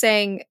basically is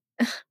saying,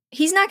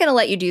 he's not going to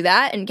let you do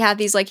that. And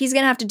Kathy's like, he's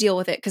going to have to deal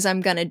with it because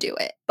I'm going to do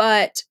it.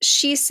 But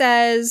she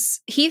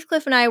says,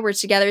 Heathcliff and I were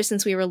together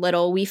since we were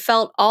little. We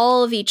felt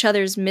all of each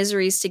other's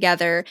miseries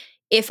together.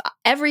 If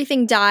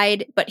everything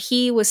died, but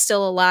he was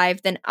still alive,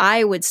 then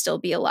I would still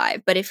be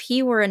alive. But if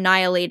he were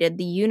annihilated,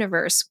 the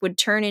universe would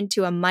turn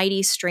into a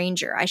mighty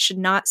stranger. I should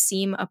not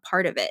seem a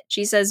part of it.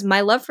 She says, my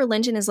love for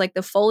Linton is like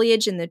the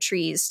foliage in the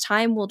trees.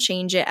 Time will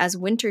change it as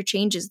winter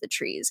changes the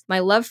trees. My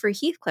love for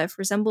Heathcliff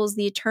resembles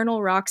the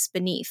eternal rocks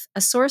beneath, a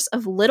source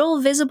of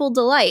little visible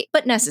delight,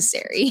 but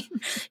necessary.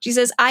 She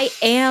says, I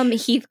am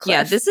Heathcliff.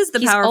 Yeah, this is the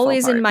He's powerful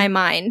always part. in my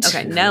mind.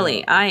 Okay,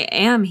 Nellie, I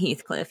am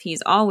Heathcliff.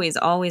 He's always,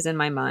 always in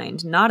my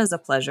mind. Not as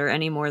a pleasure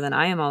any more than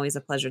I am always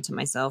a pleasure to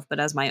myself, but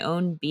as my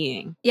own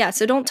being. Yeah,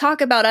 so don't talk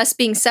about us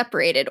being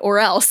separated or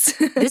else.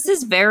 This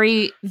is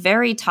very,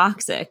 very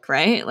toxic,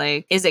 right?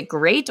 Like, is it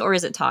great or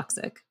is it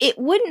toxic? It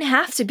wouldn't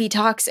have to be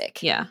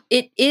toxic. Yeah.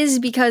 It is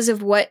because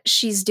of what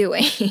she's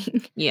doing.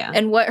 Yeah.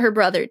 And what her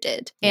brother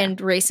did and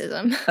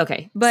racism.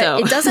 Okay. But so,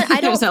 it doesn't,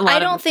 I there's a don't lot I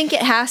of- don't think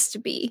it has to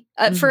be.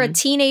 For a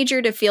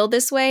teenager to feel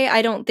this way,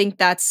 I don't think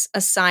that's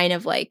a sign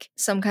of like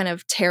some kind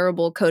of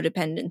terrible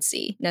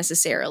codependency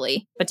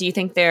necessarily. But do you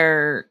think their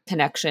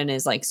connection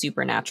is like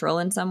supernatural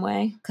in some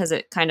way? Because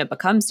it kind of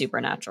becomes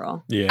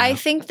supernatural. Yeah. I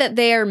think that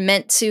they are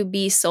meant to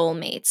be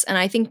soulmates. And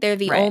I think they're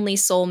the Right. only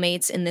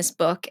soulmates in this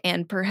book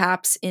and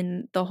perhaps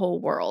in the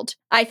whole world.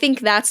 I think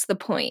that's the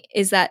point,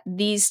 is that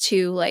these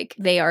two, like,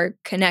 they are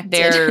connected.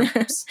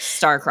 They're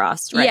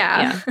star-crossed, right?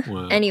 Yeah.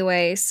 Wow.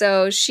 Anyway,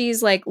 so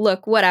she's like,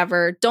 look,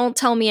 whatever. Don't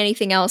tell me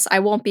anything else. I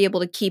won't be able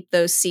to keep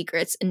those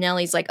secrets. And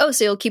Nellie's like, oh,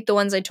 so you'll keep the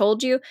ones I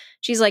told you?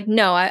 She's like,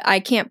 no, I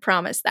can't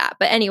promise that.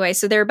 But anyway,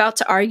 so they're about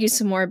to argue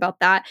some more about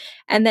that.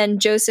 And then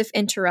Joseph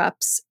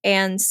interrupts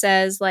and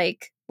says,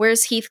 like,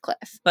 where's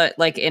Heathcliff? But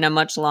like in a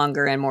much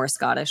longer and more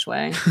Scottish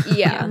way.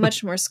 Yeah,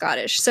 much more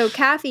Scottish. So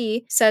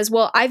Kathy says,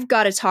 well, I've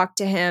got to talk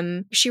to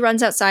him. She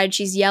runs outside.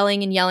 She's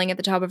yelling and yelling at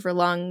the top of her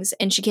lungs,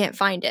 and she can't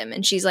find him.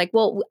 And she's like,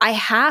 well, I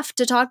have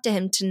to talk to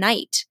him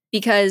tonight.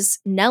 Because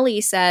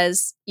Nellie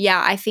says,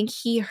 yeah, I think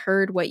he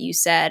heard what you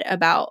said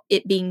about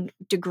it being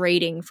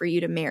degrading for you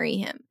to marry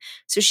him.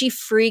 So she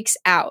freaks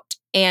out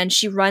and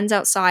she runs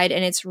outside,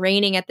 and it's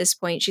raining at this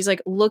point. She's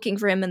like looking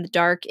for him in the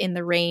dark, in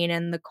the rain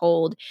and the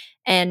cold.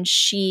 And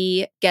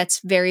she gets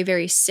very,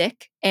 very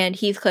sick, and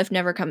Heathcliff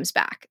never comes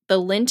back. The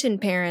Linton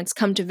parents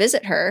come to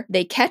visit her.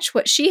 They catch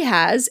what she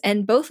has,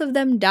 and both of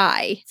them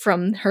die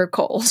from her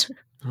cold.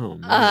 Oh,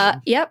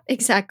 man. Yep,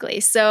 exactly.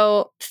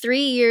 So 3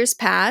 years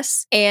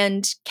pass,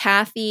 and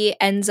Kathy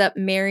ends up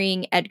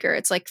marrying Edgar.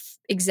 It's like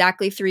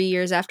exactly 3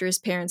 years after his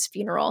parents'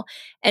 funeral.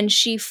 And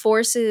she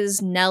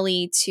forces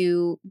Nellie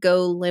to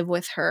go live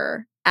with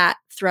her at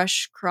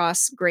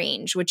Thrushcross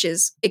Grange, which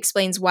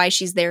explains why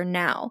she's there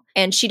now.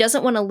 And she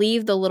doesn't want to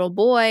leave the little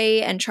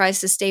boy and tries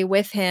to stay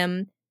with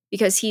him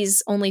because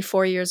he's only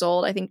 4 years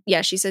old. I think,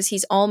 yeah, she says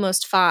he's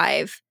almost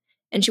 5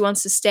 and she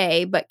wants to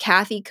stay, but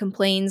Kathy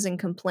complains and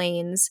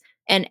complains.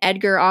 And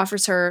Edgar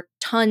offers her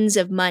tons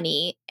of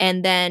money.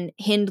 And then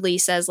Hindley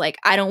says, like,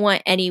 I don't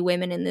want any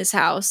women in this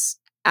house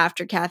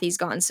after Kathy's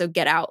gone, so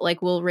get out.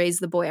 Like, we'll raise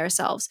the boy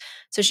ourselves.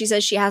 So she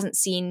says she hasn't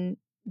seen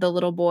the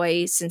little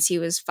boy since he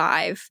was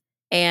 5.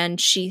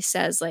 And she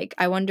says, like,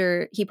 I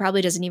wonder, he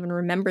probably doesn't even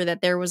remember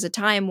that there was a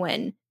time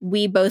when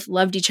we both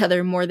loved each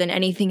other more than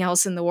anything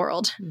else in the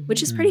world,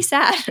 which is pretty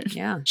sad.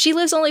 Yeah. She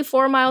lives only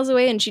 4 miles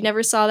away and she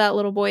never saw that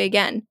little boy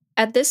again.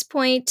 At this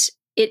point,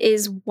 it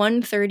is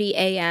 1:30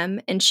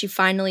 a.m. and she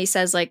finally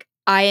says, like,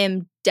 I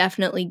am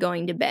definitely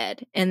going to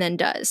bed, and then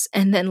does.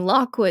 And then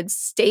Lockwood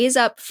stays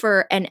up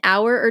for an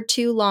hour or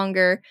two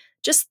longer,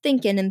 just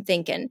thinking and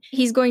thinking.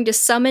 He's going to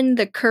summon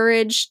the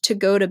courage to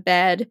go to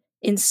bed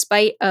in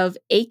spite of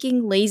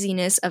aching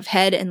laziness of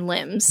head and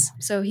limbs.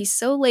 So he's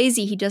so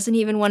lazy, he doesn't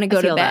even want to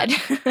go to feel bed.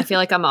 I feel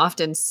like I'm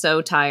often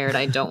so tired,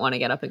 I don't want to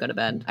get up and go to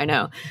bed. I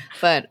know.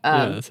 But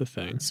Yeah, that's a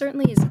thing.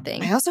 Certainly is a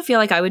thing. I also feel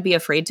like I would be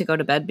afraid to go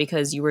to bed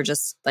because you were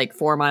just like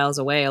 4 miles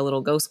away, a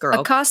little ghost girl.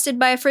 Accosted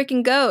by a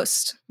freaking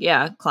ghost.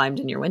 Yeah, climbed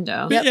in your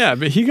window. But yeah,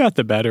 but he got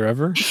the better of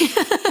her.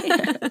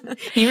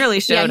 He really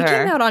Yeah, showed he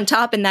her. came out on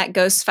top in that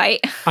ghost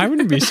fight. I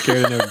wouldn't be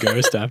scared of no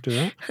ghost after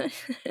that.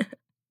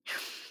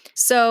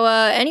 So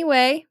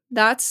anyway,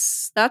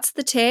 that's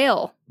the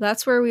tale.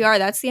 That's where we are.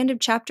 That's the end of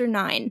chapter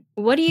 9.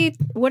 What are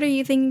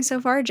you thinking so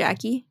far,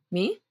 Jackie?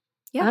 Me?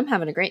 Yeah. I'm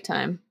having a great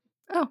time.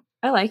 Oh.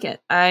 I like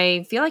it.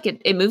 I feel like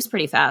it moves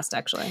pretty fast,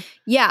 actually.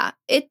 Yeah,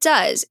 it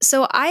does.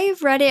 So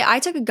I've read it. I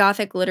took a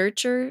Gothic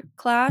literature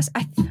class.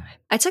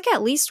 I took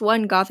at least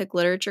one Gothic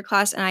literature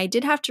class, and I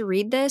did have to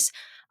read this.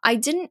 I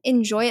didn't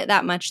enjoy it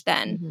that much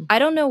then. Mhm. I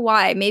don't know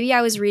why. Maybe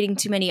I was reading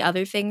too many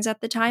other things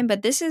at the time,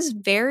 but this is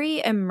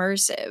very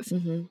immersive.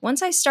 Mm-hmm.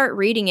 Once I start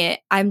reading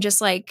it, I'm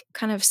just like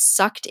kind of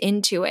sucked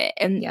into it.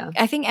 And Yeah.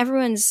 I think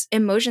everyone's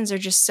emotions are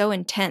just so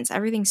intense.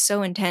 Everything's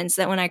so intense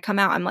that when I come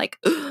out, I'm like,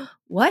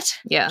 what?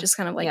 Yeah. Just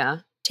kind of like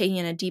yeah. taking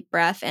in a deep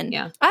breath. And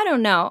Yeah. I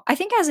don't know. I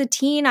think as a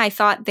teen, I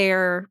thought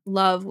their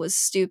love was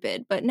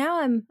stupid, but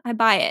now I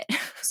buy it.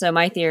 So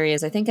my theory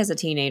is I think as a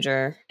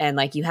teenager and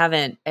like you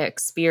haven't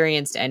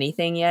experienced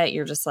anything yet,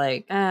 you're just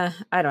like,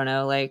 I don't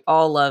know, like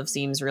all love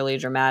seems really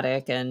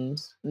dramatic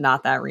and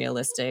not that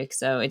realistic.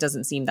 So it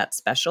doesn't seem that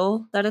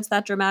special that it's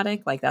that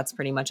dramatic. Like that's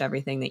pretty much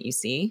everything that you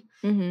see.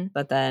 Mm-hmm.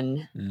 But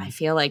then I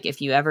feel like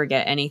if you ever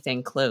get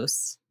anything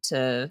close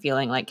to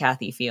feeling like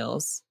Kathy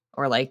feels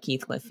or like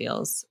Heathcliff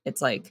feels,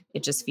 it's like,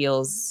 it just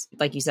feels,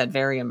 like you said,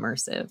 very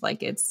immersive.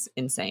 Like it's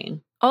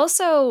insane.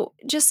 Also,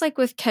 just like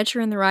with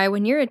Catcher in the Rye,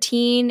 when you're a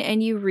teen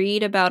and you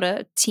read about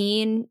a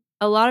teen,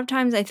 a lot of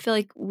times I feel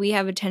like we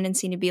have a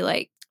tendency to be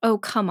like, oh,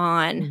 come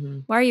on. Mm-hmm.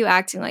 Why are you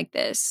acting like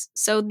this?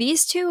 So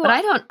these two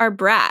But are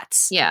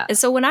brats. Yeah. And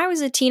so when I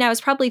was a teen, I was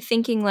probably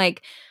thinking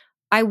like,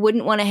 I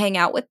wouldn't want to hang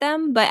out with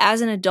them. But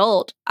as an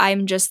adult,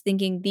 I'm just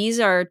thinking these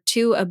are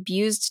two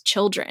abused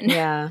children.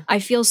 Yeah. I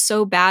feel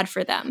so bad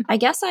for them. I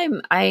guess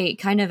I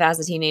kind of as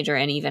a teenager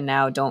and even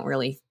now don't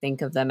really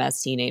think of them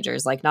as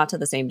teenagers, like not to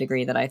the same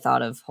degree that I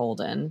thought of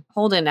Holden.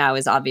 Holden now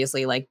is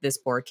obviously like this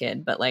poor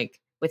kid, but like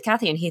with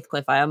Kathy and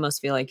Heathcliff, I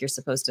almost feel like you're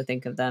supposed to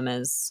think of them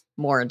as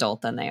more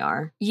adult than they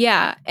are.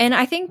 Yeah. And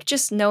I think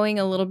just knowing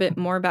a little bit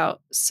more about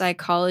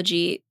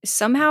psychology,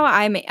 somehow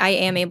I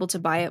am able to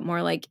buy it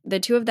more. Like the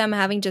two of them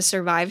having to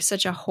survive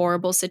such a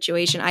horrible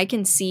situation, I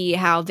can see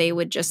how they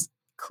would just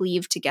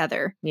cleave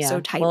together so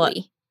tightly. Well,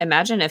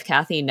 imagine if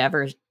Kathy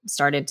never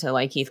started to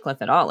like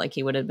Heathcliff at all. Like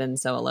he would have been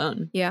so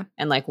alone. Yeah.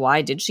 And like,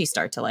 why did she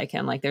start to like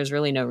him? Like there's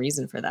really no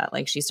reason for that.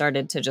 Like she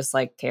started to just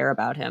like care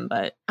about him,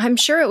 but I'm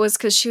sure it was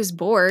because she was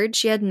bored.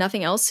 She had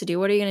nothing else to do.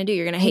 What are you going to do?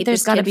 You're going to hate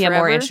there's this got to kid be forever? a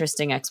more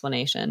interesting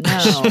explanation.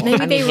 No.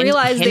 Maybe they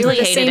realized they were the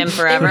hated same. him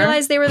forever. They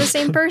realized they were the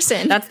same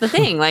person. That's the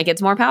thing. Like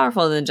it's more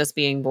powerful than just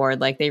being bored.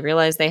 Like they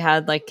realized they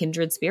had like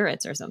kindred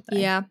spirits or something.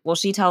 Yeah. Well,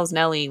 she tells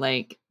Nellie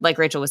like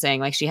Rachel was saying,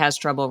 like she has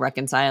trouble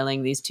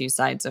reconciling these two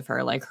sides of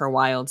her, like her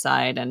wild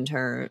side and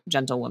her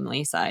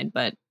gentlewomanly side.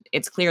 But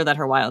it's clear that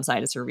her wild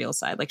side is her real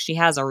side. Like she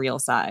has a real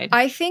side.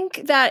 I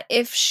think that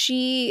if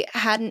she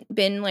hadn't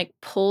been like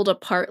pulled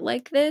apart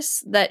like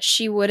this, that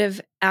she would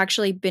have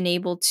actually been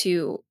able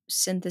to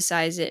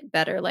synthesize it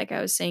better. Like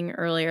I was saying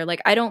earlier,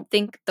 like I don't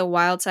think the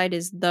wild side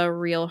is the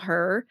real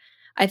her.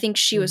 I think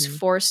she was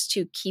forced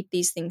to keep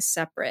these things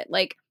separate.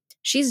 Like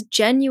she's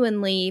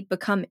genuinely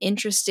become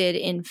interested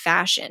in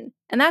fashion.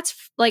 And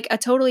that's like a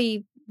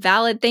totally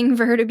valid thing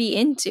for her to be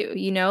into,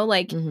 you know,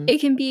 like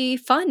it can be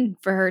fun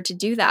for her to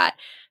do that.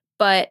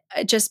 But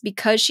just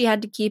because she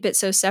had to keep it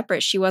so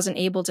separate, she wasn't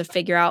able to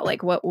figure out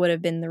like what would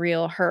have been the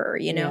real her,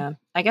 you know? Yeah.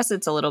 I guess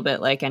it's a little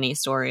bit like any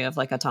story of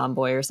like a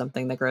tomboy or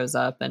something that grows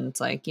up and it's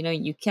like, you know,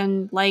 you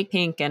can like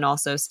pink and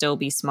also still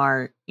be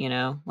smart, you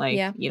know, like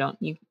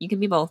you can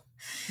be both.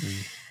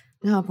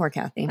 Oh, poor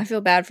Kathy. I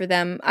feel bad for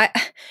them. I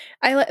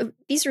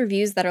these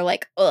reviews that are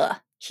like, ugh,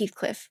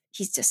 Heathcliff,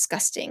 he's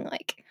disgusting.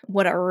 Like,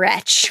 what a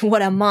wretch.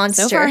 What a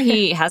monster. So far,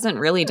 he hasn't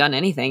really done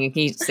anything.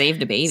 He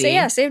saved a baby. So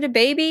yeah, saved a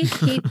baby.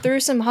 He threw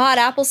some hot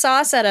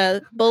applesauce at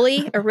a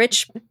bully, a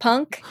rich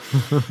punk.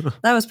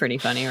 That was pretty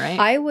funny, right?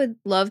 I would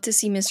love to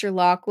see Mr.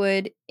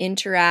 Lockwood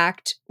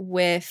interact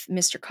with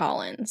Mr.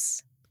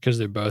 Collins. Because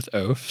they're both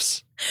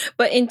oafs.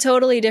 But in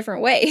totally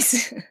different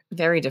ways.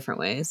 Very different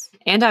ways.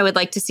 And I would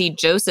like to see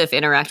Joseph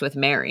interact with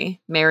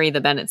Mary. Mary, the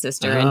Bennet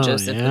sister, and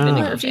Joseph, the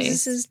vinegar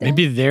face.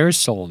 Maybe they're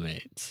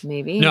soulmates.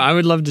 Maybe. No, I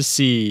would love to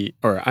see,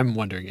 or I'm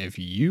wondering if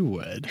you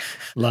would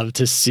love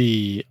to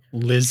see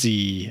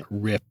Lizzie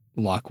rip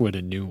Lockwood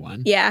a new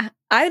one. Yeah,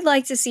 I'd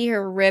like to see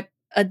her rip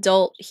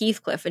adult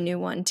Heathcliff a new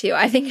one too.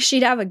 I think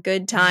she'd have a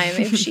good time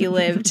if she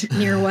lived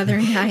near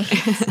Wuthering Heights.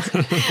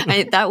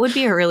 That would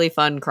be a really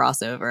fun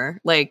crossover.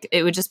 Like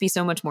it would just be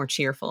so much more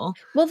cheerful.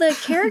 Well, the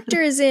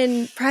characters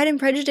in Pride and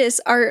Prejudice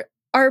are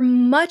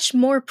much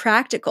more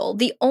practical.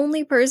 The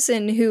only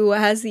person who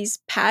has these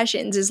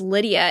passions is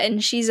Lydia,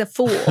 and she's a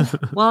fool.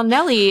 Well,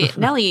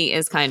 Nellie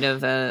is kind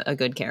of a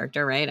good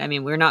character, right? I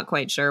mean, we're not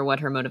quite sure what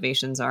her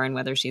motivations are and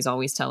whether she's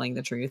always telling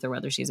the truth or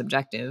whether she's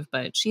objective,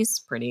 but she's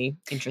pretty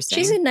interesting.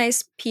 She's a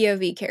nice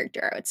POV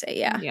character, I would say.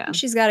 Yeah.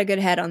 She's got a good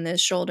head on those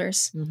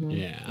shoulders. Mm-hmm.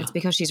 Yeah. It's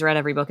because she's read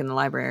every book in the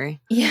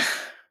library. Yeah.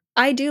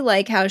 I do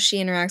like how she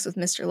interacts with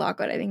Mr.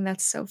 Lockwood. I think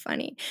that's so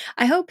funny.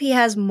 I hope he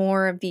has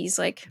more of these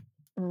like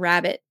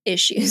rabbit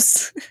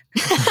issues.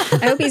 I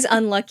hope he's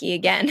unlucky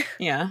again.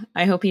 Yeah,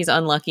 I hope he's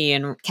unlucky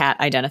in cat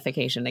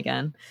identification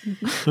again.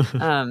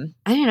 Mm-hmm.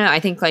 I don't know. I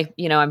think like,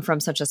 you know, I'm from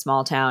such a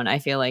small town. I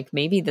feel like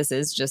maybe this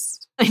is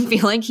just, I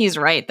feel like he's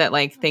right that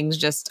like things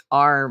just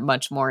are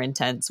much more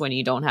intense when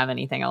you don't have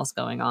anything else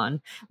going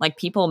on. Like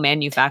people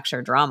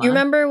manufacture drama. You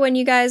remember when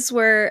you guys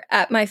were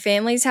at my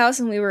family's house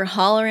and we were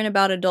hollering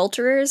about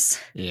adulterers?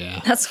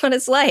 Yeah. That's what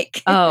it's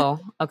like. Oh,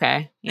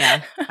 okay.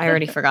 Yeah. I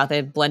already forgot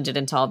they blended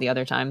into all the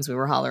other times we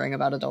were hollering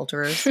about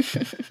adulterers.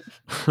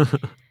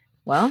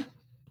 Well.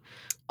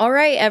 All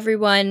right,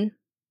 everyone.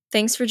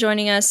 Thanks for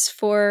joining us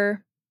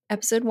for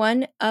episode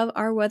 1 of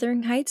our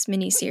Wuthering Heights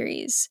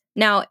miniseries.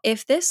 Now,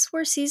 if this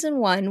were season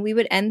 1, we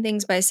would end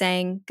things by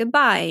saying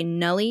goodbye,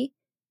 Nellie.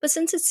 But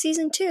since it's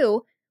season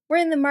 2, we're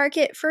in the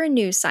market for a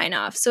new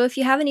sign-off. So if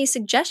you have any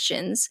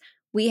suggestions,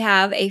 we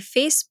have a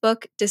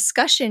Facebook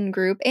discussion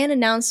group and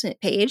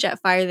announcement page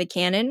at Fire the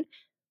Cannon.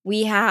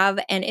 We have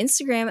an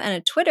Instagram and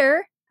a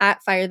Twitter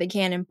at Fire the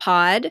Cannon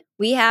Pod.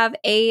 We have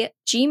a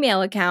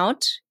Gmail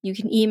account. You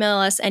can email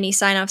us any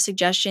sign-off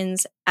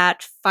suggestions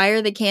at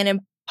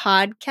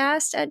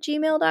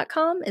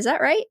firethecannonpodcast@gmail.com. Is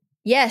that right?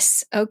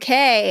 Yes.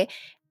 Okay.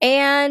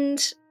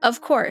 And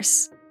of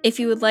course, if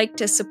you would like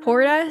to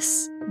support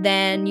us,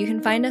 then you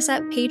can find us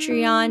at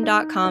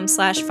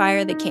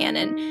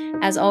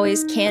patreon.com/firethecannon. As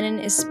always, Cannon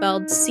is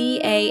spelled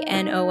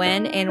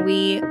CANON, and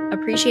we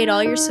appreciate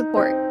all your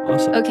support.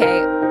 Awesome.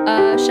 Okay,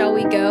 shall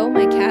we go?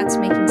 My cat's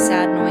making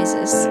sad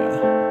noises.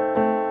 Yeah.